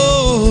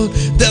 Lord.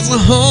 There's a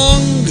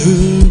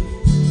hunger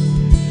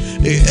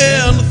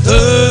and a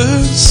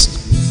thirst,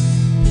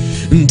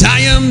 and I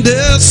am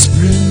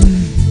desperate.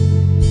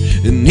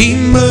 And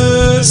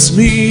immerse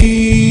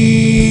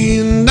me,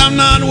 and I'm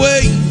not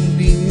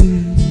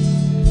waiting,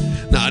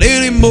 not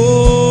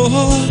anymore.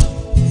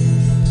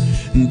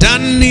 And I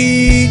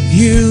need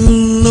you,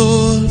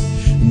 Lord.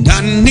 And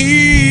I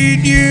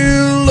need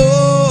you,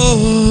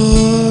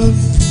 Lord.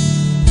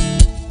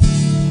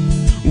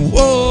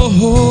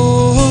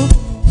 Whoa.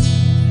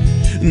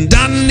 And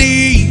I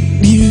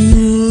need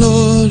you,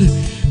 Lord.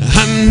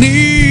 I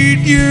need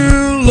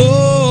you,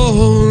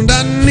 Lord.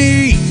 I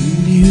need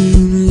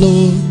you,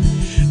 Lord.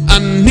 I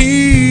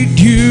need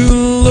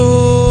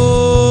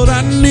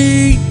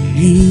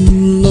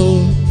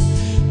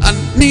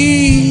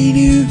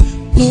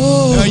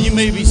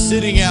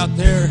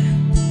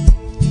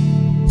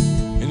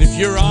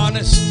you're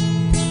honest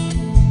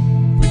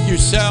with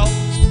yourself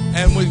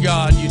and with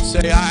God, you'd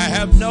say, I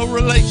have no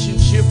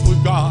relationship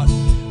with God.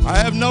 I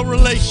have no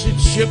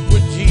relationship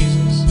with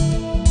Jesus.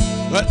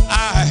 But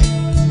I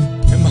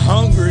am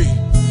hungry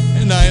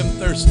and I am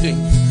thirsty.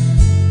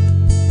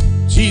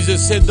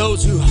 Jesus said,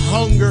 those who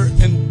hunger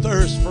and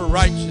thirst for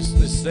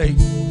righteousness' sake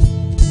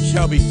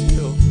shall be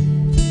filled.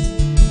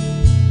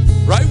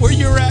 Right where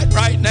you're at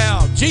right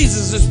now,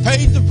 Jesus has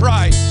paid the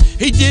price.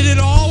 He did it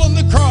all on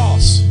the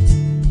cross.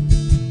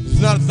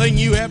 There's not a thing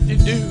you have to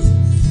do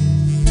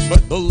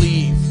but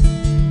believe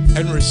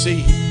and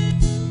receive.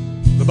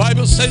 The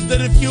Bible says that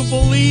if you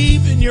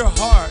believe in your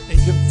heart and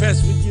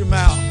confess with your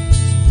mouth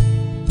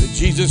that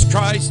Jesus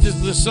Christ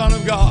is the Son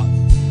of God,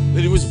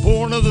 that he was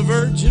born of the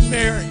Virgin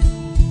Mary,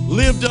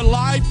 lived a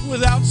life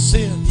without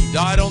sin, he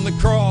died on the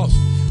cross,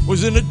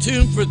 was in a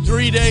tomb for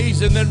 3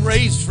 days and then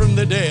raised from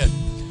the dead.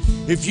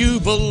 If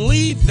you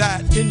believe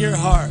that in your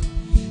heart,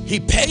 he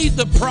paid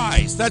the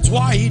price. That's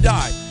why he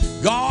died.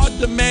 God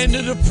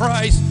demanded a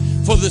price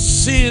for the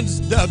sins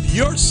of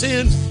your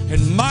sins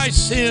and my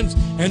sins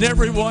and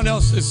everyone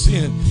else's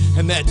sin.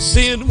 And that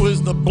sin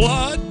was the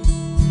blood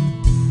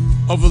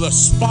of the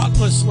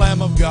spotless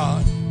Lamb of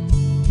God.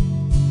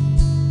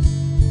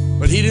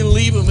 But he didn't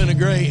leave him in a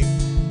grave.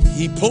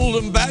 He pulled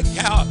him back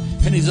out,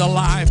 and he's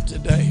alive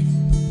today.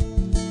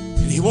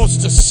 And he wants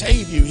to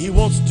save you. He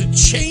wants to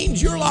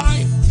change your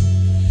life.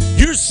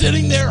 You're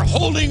sitting there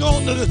holding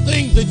on to the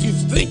things that you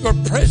think are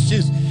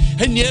precious,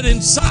 and yet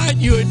inside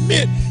you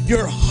admit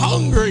you're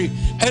hungry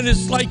and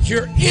it's like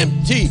you're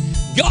empty.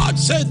 God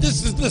said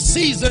this is the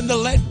season to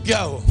let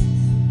go.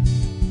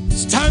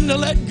 It's time to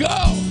let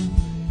go.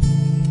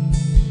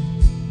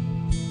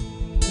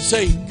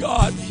 Say,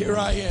 God, here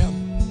I am.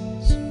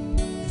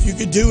 If you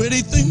could do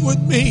anything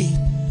with me,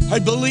 I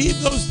believe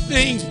those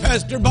things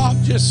Pastor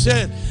Bob just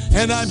said,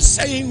 and I'm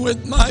saying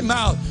with my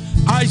mouth,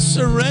 I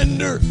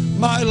surrender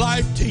my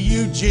life to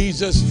you,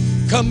 Jesus.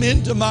 Come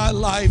into my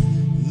life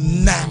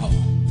now.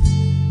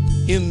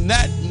 In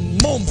that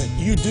moment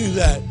you do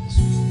that,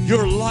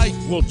 your life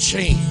will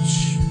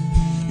change.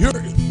 Your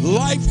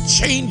life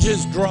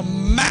changes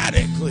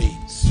dramatically,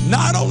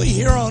 not only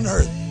here on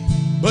earth,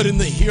 but in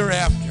the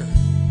hereafter.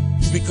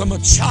 You become a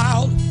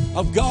child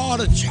of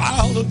God, a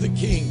child of the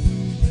King,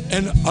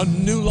 and a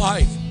new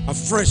life, a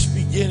fresh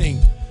beginning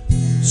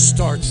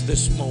starts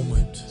this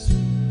moment.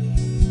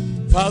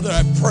 Father,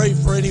 I pray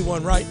for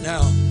anyone right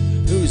now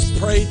who has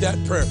prayed that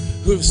prayer,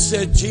 who have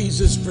said,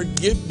 Jesus,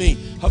 forgive me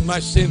of my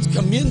sins.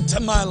 Come into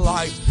my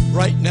life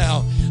right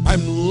now.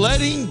 I'm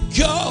letting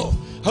go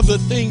of the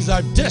things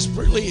I've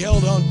desperately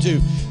held on to.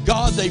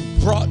 God, they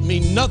brought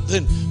me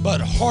nothing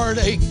but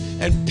heartache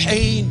and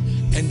pain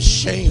and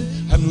shame.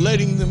 I'm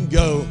letting them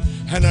go,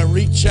 and I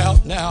reach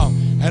out now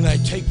and I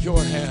take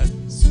your hand.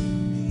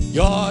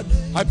 God,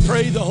 I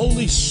pray the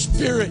Holy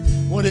Spirit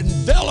would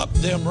envelop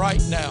them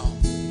right now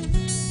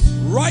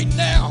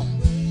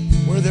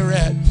where they're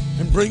at,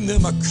 and bring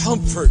them a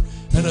comfort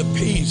and a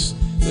peace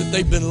that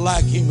they've been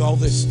lacking all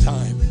this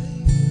time.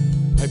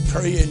 I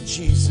pray in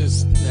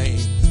Jesus'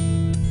 name.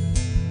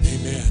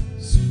 Amen.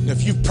 And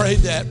if you prayed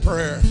that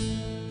prayer,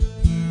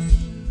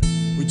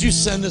 would you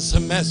send us a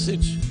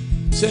message?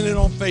 Send it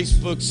on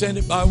Facebook. Send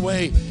it by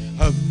way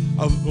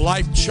of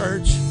Life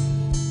Church.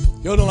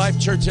 Go to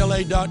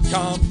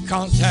lifechurchla.com.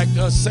 Contact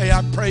us. Say,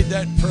 I prayed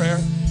that prayer.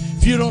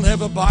 If you don't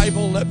have a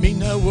Bible, let me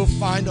know. We'll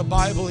find a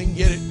Bible and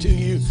get it to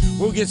you.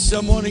 We'll get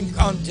someone in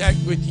contact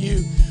with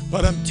you.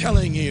 But I'm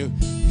telling you,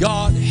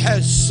 God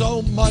has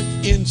so much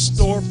in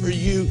store for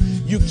you,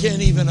 you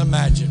can't even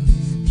imagine.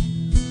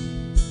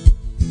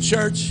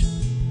 Church,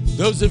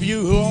 those of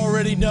you who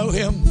already know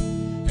him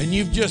and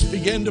you've just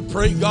begun to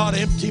pray, God,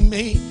 empty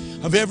me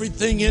of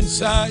everything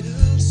inside,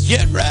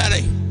 get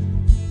ready.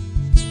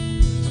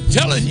 I'm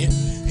telling you,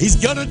 he's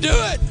going to do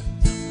it.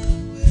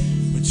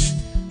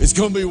 It's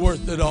going to be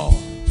worth it all.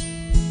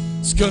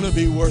 It's going to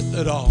be worth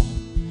it all.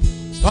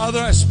 Father,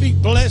 I speak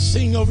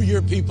blessing over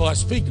your people. I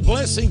speak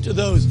blessing to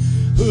those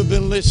who have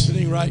been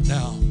listening right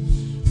now.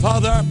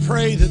 Father, I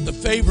pray that the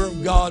favor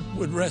of God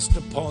would rest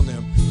upon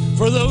them.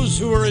 For those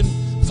who are in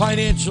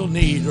financial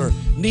need or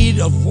need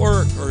of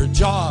work or a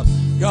job,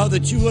 God,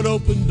 that you would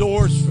open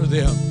doors for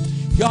them.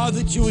 God,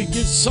 that you would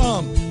give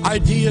some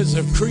ideas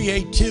of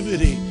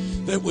creativity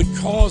that would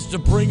cause to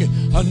bring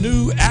a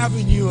new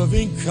avenue of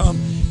income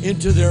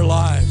into their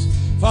lives.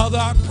 Father,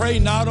 I pray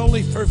not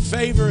only for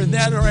favor in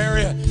that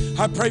area,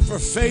 I pray for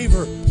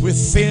favor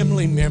with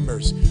family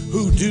members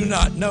who do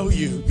not know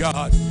you,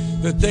 God,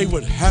 that they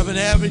would have an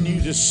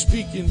avenue to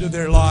speak into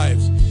their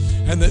lives,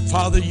 and that,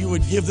 Father, you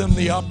would give them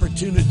the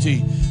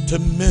opportunity to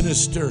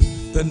minister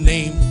the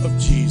name of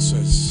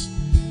Jesus.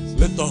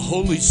 Let the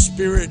Holy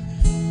Spirit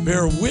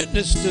bear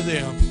witness to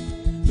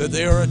them that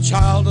they are a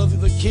child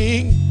of the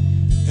King,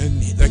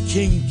 and the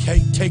King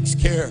takes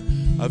care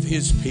of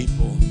his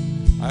people.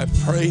 I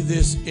pray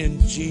this in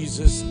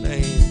Jesus'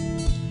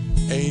 name.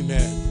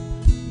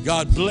 Amen.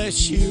 God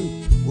bless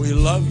you. We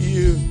love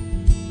you.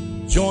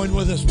 Join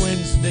with us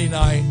Wednesday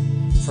night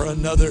for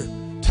another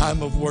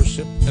time of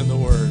worship in the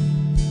Word.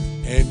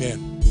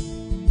 Amen.